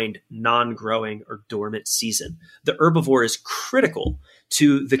defined non-growing or dormant season. The herbivore is critical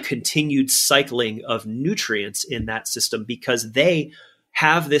to the continued cycling of nutrients in that system because they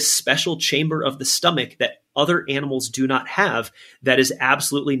have this special chamber of the stomach that other animals do not have that is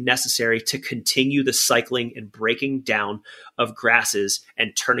absolutely necessary to continue the cycling and breaking down of grasses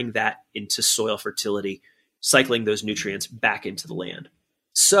and turning that into soil fertility, cycling those nutrients back into the land.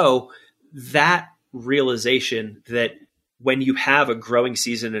 So that realization that when you have a growing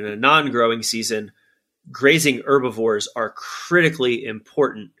season and a non-growing season, grazing herbivores are critically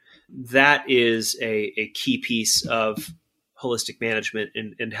important. That is a key piece of holistic management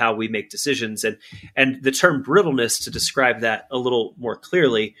and how we make decisions. And the term brittleness, to describe that a little more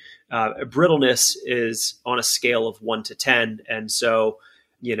clearly, brittleness is on a scale of 1 to 10. And so,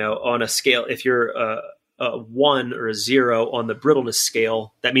 on a scale, if you're a 1 or a 0 on the brittleness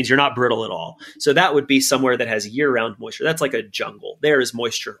scale, that means you're not brittle at all. So that would be somewhere that has year-round moisture. That's like a jungle. There is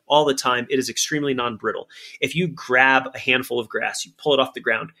moisture all the time. It is extremely non-brittle. If you grab a handful of grass, you pull it off the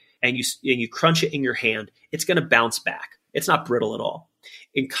ground, and you crunch it in your hand, it's going to bounce back. It's not brittle at all.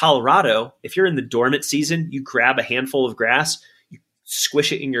 In Colorado, if you're in the dormant season, you grab a handful of grass, you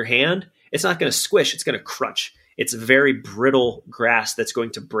squish it in your hand, it's not going to squish, it's going to crunch. It's very brittle grass that's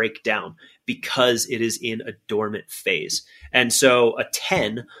going to break down because it is in a dormant phase. And so a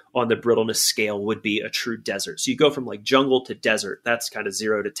 10 on the brittleness scale would be a true desert. So you go from like jungle to desert. That's kind of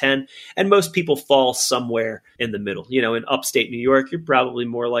 0 to 10. And most people fall somewhere in the middle. In upstate New York, you're probably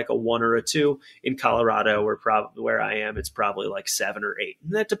more like a 1 or a 2. In Colorado, where I am, it's probably like 7 or 8.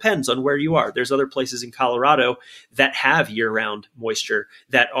 And that depends on where you are. There's other places in Colorado that have year-round moisture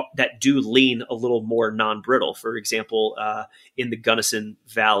that do lean a little more non-brittle. For example, in the Gunnison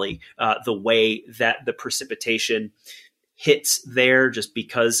Valley, the way that the precipitation hits there just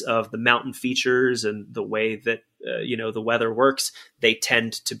because of the mountain features and the way that the weather works. They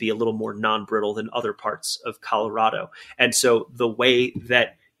tend to be a little more non-brittle than other parts of Colorado. And so the way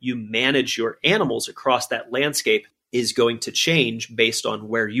that you manage your animals across that landscape is going to change based on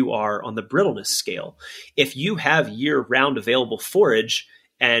where you are on the brittleness scale. If you have year-round available forage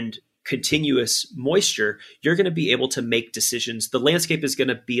and continuous moisture, you're going to be able to make decisions. The landscape is going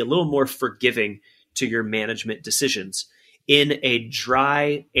to be a little more forgiving to your management decisions. In a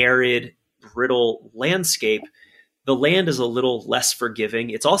dry, arid, brittle landscape, the land is a little less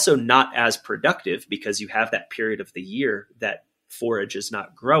forgiving. It's also not as productive because you have that period of the year that forage is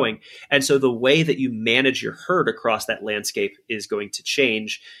not growing. And so the way that you manage your herd across that landscape is going to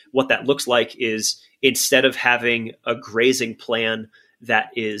change. What that looks like is, instead of having a grazing plan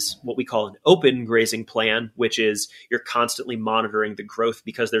that is what we call an open grazing plan, which is you're constantly monitoring the growth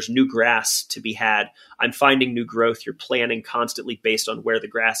because there's new grass to be had. I'm finding new growth. You're planning constantly based on where the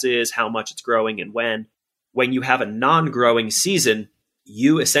grass is, how much it's growing, and when. When you have a non-growing season,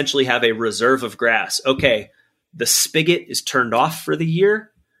 you essentially have a reserve of grass. Okay, the spigot is turned off for the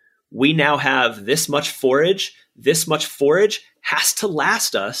year. We now have this much forage. This much forage has to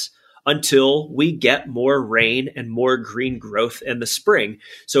last us until we get more rain and more green growth in the spring.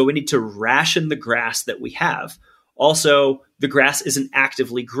 So we need to ration the grass that we have. Also, the grass isn't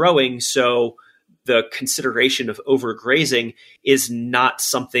actively growing, so the consideration of overgrazing is not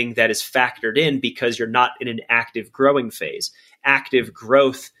something that is factored in because you're not in an active growing phase. Active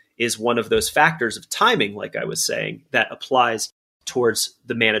growth is one of those factors of timing, like I was saying, that applies towards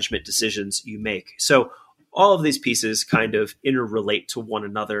the management decisions you make. So all of these pieces kind of interrelate to one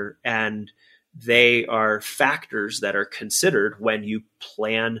another, and they are factors that are considered when you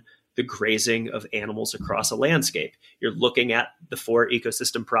plan the grazing of animals across a landscape. You're looking at the 4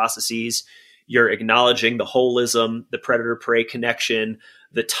 ecosystem processes. You're acknowledging the holism, the predator-prey connection,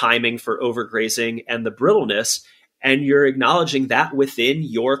 the timing for overgrazing, and the brittleness. And you're acknowledging that within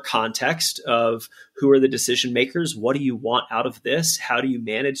your context of who are the decision makers, what do you want out of this, how do you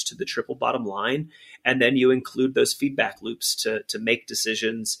manage to the triple bottom line, and then you include those feedback loops to make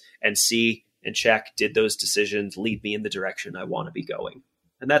decisions and see and check, did those decisions lead me in the direction I want to be going?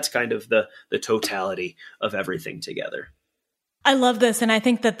 And that's kind of the totality of everything together. I love this. And I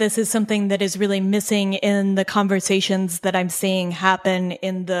think that this is something that is really missing in the conversations that I'm seeing happen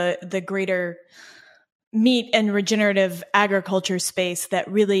in the greater meat and regenerative agriculture space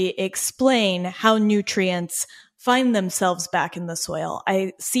that really explain how nutrients find themselves back in the soil.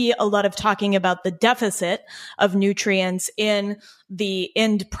 I see a lot of talking about the deficit of nutrients in the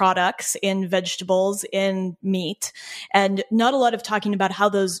end products, in vegetables, in meat, and not a lot of talking about how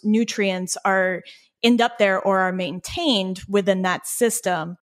those nutrients end up there or are maintained within that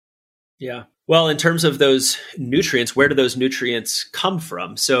system. Yeah. Well, in terms of those nutrients, where do those nutrients come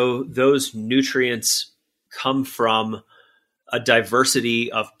from? So those nutrients come from a diversity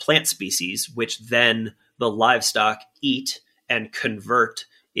of plant species, which then the livestock eat and convert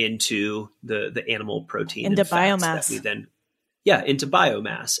into the animal protein into and fats biomass. That we then, into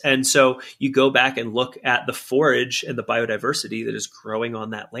biomass. And so you go back and look at the forage and the biodiversity that is growing on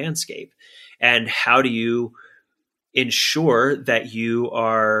that landscape. And how do you ensure that you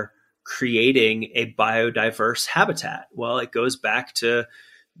are creating a biodiverse habitat? Well, it goes back to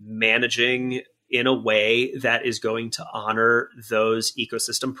managing in a way that is going to honor those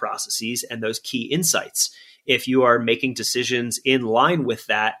ecosystem processes and those key insights. If you are making decisions in line with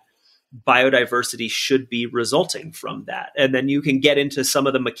that, biodiversity should be resulting from that. And then you can get into some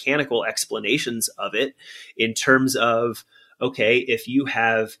of the mechanical explanations of it in terms of, okay, if you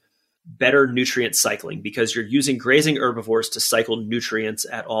have better nutrient cycling because you're using grazing herbivores to cycle nutrients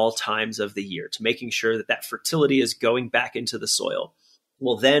at all times of the year, to making sure that that fertility is going back into the soil.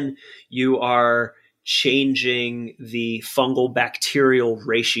 Well, then you are changing the fungal bacterial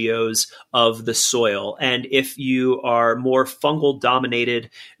ratios of the soil. And if you are more fungal dominated,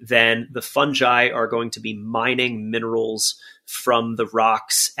 then the fungi are going to be mining minerals from the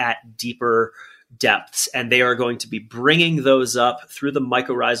rocks at deeper depths, and they are going to be bringing those up through the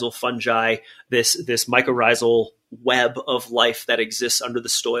mycorrhizal fungi, this mycorrhizal web of life that exists under the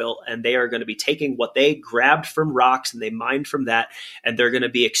soil, and they are going to be taking what they grabbed from rocks and they mined from that, and they're going to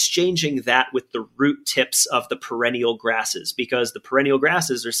be exchanging that with the root tips of the perennial grasses, because the perennial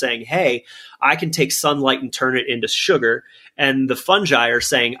grasses are saying, hey, I can take sunlight and turn it into sugar, and the fungi are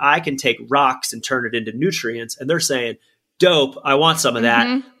saying, I can take rocks and turn it into nutrients, and they're saying, dope. I want some of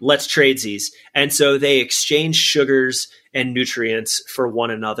that. Let's trade these. And so they exchange sugars and nutrients for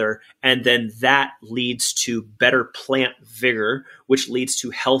one another. And then that leads to better plant vigor, which leads to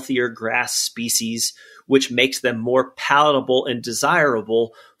healthier grass species, which makes them more palatable and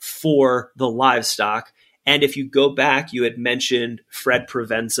desirable for the livestock. And if you go back, you had mentioned Fred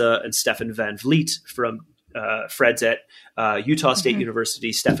Provenza and Stefan Van Vliet from Fred's at Utah State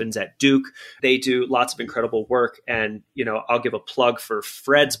University, Stefan's at Duke. They do lots of incredible work. And, I'll give a plug for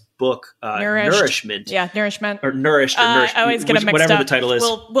Fred's book, Nourishment. Yeah, Nourishment. Or Nourished or Nourished. I always get it mixed whatever up. the title is.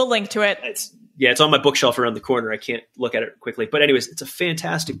 We'll link to it. It's on my bookshelf around the corner. I can't look at it quickly. But anyways, it's a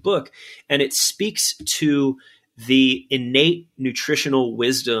fantastic book. And it speaks to the innate nutritional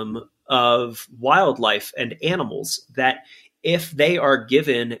wisdom of wildlife and animals, that if they are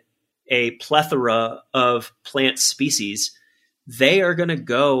given a plethora of plant species, they are going to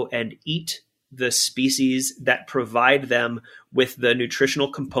go and eat the species that provide them with the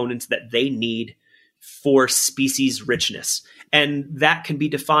nutritional components that they need for species richness. And that can be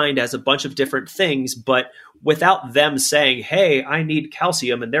defined as a bunch of different things, but without them saying, hey, I need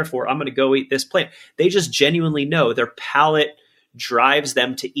calcium and therefore I'm going to go eat this plant. They just genuinely know their palate drives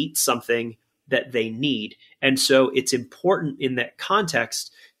them to eat something that they need. And so it's important in that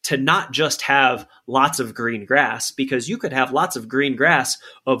context to not just have lots of green grass, because you could have lots of green grass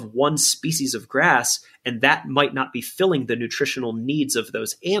of one species of grass, and that might not be filling the nutritional needs of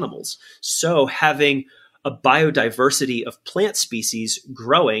those animals. So having a biodiversity of plant species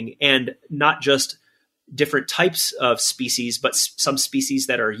growing, and not just different types of species, but some species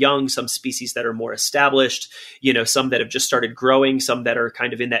that are young, some species that are more established, some that have just started growing, some that are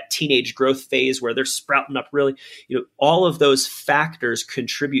kind of in that teenage growth phase where they're sprouting up really, all of those factors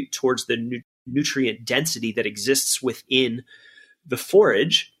contribute towards the nutrient density that exists within the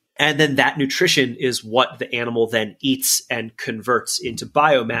forage. And then that nutrition is what the animal then eats and converts into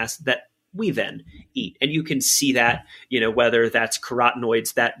biomass that we then eat. And you can see that, whether that's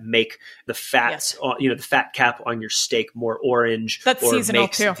carotenoids that make the fats, the fat cap on your steak more orange. That's or seasonal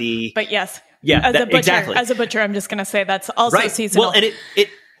makes too. But yes. Yeah, Exactly. As a butcher, I'm just going to say that's also seasonal. Well, and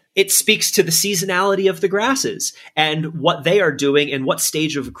it speaks to the seasonality of the grasses and what they are doing and what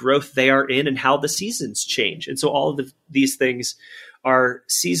stage of growth they are in and how the seasons change. And so all of these things are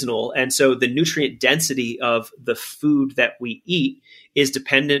seasonal. And so the nutrient density of the food that we eat is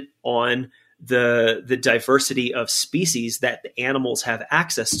dependent on the diversity of species that the animals have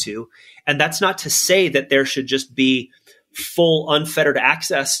access to. And that's not to say that there should just be full unfettered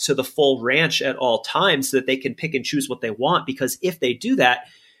access to the full ranch at all times so that they can pick and choose what they want. Because if they do that,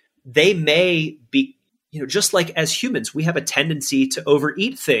 they may be, just like as humans, we have a tendency to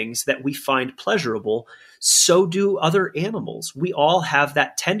overeat things that we find pleasurable. So do other animals. We all have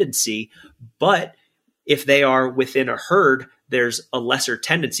that tendency, but if they are within a herd, there's a lesser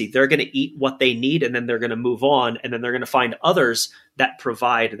tendency. They're going to eat what they need, and then they're going to move on, and then they're going to find others that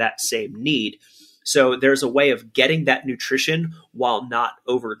provide that same need. So there's a way of getting that nutrition while not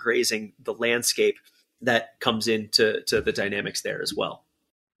overgrazing the landscape that comes into the dynamics there as well.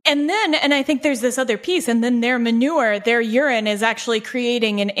 And I think there's this other piece, and then their manure, their urine is actually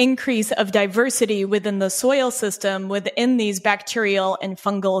creating an increase of diversity within the soil system, within these bacterial and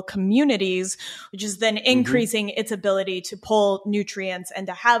fungal communities, which is then increasing its ability to pull nutrients and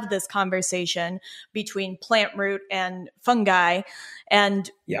to have this conversation between plant root and fungi. And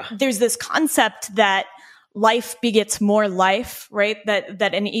there's this concept that life begets more life, right?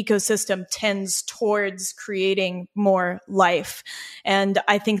 That an ecosystem tends towards creating more life. And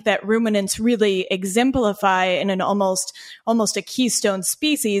I think that ruminants really exemplify in an almost a keystone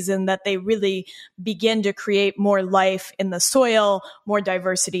species, in that they really begin to create more life in the soil, more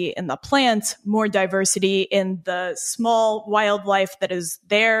diversity in the plants, more diversity in the small wildlife that is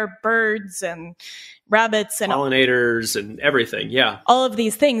there, birds and rabbits and pollinators and everything. Yeah. All of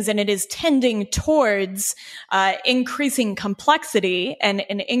these things. And it is tending towards increasing complexity and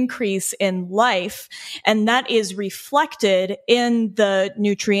an increase in life. And that is reflected in the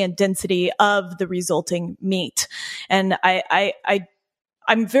nutrient density of the resulting meat. And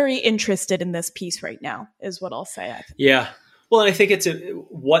I'm very interested in this piece right now, is what I'll say. Yeah. Well, and I think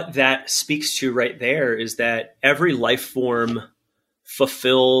what that speaks to right there is that every life form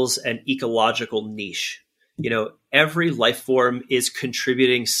fulfills an ecological niche. Every life form is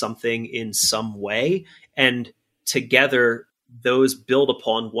contributing something in some way, and together those build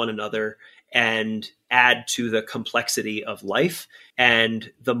upon one another and add to the complexity of life. And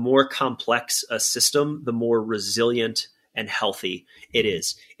the more complex a system, the more resilient and healthy it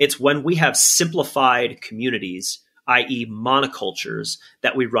is. It's when we have simplified communities i.e. monocultures,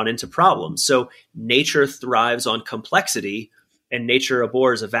 that we run into problems. So nature thrives on complexity and nature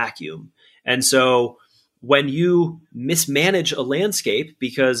abhors a vacuum. And so when you mismanage a landscape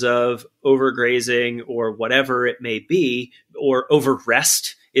because of overgrazing or whatever it may be, or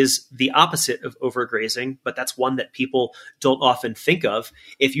overrest is the opposite of overgrazing, but that's one that people don't often think of.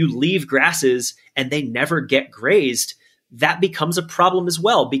 If you leave grasses and they never get grazed, that becomes a problem as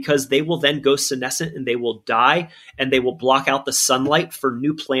well, because they will then go senescent and they will die, and they will block out the sunlight for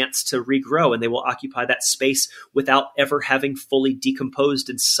new plants to regrow, and they will occupy that space without ever having fully decomposed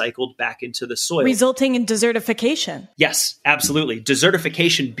and cycled back into the soil. Resulting in desertification. Yes, absolutely.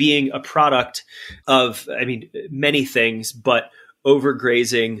 Desertification being a product of, many things, but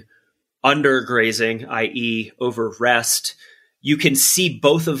overgrazing, undergrazing, i.e. overrest. You can see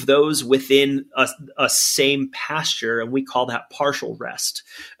both of those within a same pasture, and we call that partial rest.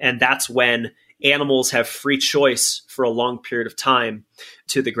 And that's when animals have free choice for a long period of time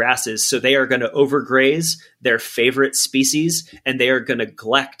to the grasses. So they are going to overgraze their favorite species, and they are going to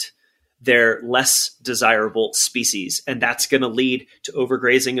neglect their less desirable species. And that's going to lead to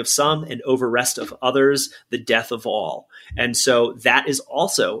overgrazing of some and overrest of others, the death of all. And so that is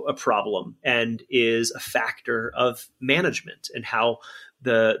also a problem and is a factor of management and how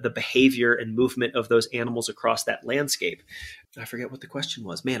the behavior and movement of those animals across that landscape. I forget what the question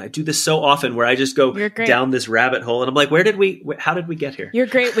was. Man, I do this so often where I just go down this rabbit hole and I'm like, how did we get here? You're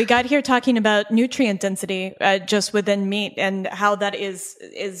great. We got here talking about nutrient density just within meat and how that is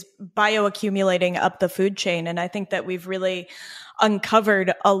bioaccumulating up the food chain. And I think that we've really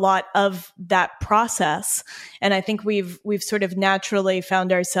uncovered a lot of that process. And I think we've sort of naturally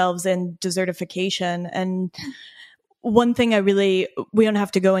found ourselves in desertification. And one thing we don't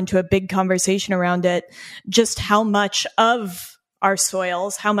have to go into a big conversation around it, just how much of our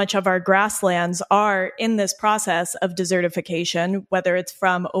soils, how much of our grasslands are in this process of desertification, whether it's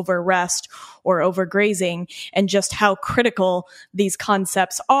from overrest or overgrazing, and just how critical these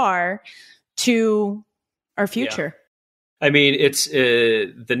concepts are to our future. Yeah. It's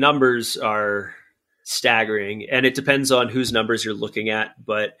the numbers are staggering, and it depends on whose numbers you're looking at,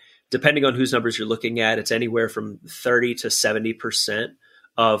 but depending on whose numbers you're looking at, it's anywhere from 30 to 70%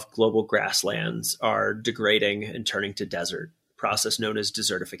 of global grasslands are degrading and turning to desert, process known as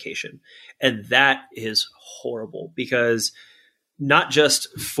desertification. And that is horrible, because not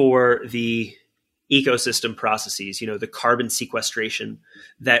just for the ecosystem processes, the carbon sequestration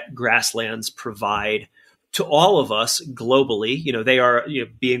that grasslands provide to all of us globally, they are,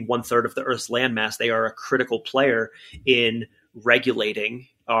 being 1/3 of the Earth's landmass, they are a critical player in regulating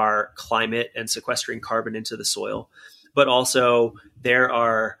our climate and sequestering carbon into the soil. But also there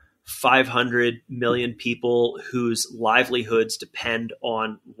are 500 million people whose livelihoods depend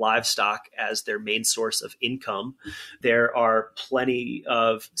on livestock as their main source of income. There are plenty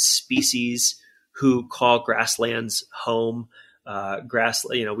of species who call grasslands home.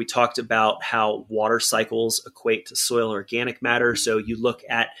 We talked about how water cycles equate to soil organic matter. So you look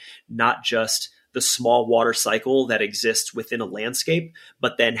at not just the small water cycle that exists within a landscape,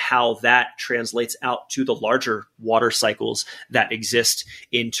 but then how that translates out to the larger water cycles that exist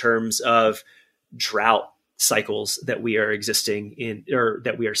in terms of drought cycles that we are existing in, or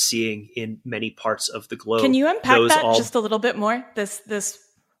that we are seeing in many parts of the globe. Can you unpack that just a little bit more? This.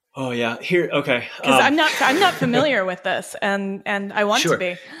 Oh yeah, here. Okay. Because I'm not familiar with this, and I want to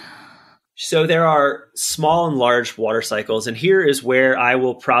be. So there are small and large water cycles, and here is where I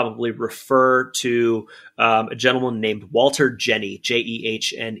will probably refer to a gentleman named Walter Jenne,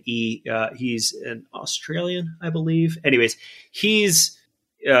 Jehne. He's an Australian, I believe. Anyways, he's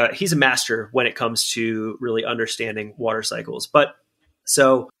a master when it comes to really understanding water cycles. But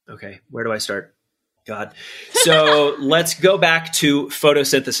where do I start? God. So let's go back to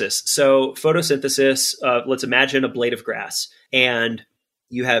photosynthesis. So photosynthesis, let's imagine a blade of grass, and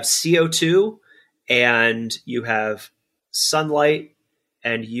you have CO2 and you have sunlight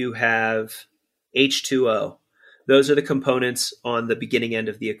and you have H2O. Those are the components on the beginning end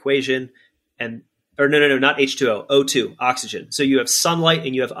of the equation. No, not H2O, O2, oxygen. So you have sunlight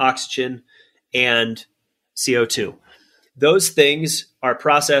and you have oxygen and CO2. Those things are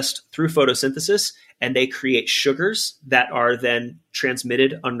processed through photosynthesis, and they create sugars that are then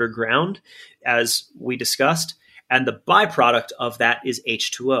transmitted underground, as we discussed. And the byproduct of that is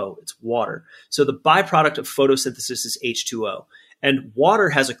H2O. It's water. So the byproduct of photosynthesis is H2O. And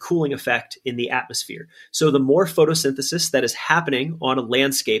water has a cooling effect in the atmosphere. So the more photosynthesis that is happening on a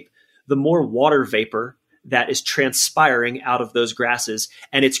landscape, the more water vapor that is transpiring out of those grasses,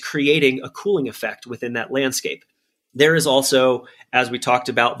 and it's creating a cooling effect within that landscape. There is also, as we talked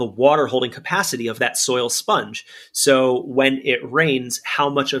about, the water holding capacity of that soil sponge. So when it rains, how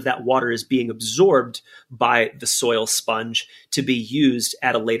much of that water is being absorbed by the soil sponge to be used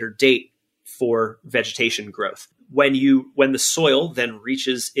at a later date for vegetation growth. When the soil then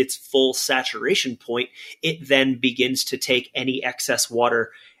reaches its full saturation point, it then begins to take any excess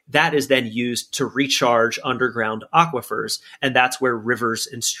water that is then used to recharge underground aquifers. And that's where rivers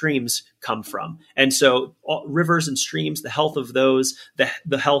and streams come from. And so rivers and streams, the health of those,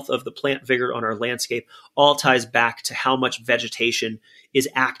 the health of the plant vigor on our landscape, all ties back to how much vegetation is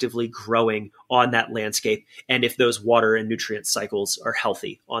actively growing on that landscape, and if those water and nutrient cycles are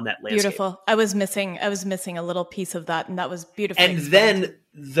healthy on that landscape. Beautiful. I was missing a little piece of that, and that was beautiful. And then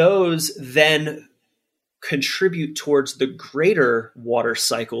those contribute towards the greater water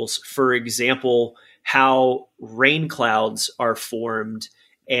cycles. For example, how rain clouds are formed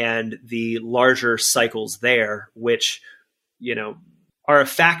and the larger cycles there, which, are a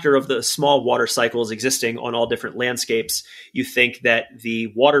factor of the small water cycles existing on all different landscapes. You think that the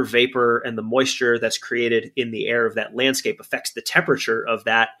water vapor and the moisture that's created in the air of that landscape affects the temperature of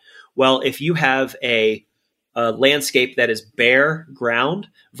that. Well, if you have a landscape that is bare ground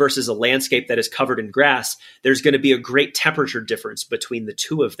versus a landscape that is covered in grass, there's going to be a great temperature difference between the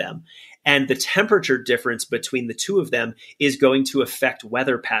two of them. And the temperature difference between the two of them is going to affect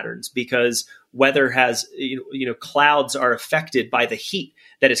weather patterns, because weather has, clouds are affected by the heat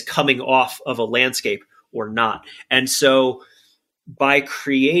that is coming off of a landscape or not. And so by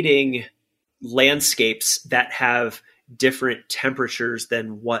creating landscapes that have different temperatures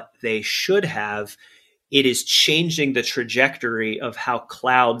than what they should have, it is changing the trajectory of how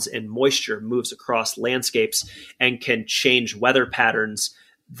clouds and moisture moves across landscapes and can change weather patterns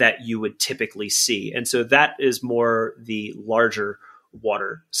that you would typically see. And so that is more the larger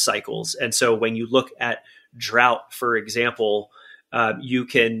water cycles. And so when you look at drought, for example, you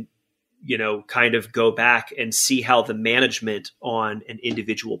can, kind of go back and see how the management on an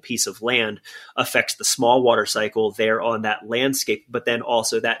individual piece of land affects the small water cycle there on that landscape, but then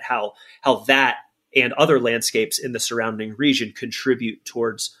also that how that and other landscapes in the surrounding region contribute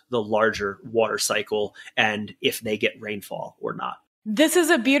towards the larger water cycle and if they get rainfall or not. This is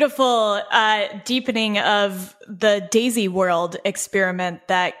a beautiful deepening of the daisy world experiment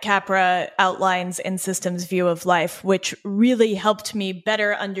that Capra outlines in Systems View of Life, which really helped me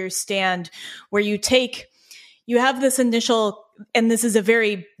better understand where you have this initial, and this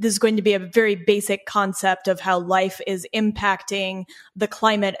is going to be a very basic concept of how life is impacting the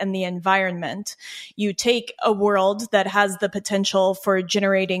climate and the environment. You take a world that has the potential for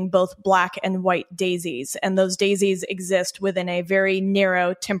generating both black and white daisies, and those daisies exist within a very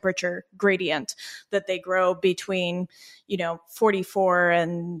narrow temperature gradient that they grow between, 44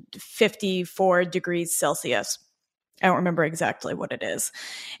 and 54 degrees Celsius. I don't remember exactly what it is.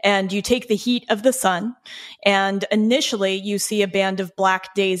 And you take the heat of the sun, and initially you see a band of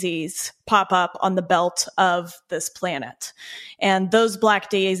black daisies pop up on the belt of this planet. And those black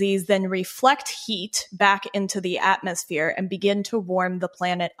daisies then reflect heat back into the atmosphere and begin to warm the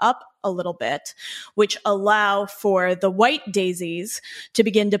planet up a little bit, which allow for the white daisies to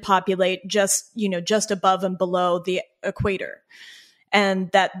begin to populate just above and below the equator.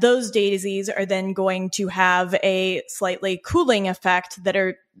 And that those daisies are then going to have a slightly cooling effect that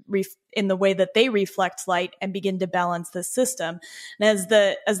are in the way that they reflect light and begin to balance the system. And as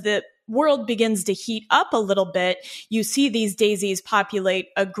the world begins to heat up a little bit, you see these daisies populate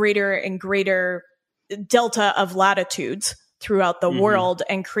a greater and greater delta of latitudes throughout the world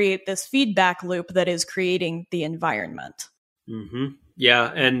and create this feedback loop that is creating the environment. Mm-hmm.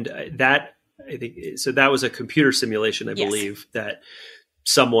 Yeah. And I think so. That was a computer simulation, I believe, that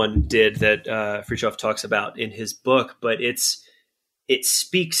someone did that Fritjof talks about in his book. But it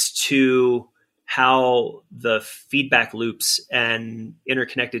speaks to how the feedback loops and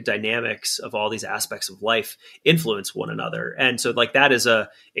interconnected dynamics of all these aspects of life influence one another. And so, that is a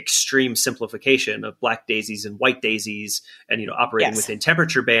extreme simplification of black daisies and white daisies, and operating within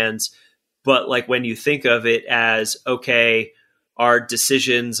temperature bands. But when you think of it as, okay, our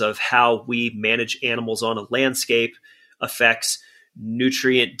decisions of how we manage animals on a landscape affects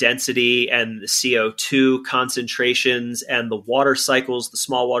nutrient density and the CO2 concentrations and the water cycles, the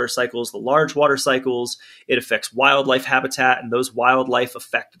small water cycles, the large water cycles. It affects wildlife habitat, and those wildlife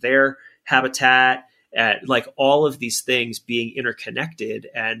affect their habitat. All of these things being interconnected,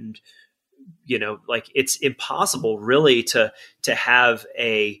 and it's impossible really to have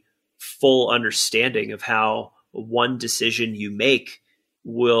a full understanding of how one decision you make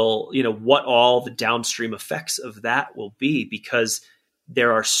will, what all the downstream effects of that will be, because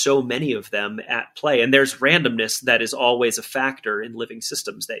there are so many of them at play. And there's randomness that is always a factor in living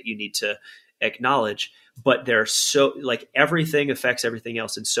systems that you need to acknowledge. But they're so, like, everything affects everything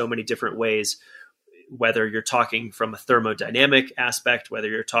else in so many different ways, whether you're talking from a thermodynamic aspect, whether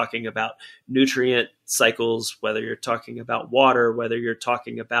you're talking about nutrient cycles, whether you're talking about water, whether you're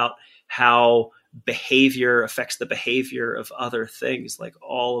talking about how behavior affects the behavior of other things, like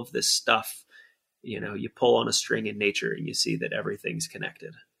all of this stuff, you pull on a string in nature and you see that everything's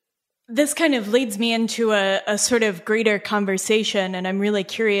connected. This kind of leads me into a sort of greater conversation, and I'm really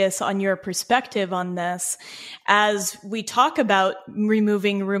curious on your perspective on this. As we talk about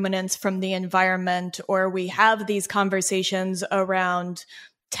removing ruminants from the environment, or we have these conversations around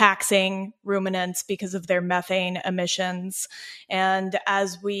taxing ruminants because of their methane emissions, and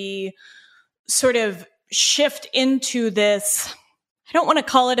as we sort of shift into this, I don't want to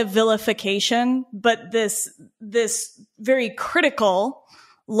call it a vilification, but this very critical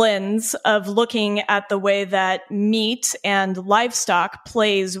lens of looking at the way that meat and livestock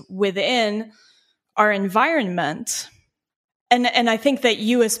plays within our environment. And I think that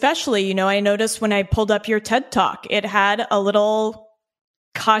you especially, I noticed when I pulled up your TED Talk, it had a little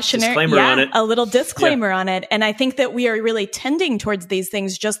cautionary, on it. A little disclaimer on it. And I think that we are really tending towards these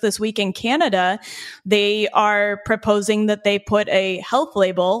things. Just this week in Canada, they are proposing that they put a health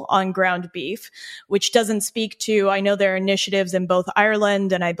label on ground beef, which doesn't speak to, I know there are initiatives in both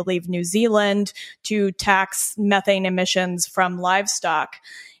Ireland and I believe New Zealand to tax methane emissions from livestock.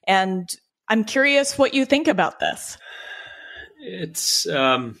 And I'm curious what you think about this. It's,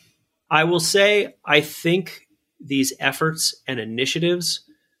 I will say, I think these efforts and initiatives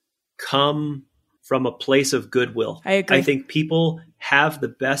come from a place of goodwill. I agree. I think people have the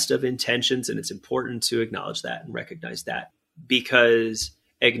best of intentions, and it's important to acknowledge that and recognize that, because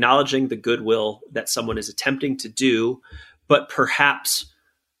acknowledging the goodwill that someone is attempting to do, but perhaps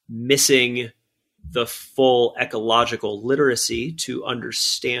missing the full ecological literacy to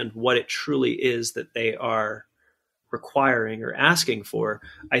understand what it truly is that they are requiring or asking for,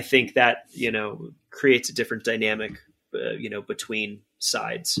 I think that, creates a different dynamic, between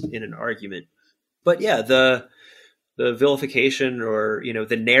sides in an argument. But yeah, the vilification or,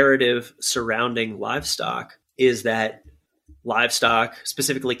 the narrative surrounding livestock is that livestock,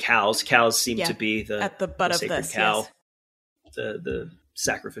 specifically cows seem to be at the butt the of sacred this, cow, yes. the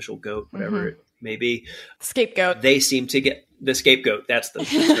sacrificial goat, whatever it may be. Scapegoat. They seem to get the scapegoat. That's the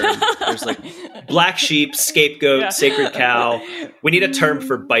term. There's like black sheep, scapegoat, sacred cow. We need a term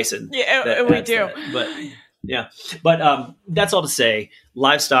for bison. Yeah, we do. But that's all to say,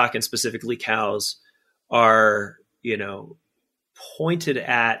 livestock and specifically cows are, pointed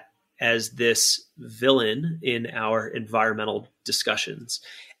at as this villain in our environmental discussions.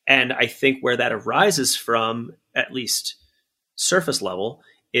 And I think where that arises from, at least surface level,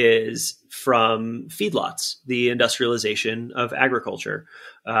 is from feedlots, the industrialization of agriculture.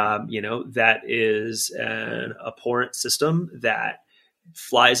 That is an abhorrent system that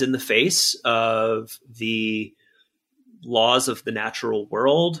flies in the face of the laws of the natural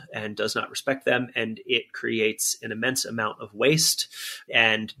world and does not respect them. And it creates an immense amount of waste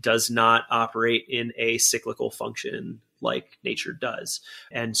and does not operate in a cyclical function like nature does.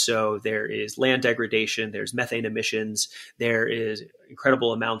 And so there is land degradation, there's methane emissions, there is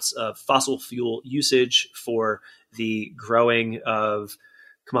incredible amounts of fossil fuel usage for the growing of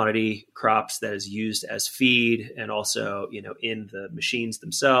commodity crops that is used as feed, and also, in the machines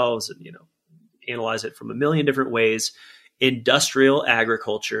themselves, and, analyze it from a million different ways. Industrial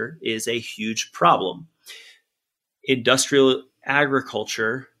agriculture is a huge problem. Industrial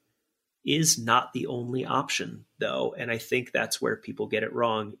agriculture is not the only option, though, and I think that's where people get it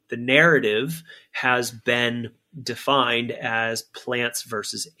wrong. The narrative has been defined as plants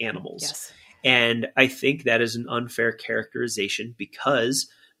versus animals. Yes. And I think that is an unfair characterization, because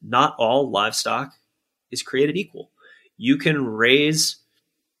not all livestock is created equal. You can raise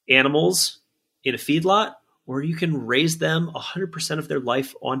animals in a feedlot, or you can raise them 100% of their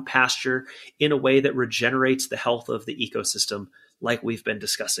life on pasture in a way that regenerates the health of the ecosystem, like we've been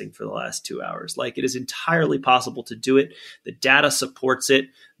discussing for the last 2 hours. Like, it is entirely possible to do it. The data supports it.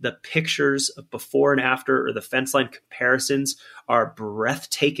 The pictures of before and after, or the fence line comparisons, are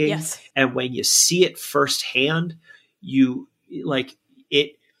breathtaking. Yes. And when you see it firsthand,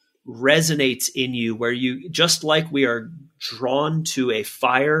 it resonates in you, where you, just like we are drawn to a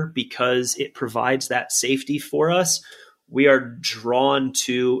fire because it provides that safety for us, we are drawn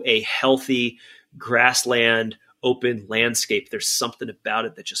to a healthy grassland, open landscape. There's something about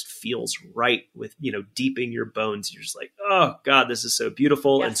it that just feels right with, deep in your bones. You're just like, oh God, this is so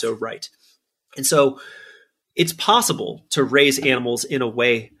beautiful. Yes. And so right. And so it's possible to raise animals in a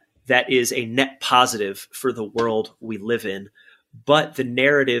way that is a net positive for the world we live in. But the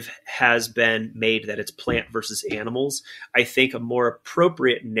narrative has been made that it's plant versus animals. I think a more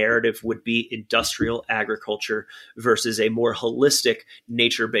appropriate narrative would be industrial agriculture versus a more holistic,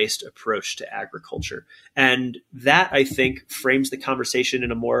 nature-based approach to agriculture. And that, I think, frames the conversation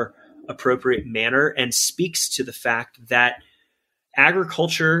in a more appropriate manner and speaks to the fact that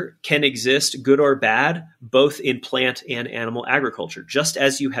agriculture can exist, good or bad, both in plant and animal agriculture. Just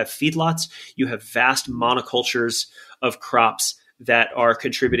as you have feedlots, you have vast monocultures of crops that are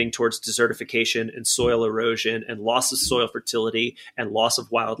contributing towards desertification and soil erosion and loss of soil fertility and loss of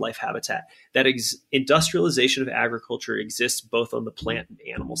wildlife habitat. That industrialization of agriculture exists both on the plant and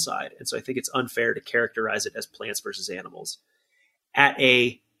animal side. And so I think it's unfair to characterize it as plants versus animals.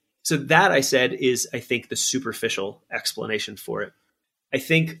 So that, I said, is, I think, the superficial explanation for it. I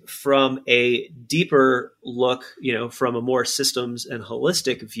think from a deeper look, from a more systems and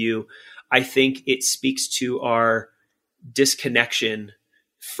holistic view, I think it speaks to our disconnection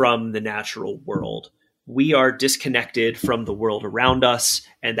from the natural world. We are disconnected from the world around us,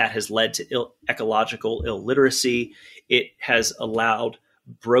 and that has led to ecological illiteracy. It has allowed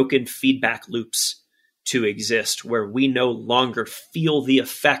broken feedback loops to exist where we no longer feel the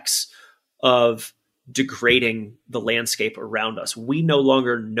effects of degrading the landscape around us. We no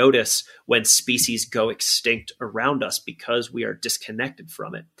longer notice when species go extinct around us because we are disconnected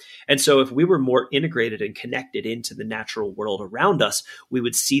from it. And so if we were more integrated and connected into the natural world around us, we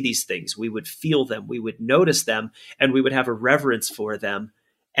would see these things, we would feel them, we would notice them, and we would have a reverence for them,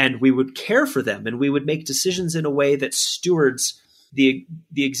 and we would care for them, and we would make decisions in a way that stewards the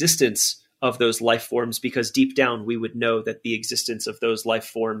existence of those life forms, because deep down we would know that the existence of those life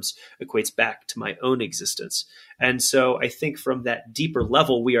forms equates back to my own existence. And so I think from that deeper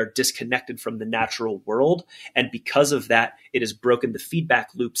level, we are disconnected from the natural world. And because of that, it has broken the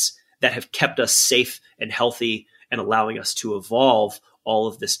feedback loops that have kept us safe and healthy and allowing us to evolve all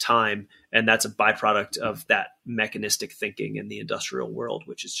of this time. And that's a byproduct of that mechanistic thinking in the industrial world,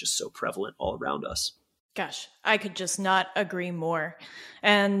 which is just so prevalent all around us. Gosh, I could just not agree more.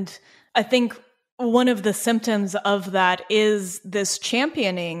 And I think one of the symptoms of that is this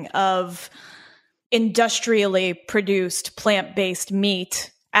championing of industrially produced plant-based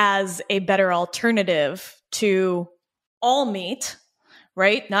meat as a better alternative to all meat,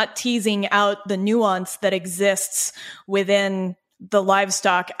 right? Not teasing out the nuance that exists within the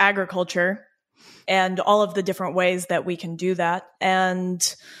livestock agriculture and all of the different ways that we can do that,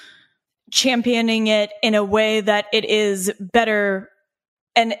 and championing it in a way that it is better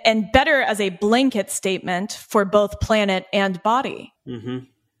and better as a blanket statement for both planet and body. Mm-hmm.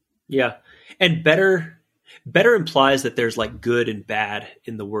 Yeah. And better implies that there's like good and bad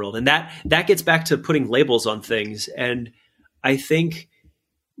in the world. And that gets back to putting labels on things. And I think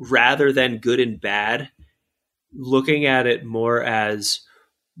rather than good and bad, looking at it more as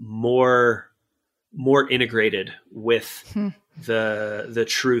more integrated with the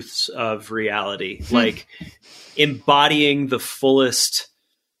truths of reality, like embodying the fullest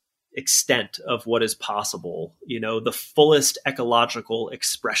extent of what is possible. The fullest ecological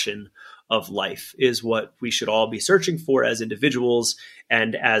expression of life is what we should all be searching for as individuals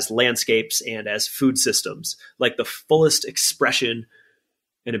and as landscapes and as food systems. Like the fullest expression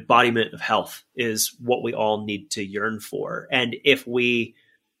and embodiment of health is what we all need to yearn for. And if we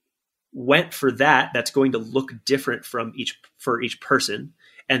went for that, that's going to look different for each person,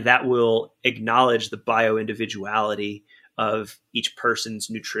 and that will acknowledge the bioindividuality of each person's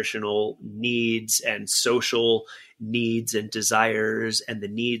nutritional needs and social needs and desires and the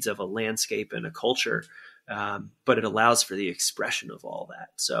needs of a landscape and a culture. But it allows for the expression of all that.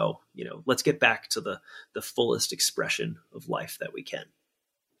 So, let's get back to the fullest expression of life that we can.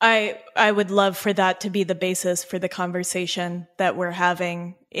 I would love for that to be the basis for the conversation that we're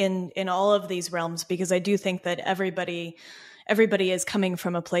having in all of these realms, because I do think that everybody is coming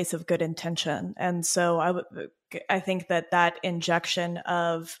from a place of good intention. And so I think that injection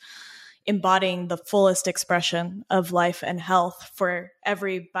of embodying the fullest expression of life and health for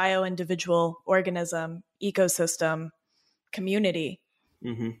every bio-individual organism, ecosystem, community,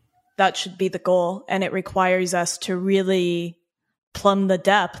 that should be the goal. And it requires us to really plumb the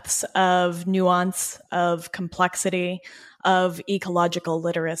depths of nuance, of complexity, of ecological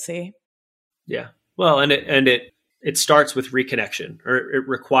literacy. Yeah. Well, and it starts with reconnection, or it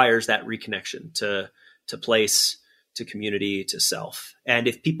requires that reconnection to place, to community, to self. And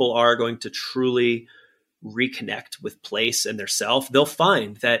if people are going to truly reconnect with place and their self, they'll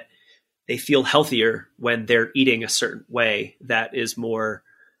find that they feel healthier when they're eating a certain way that is more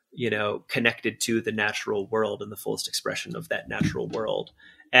connected to the natural world and the fullest expression of that natural world.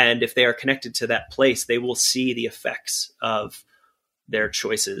 And if they are connected to that place, they will see the effects of their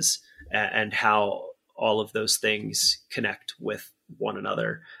choices and how all of those things connect with one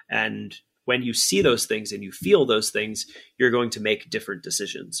another. And when you see those things and you feel those things, you're going to make different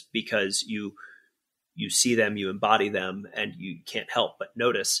decisions because you see them, you embody them, and you can't help but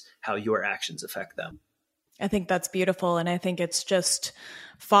notice how your actions affect them. I think that's beautiful. And I think it's just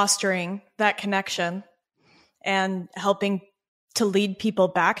fostering that connection and helping to lead people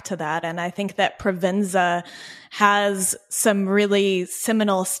back to that. And I think that Provenza has some really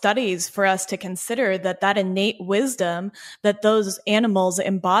seminal studies for us to consider that innate wisdom that those animals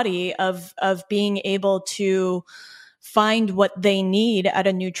embody of being able to find what they need at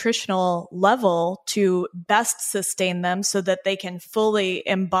a nutritional level to best sustain them so that they can fully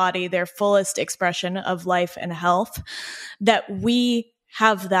embody their fullest expression of life and health, that we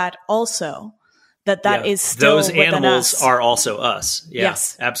have that also. That is still those animals us. Are also us. Yeah,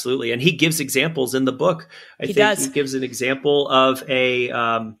 yes, absolutely. And he gives examples in the book. He gives an example of a,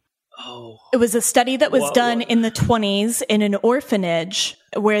 it was a study that was done in the 1920s in an orphanage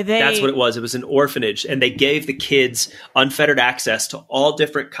where that's what it was. It was an orphanage, and they gave the kids unfettered access to all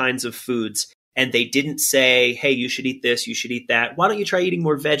different kinds of foods. And they didn't say, hey, you should eat this, you should eat that. Why don't you try eating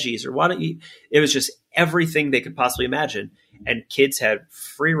more veggies? Or why don't you? It was just everything they could possibly imagine. And kids had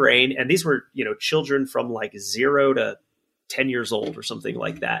free reign. And these were, children from like 0 to 10 years old or something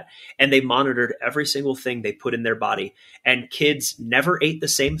like that. And they monitored every single thing they put in their body. And kids never ate the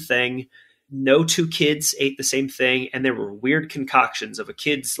same thing. No two kids ate the same thing. And there were weird concoctions of a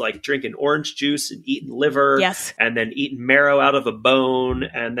kid's like drinking orange juice and eating liver. Yes. And then eating marrow out of a bone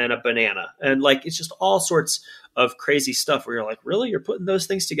and then a banana. And like, it's just all sorts of crazy stuff where you're like, really? You're putting those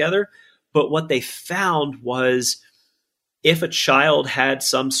things together? But what they found was if a child had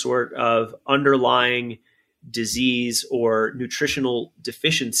some sort of underlying disease or nutritional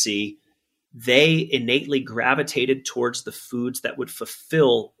deficiency, they innately gravitated towards the foods that would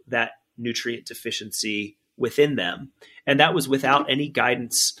fulfill that nutrient deficiency within them. And that was without any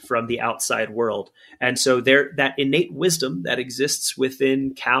guidance from the outside world. And so that innate wisdom that exists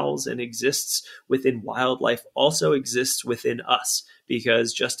within cows and exists within wildlife also exists within us,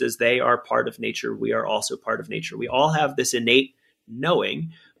 because just as they are part of nature, we are also part of nature. We all have this innate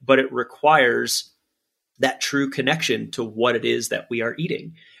knowing, but it requires that true connection to what it is that we are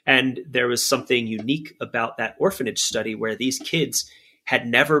eating. And there was something unique about that orphanage study where these kids had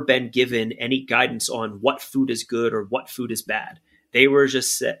never been given any guidance on what food is good or what food is bad. They were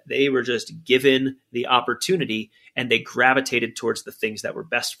just given the opportunity, and they gravitated towards the things that were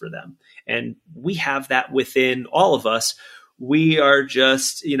best for them. And we have that within all of us. We are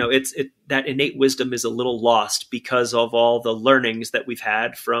just, that innate wisdom is a little lost because of all the learnings that we've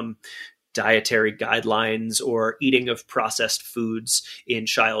had from dietary guidelines or eating of processed foods in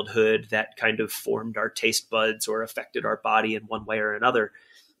childhood that kind of formed our taste buds or affected our body in one way or another.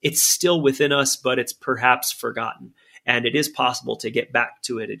 It's still within us, but it's perhaps forgotten. And it is possible to get back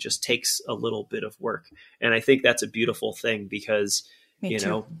to it. It just takes a little bit of work. And I think that's a beautiful thing because,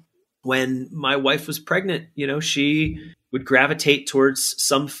 when my wife was pregnant, she would gravitate towards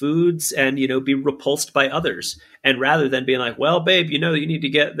some foods and, be repulsed by others. And rather than being like, well, babe, you need to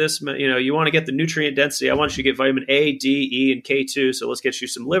get this, you want to get the nutrient density. I want you to get vitamin A, D, E, and K2. So let's get you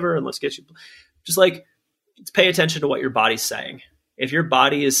some liver and let's get you just like, pay attention to what your body's saying. If your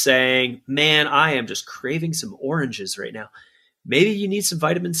body is saying, man, I am just craving some oranges right now, maybe you need some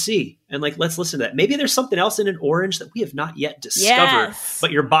vitamin C, and let's listen to that. Maybe there's something else in an orange that we have not yet discovered,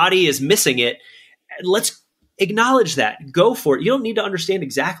 but your body is missing it. Let's acknowledge that. Go for it. You don't need to understand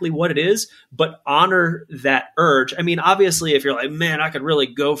exactly what it is, but honor that urge. I mean, obviously, if you're like, man, I could really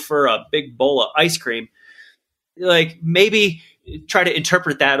go for a big bowl of ice cream, maybe try to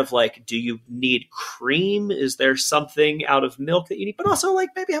interpret that of do you need cream? Is there something out of milk that you need? But also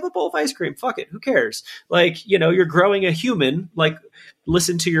maybe have a bowl of ice cream. Fuck it. Who cares? You're growing a human,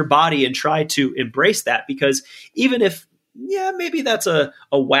 listen to your body and try to embrace that, because even if, maybe that's a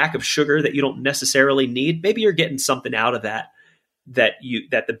whack of sugar that you don't necessarily need, maybe you're getting something out of that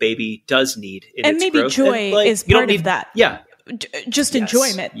the baby does need in and its maybe growth. Joy is part of that. Yeah. Just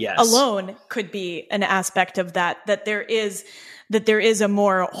enjoyment alone could be an aspect of that there is a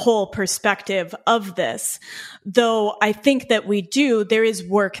more whole perspective of this. though I think that there is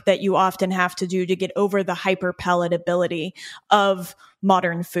work that you often have to do to get over the hyperpalatability of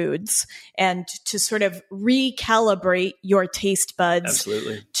modern foods and to sort of recalibrate your taste buds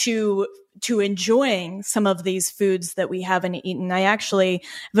Absolutely. to enjoying some of these foods that we haven't eaten. I actually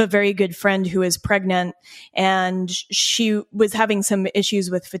have a very good friend who is pregnant, and she was having some issues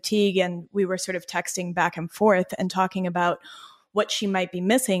with fatigue, and we were sort of texting back and forth and talking about what she might be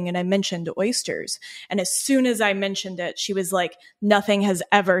missing. And I mentioned oysters. And as soon as I mentioned it, she was like, nothing has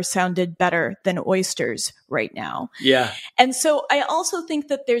ever sounded better than oysters right now. Yeah. And so I also think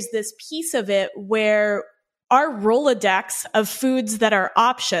that there's this piece of it where our Rolodex of foods that are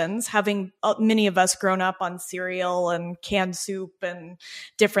options, having many of us grown up on cereal and canned soup and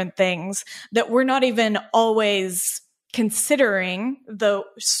different things, that we're not even always considering the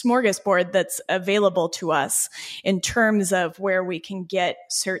smorgasbord that's available to us in terms of where we can get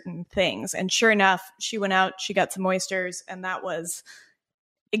certain things. And sure enough, she went out, she got some oysters, and that was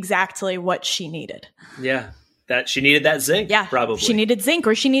exactly what she needed. Yeah. That she needed that zinc, probably. She needed zinc,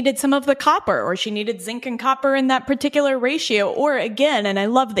 or she needed some of the copper, or she needed zinc and copper in that particular ratio. Or again, and I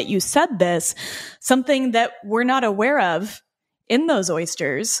love that you said this, something that we're not aware of in those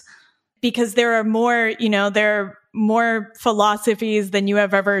oysters, because there are more, there are more philosophies than you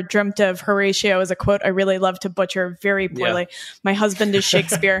have ever dreamt of. Horatio is a quote I really love to butcher very poorly. Yeah. My husband is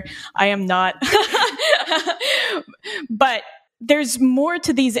Shakespeare. I am not. But there's more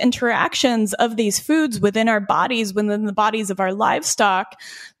to these interactions of these foods within our bodies, within the bodies of our livestock,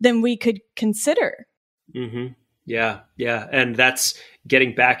 than we could consider. Mm-hmm. Yeah. Yeah. And that's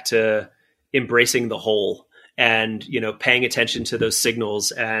getting back to embracing the whole and, paying attention to those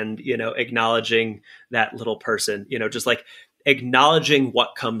signals and, acknowledging that little person, just like acknowledging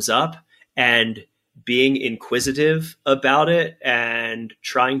what comes up and being inquisitive about it and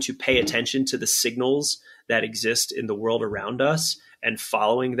trying to pay attention to the signals that exist in the world around us and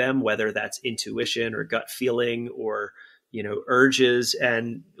following them, whether that's intuition or gut feeling or, urges,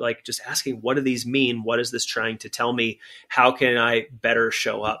 and like just asking, what do these mean? What is this trying to tell me? How can I better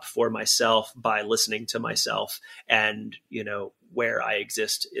show up for myself by listening to myself and, where I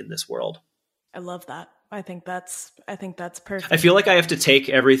exist in this world? I love that. I think that's perfect. I feel like I have to take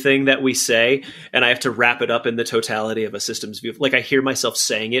everything that we say and I have to wrap it up in the totality of a systems view. Like I hear myself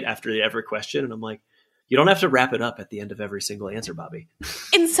saying it after every question and I'm like, you don't have to wrap it up at the end of every single answer, Bobby.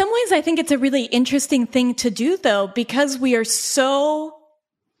 In some ways, I think it's a really interesting thing to do, though, because we are so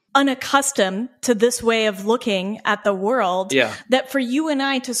unaccustomed to this way of looking at the world that for you and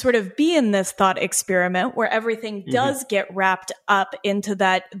I to sort of be in this thought experiment where everything does get wrapped up into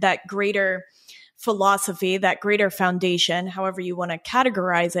that greater philosophy, that greater foundation, however you want to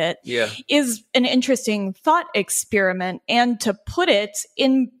categorize it, is an interesting thought experiment. And to put it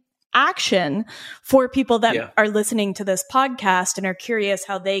in action for people that are listening to this podcast and are curious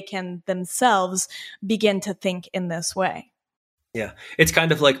how they can themselves begin to think in this way. Yeah. It's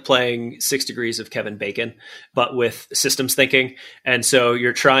kind of like playing 6 Degrees of Kevin Bacon, but with systems thinking. And so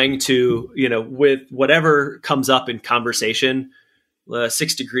you're trying to, with whatever comes up in conversation,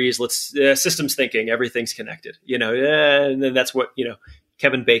 6 degrees, systems thinking, everything's connected, and then that's what,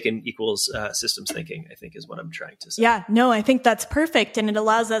 Kevin Bacon equals systems thinking, I think is what I'm trying to say. Yeah, no, I think that's perfect. And it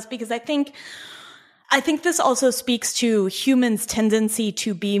allows us, because I think this also speaks to humans' tendency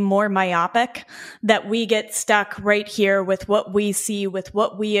to be more myopic, that we get stuck right here with what we see, with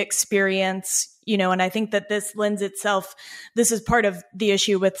what we experience, and I think that this is part of the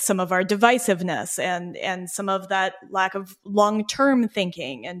issue with some of our divisiveness and some of that lack of long-term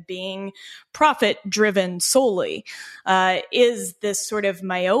thinking and being profit-driven solely, is this sort of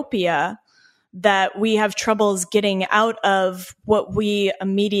myopia that we have troubles getting out of what we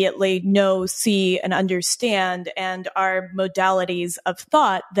immediately know, see, and understand, and our modalities of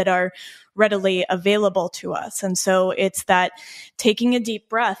thought that are readily available to us. And so it's that taking a deep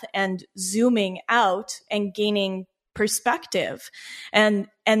breath and zooming out and gaining perspective. And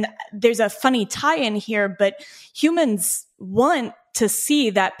there's a funny tie-in here, but humans want to see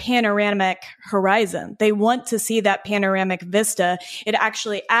that panoramic horizon. They want to see that panoramic vista. It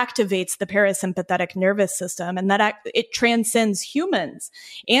actually activates the parasympathetic nervous system, and that it transcends humans.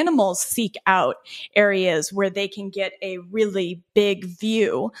 Animals seek out areas where they can get a really big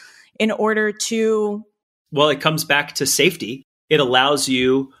view in order to... Well, it comes back to safety. It allows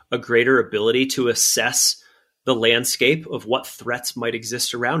you a greater ability to assess the landscape of what threats might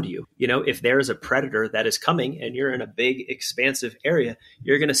exist around you. You know, if there is a predator that is coming and you're in a big, expansive area,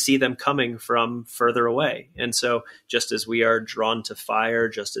 you're going to see them coming from further away. And so just as we are drawn to fire,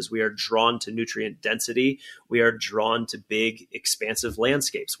 just as we are drawn to nutrient density, we are drawn to big, expansive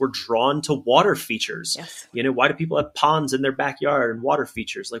landscapes. We're drawn to water features. Yes. You know, why do people have ponds in their backyard and water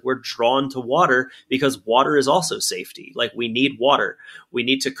features? Like, we're drawn to water because water is also safety. Like, we need water. We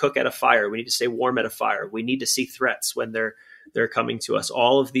need to cook at a fire. We need to stay warm at a fire. We need to see threats when they're coming to us.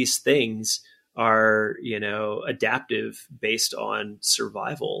 All of these things are, you know, adaptive based on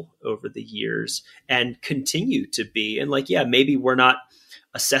survival over the years and continue to be. And like, yeah, maybe we're not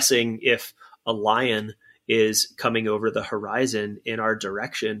assessing if a lion is coming over the horizon in our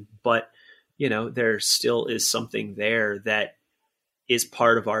direction, but, you know, there still is something there that is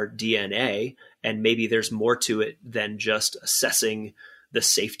part of our DNA. And maybe there's more to it than just assessing the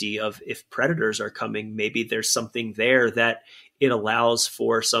safety of if predators are coming. Maybe there's something there that it allows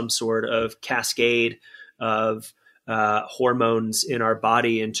for some sort of cascade of hormones in our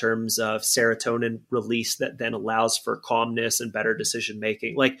body in terms of serotonin release that then allows for calmness and better decision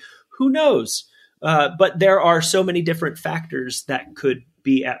making. Like, who knows? But there are so many different factors that could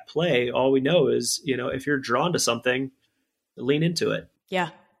be at play. All we know is, you know, if you're drawn to something, lean into it. Yeah.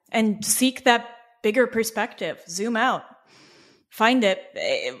 And seek that bigger perspective. Zoom out. Find it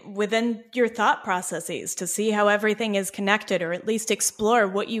within your thought processes to see how everything is connected, or at least explore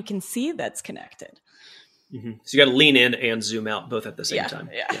what you can see that's connected. Mm-hmm. So you got to lean in and zoom out both at the same time.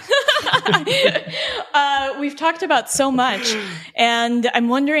 Yeah. We've talked about so much, and I'm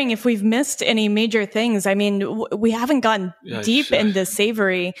wondering if we've missed any major things. I mean, we haven't gone deep into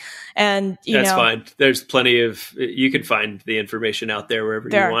savory, and that's fine. There's plenty of, you can find the information out there wherever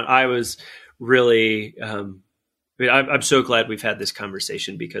you want. I was really, I'm so glad we've had this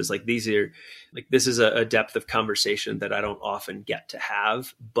conversation, because like this is a depth of conversation that I don't often get to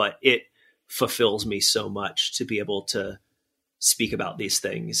have, but it fulfills me so much to be able to speak about these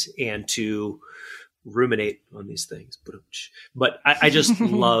things and to ruminate on these things. But I just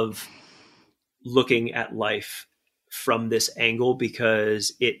love looking at life from this angle,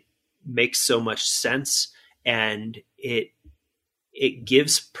 because it makes so much sense, and it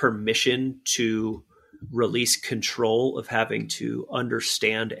gives permission to release control of having to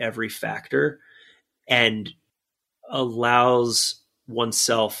understand every factor, and allows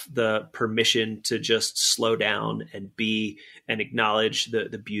oneself the permission to just slow down and be and acknowledge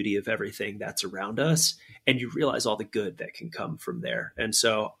the beauty of everything that's around us. And you realize all the good that can come from there. And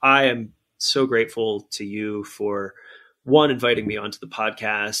so I am so grateful to you for, one, inviting me onto the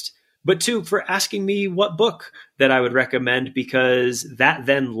podcast, but two, for asking me what book that I would recommend, because that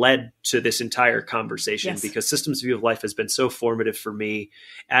then led to this entire conversation. Yes. Because Systems View of Life has been so formative for me,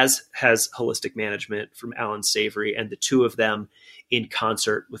 as has Holistic Management from Alan Savory, and the two of them in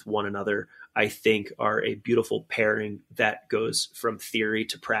concert with one another, I think, are a beautiful pairing that goes from theory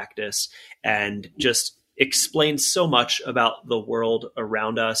to practice and just explains so much about the world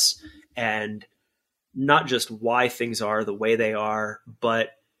around us, and not just why things are the way they are,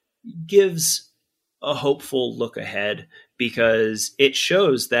 but gives a hopeful look ahead, because it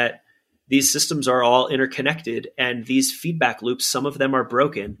shows that these systems are all interconnected, and these feedback loops, some of them are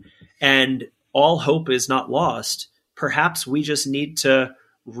broken, and all hope is not lost. Perhaps we just need to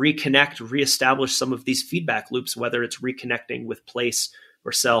reconnect, reestablish some of these feedback loops, whether it's reconnecting with place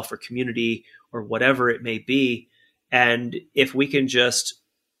or self or community or whatever it may be. And if we can just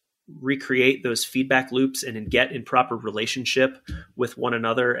recreate those feedback loops and get in proper relationship with one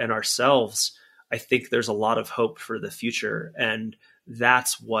another and ourselves, I think there's a lot of hope for the future. And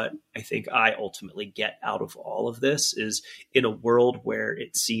that's what I think I ultimately get out of all of this, is in a world where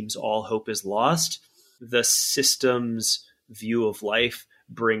it seems all hope is lost, the system's view of life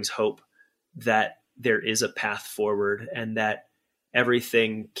brings hope that there is a path forward, and that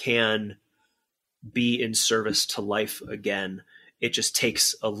everything can be in service to life again. It just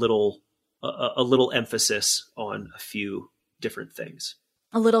takes a little emphasis on a few different things.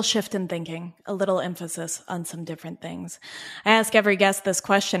 A little shift in thinking, a little emphasis on some different things. I ask every guest this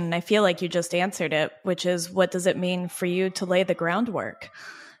question, and I feel like you just answered it, which is, what does it mean for you to lay the groundwork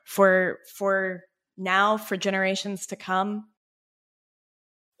for now, for generations to come?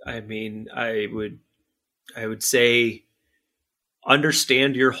 I mean, I would say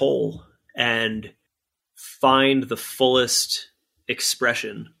understand your whole and find the fullest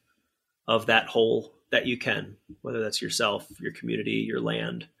expression of that whole that you can, whether that's yourself, your community, your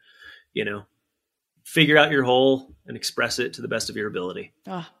land, figure out your whole and express it to the best of your ability.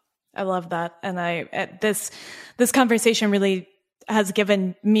 Oh, I love that. And this conversation really has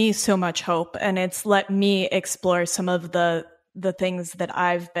given me so much hope, and it's let me explore some of the things that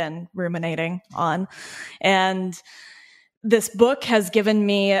I've been ruminating on. And this book has given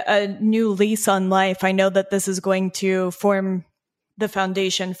me a new lease on life. I know that this is going to form the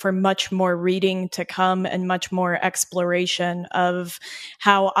foundation for much more reading to come and much more exploration of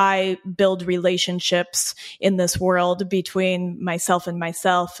how I build relationships in this world between myself and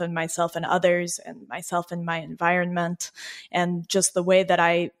myself and others and myself and my environment, and just the way that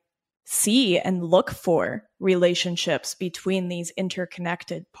I see and look for relationships between these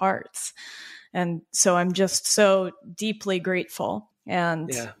interconnected parts. And so I'm just so deeply grateful. And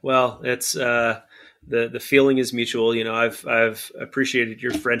yeah, well, it's the feeling is mutual. You know, I've appreciated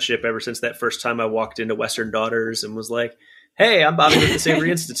your friendship ever since that first time I walked into Western Daughters and was like, "Hey, I'm Bobby with the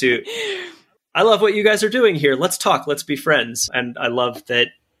Savory Institute. I love what you guys are doing here. Let's talk. Let's be friends." And I love that,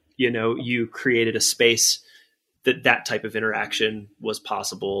 you know, you created a space that type of interaction was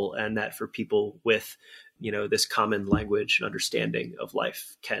possible, and that for people with, you know, this common language and understanding of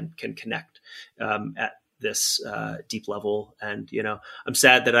life can connect at this deep level. And, you know, I'm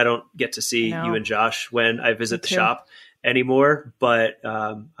sad that I don't get to see you and Josh when I visit the shop anymore, but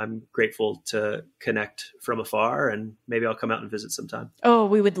I'm grateful to connect from afar, and maybe I'll come out and visit sometime. Oh,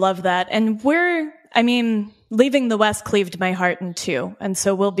 we would love that. And leaving the West cleaved my heart in two. And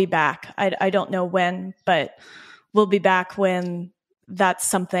so we'll be back. I don't know when, but we'll be back when that's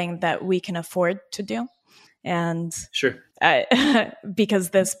something that we can afford to do. And sure.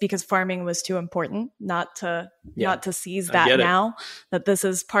 Because farming was too important not to seize that now, that this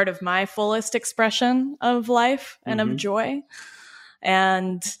is part of my fullest expression of life and of joy.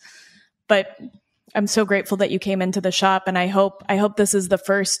 But I'm so grateful that you came into the shop, and I hope this is the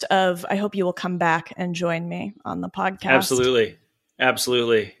first of, I hope you will come back and join me on the podcast.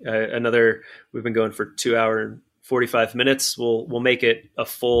 Absolutely. We've been going for 2 hours and 45 minutes. We'll make it a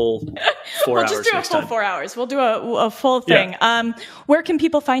full 4 hours. We'll just do a full 4 hours. We'll do a full thing. Yeah. Where can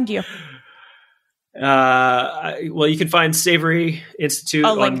people find you? Well, you can find Savory Institute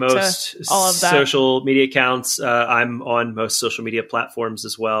on most social media accounts. I'm on most social media platforms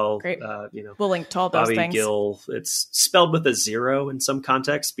as well. Great. We'll link to all those Bobby things. Gill. It's spelled with a 0 in some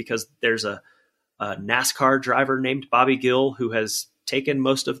contexts because there's a NASCAR driver named Bobby Gill who has taken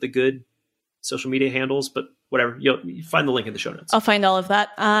most of the good social media handles, but whatever, you find the link in the show notes. I'll find all of that.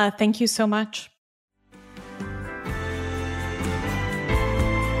 Thank you so much.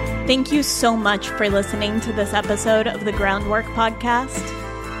 Thank you so much for listening to this episode of the Groundwork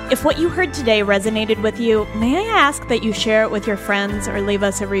Podcast. If what you heard today resonated with you, may I ask that you share it with your friends or leave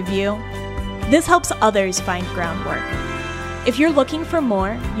us a review? This helps others find Groundwork. If you're looking for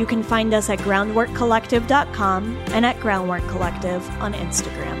more, you can find us at groundworkcollective.com and at Groundwork Collective on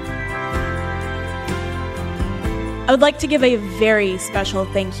Instagram. I would like to give a very special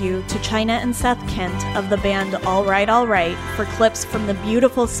thank you to China and Seth Kent of the band All Right, All Right for clips from the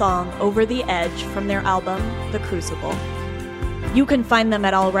beautiful song Over the Edge from their album, The Crucible. You can find them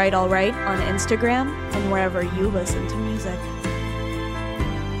at All Right, All Right on Instagram and wherever you listen to music.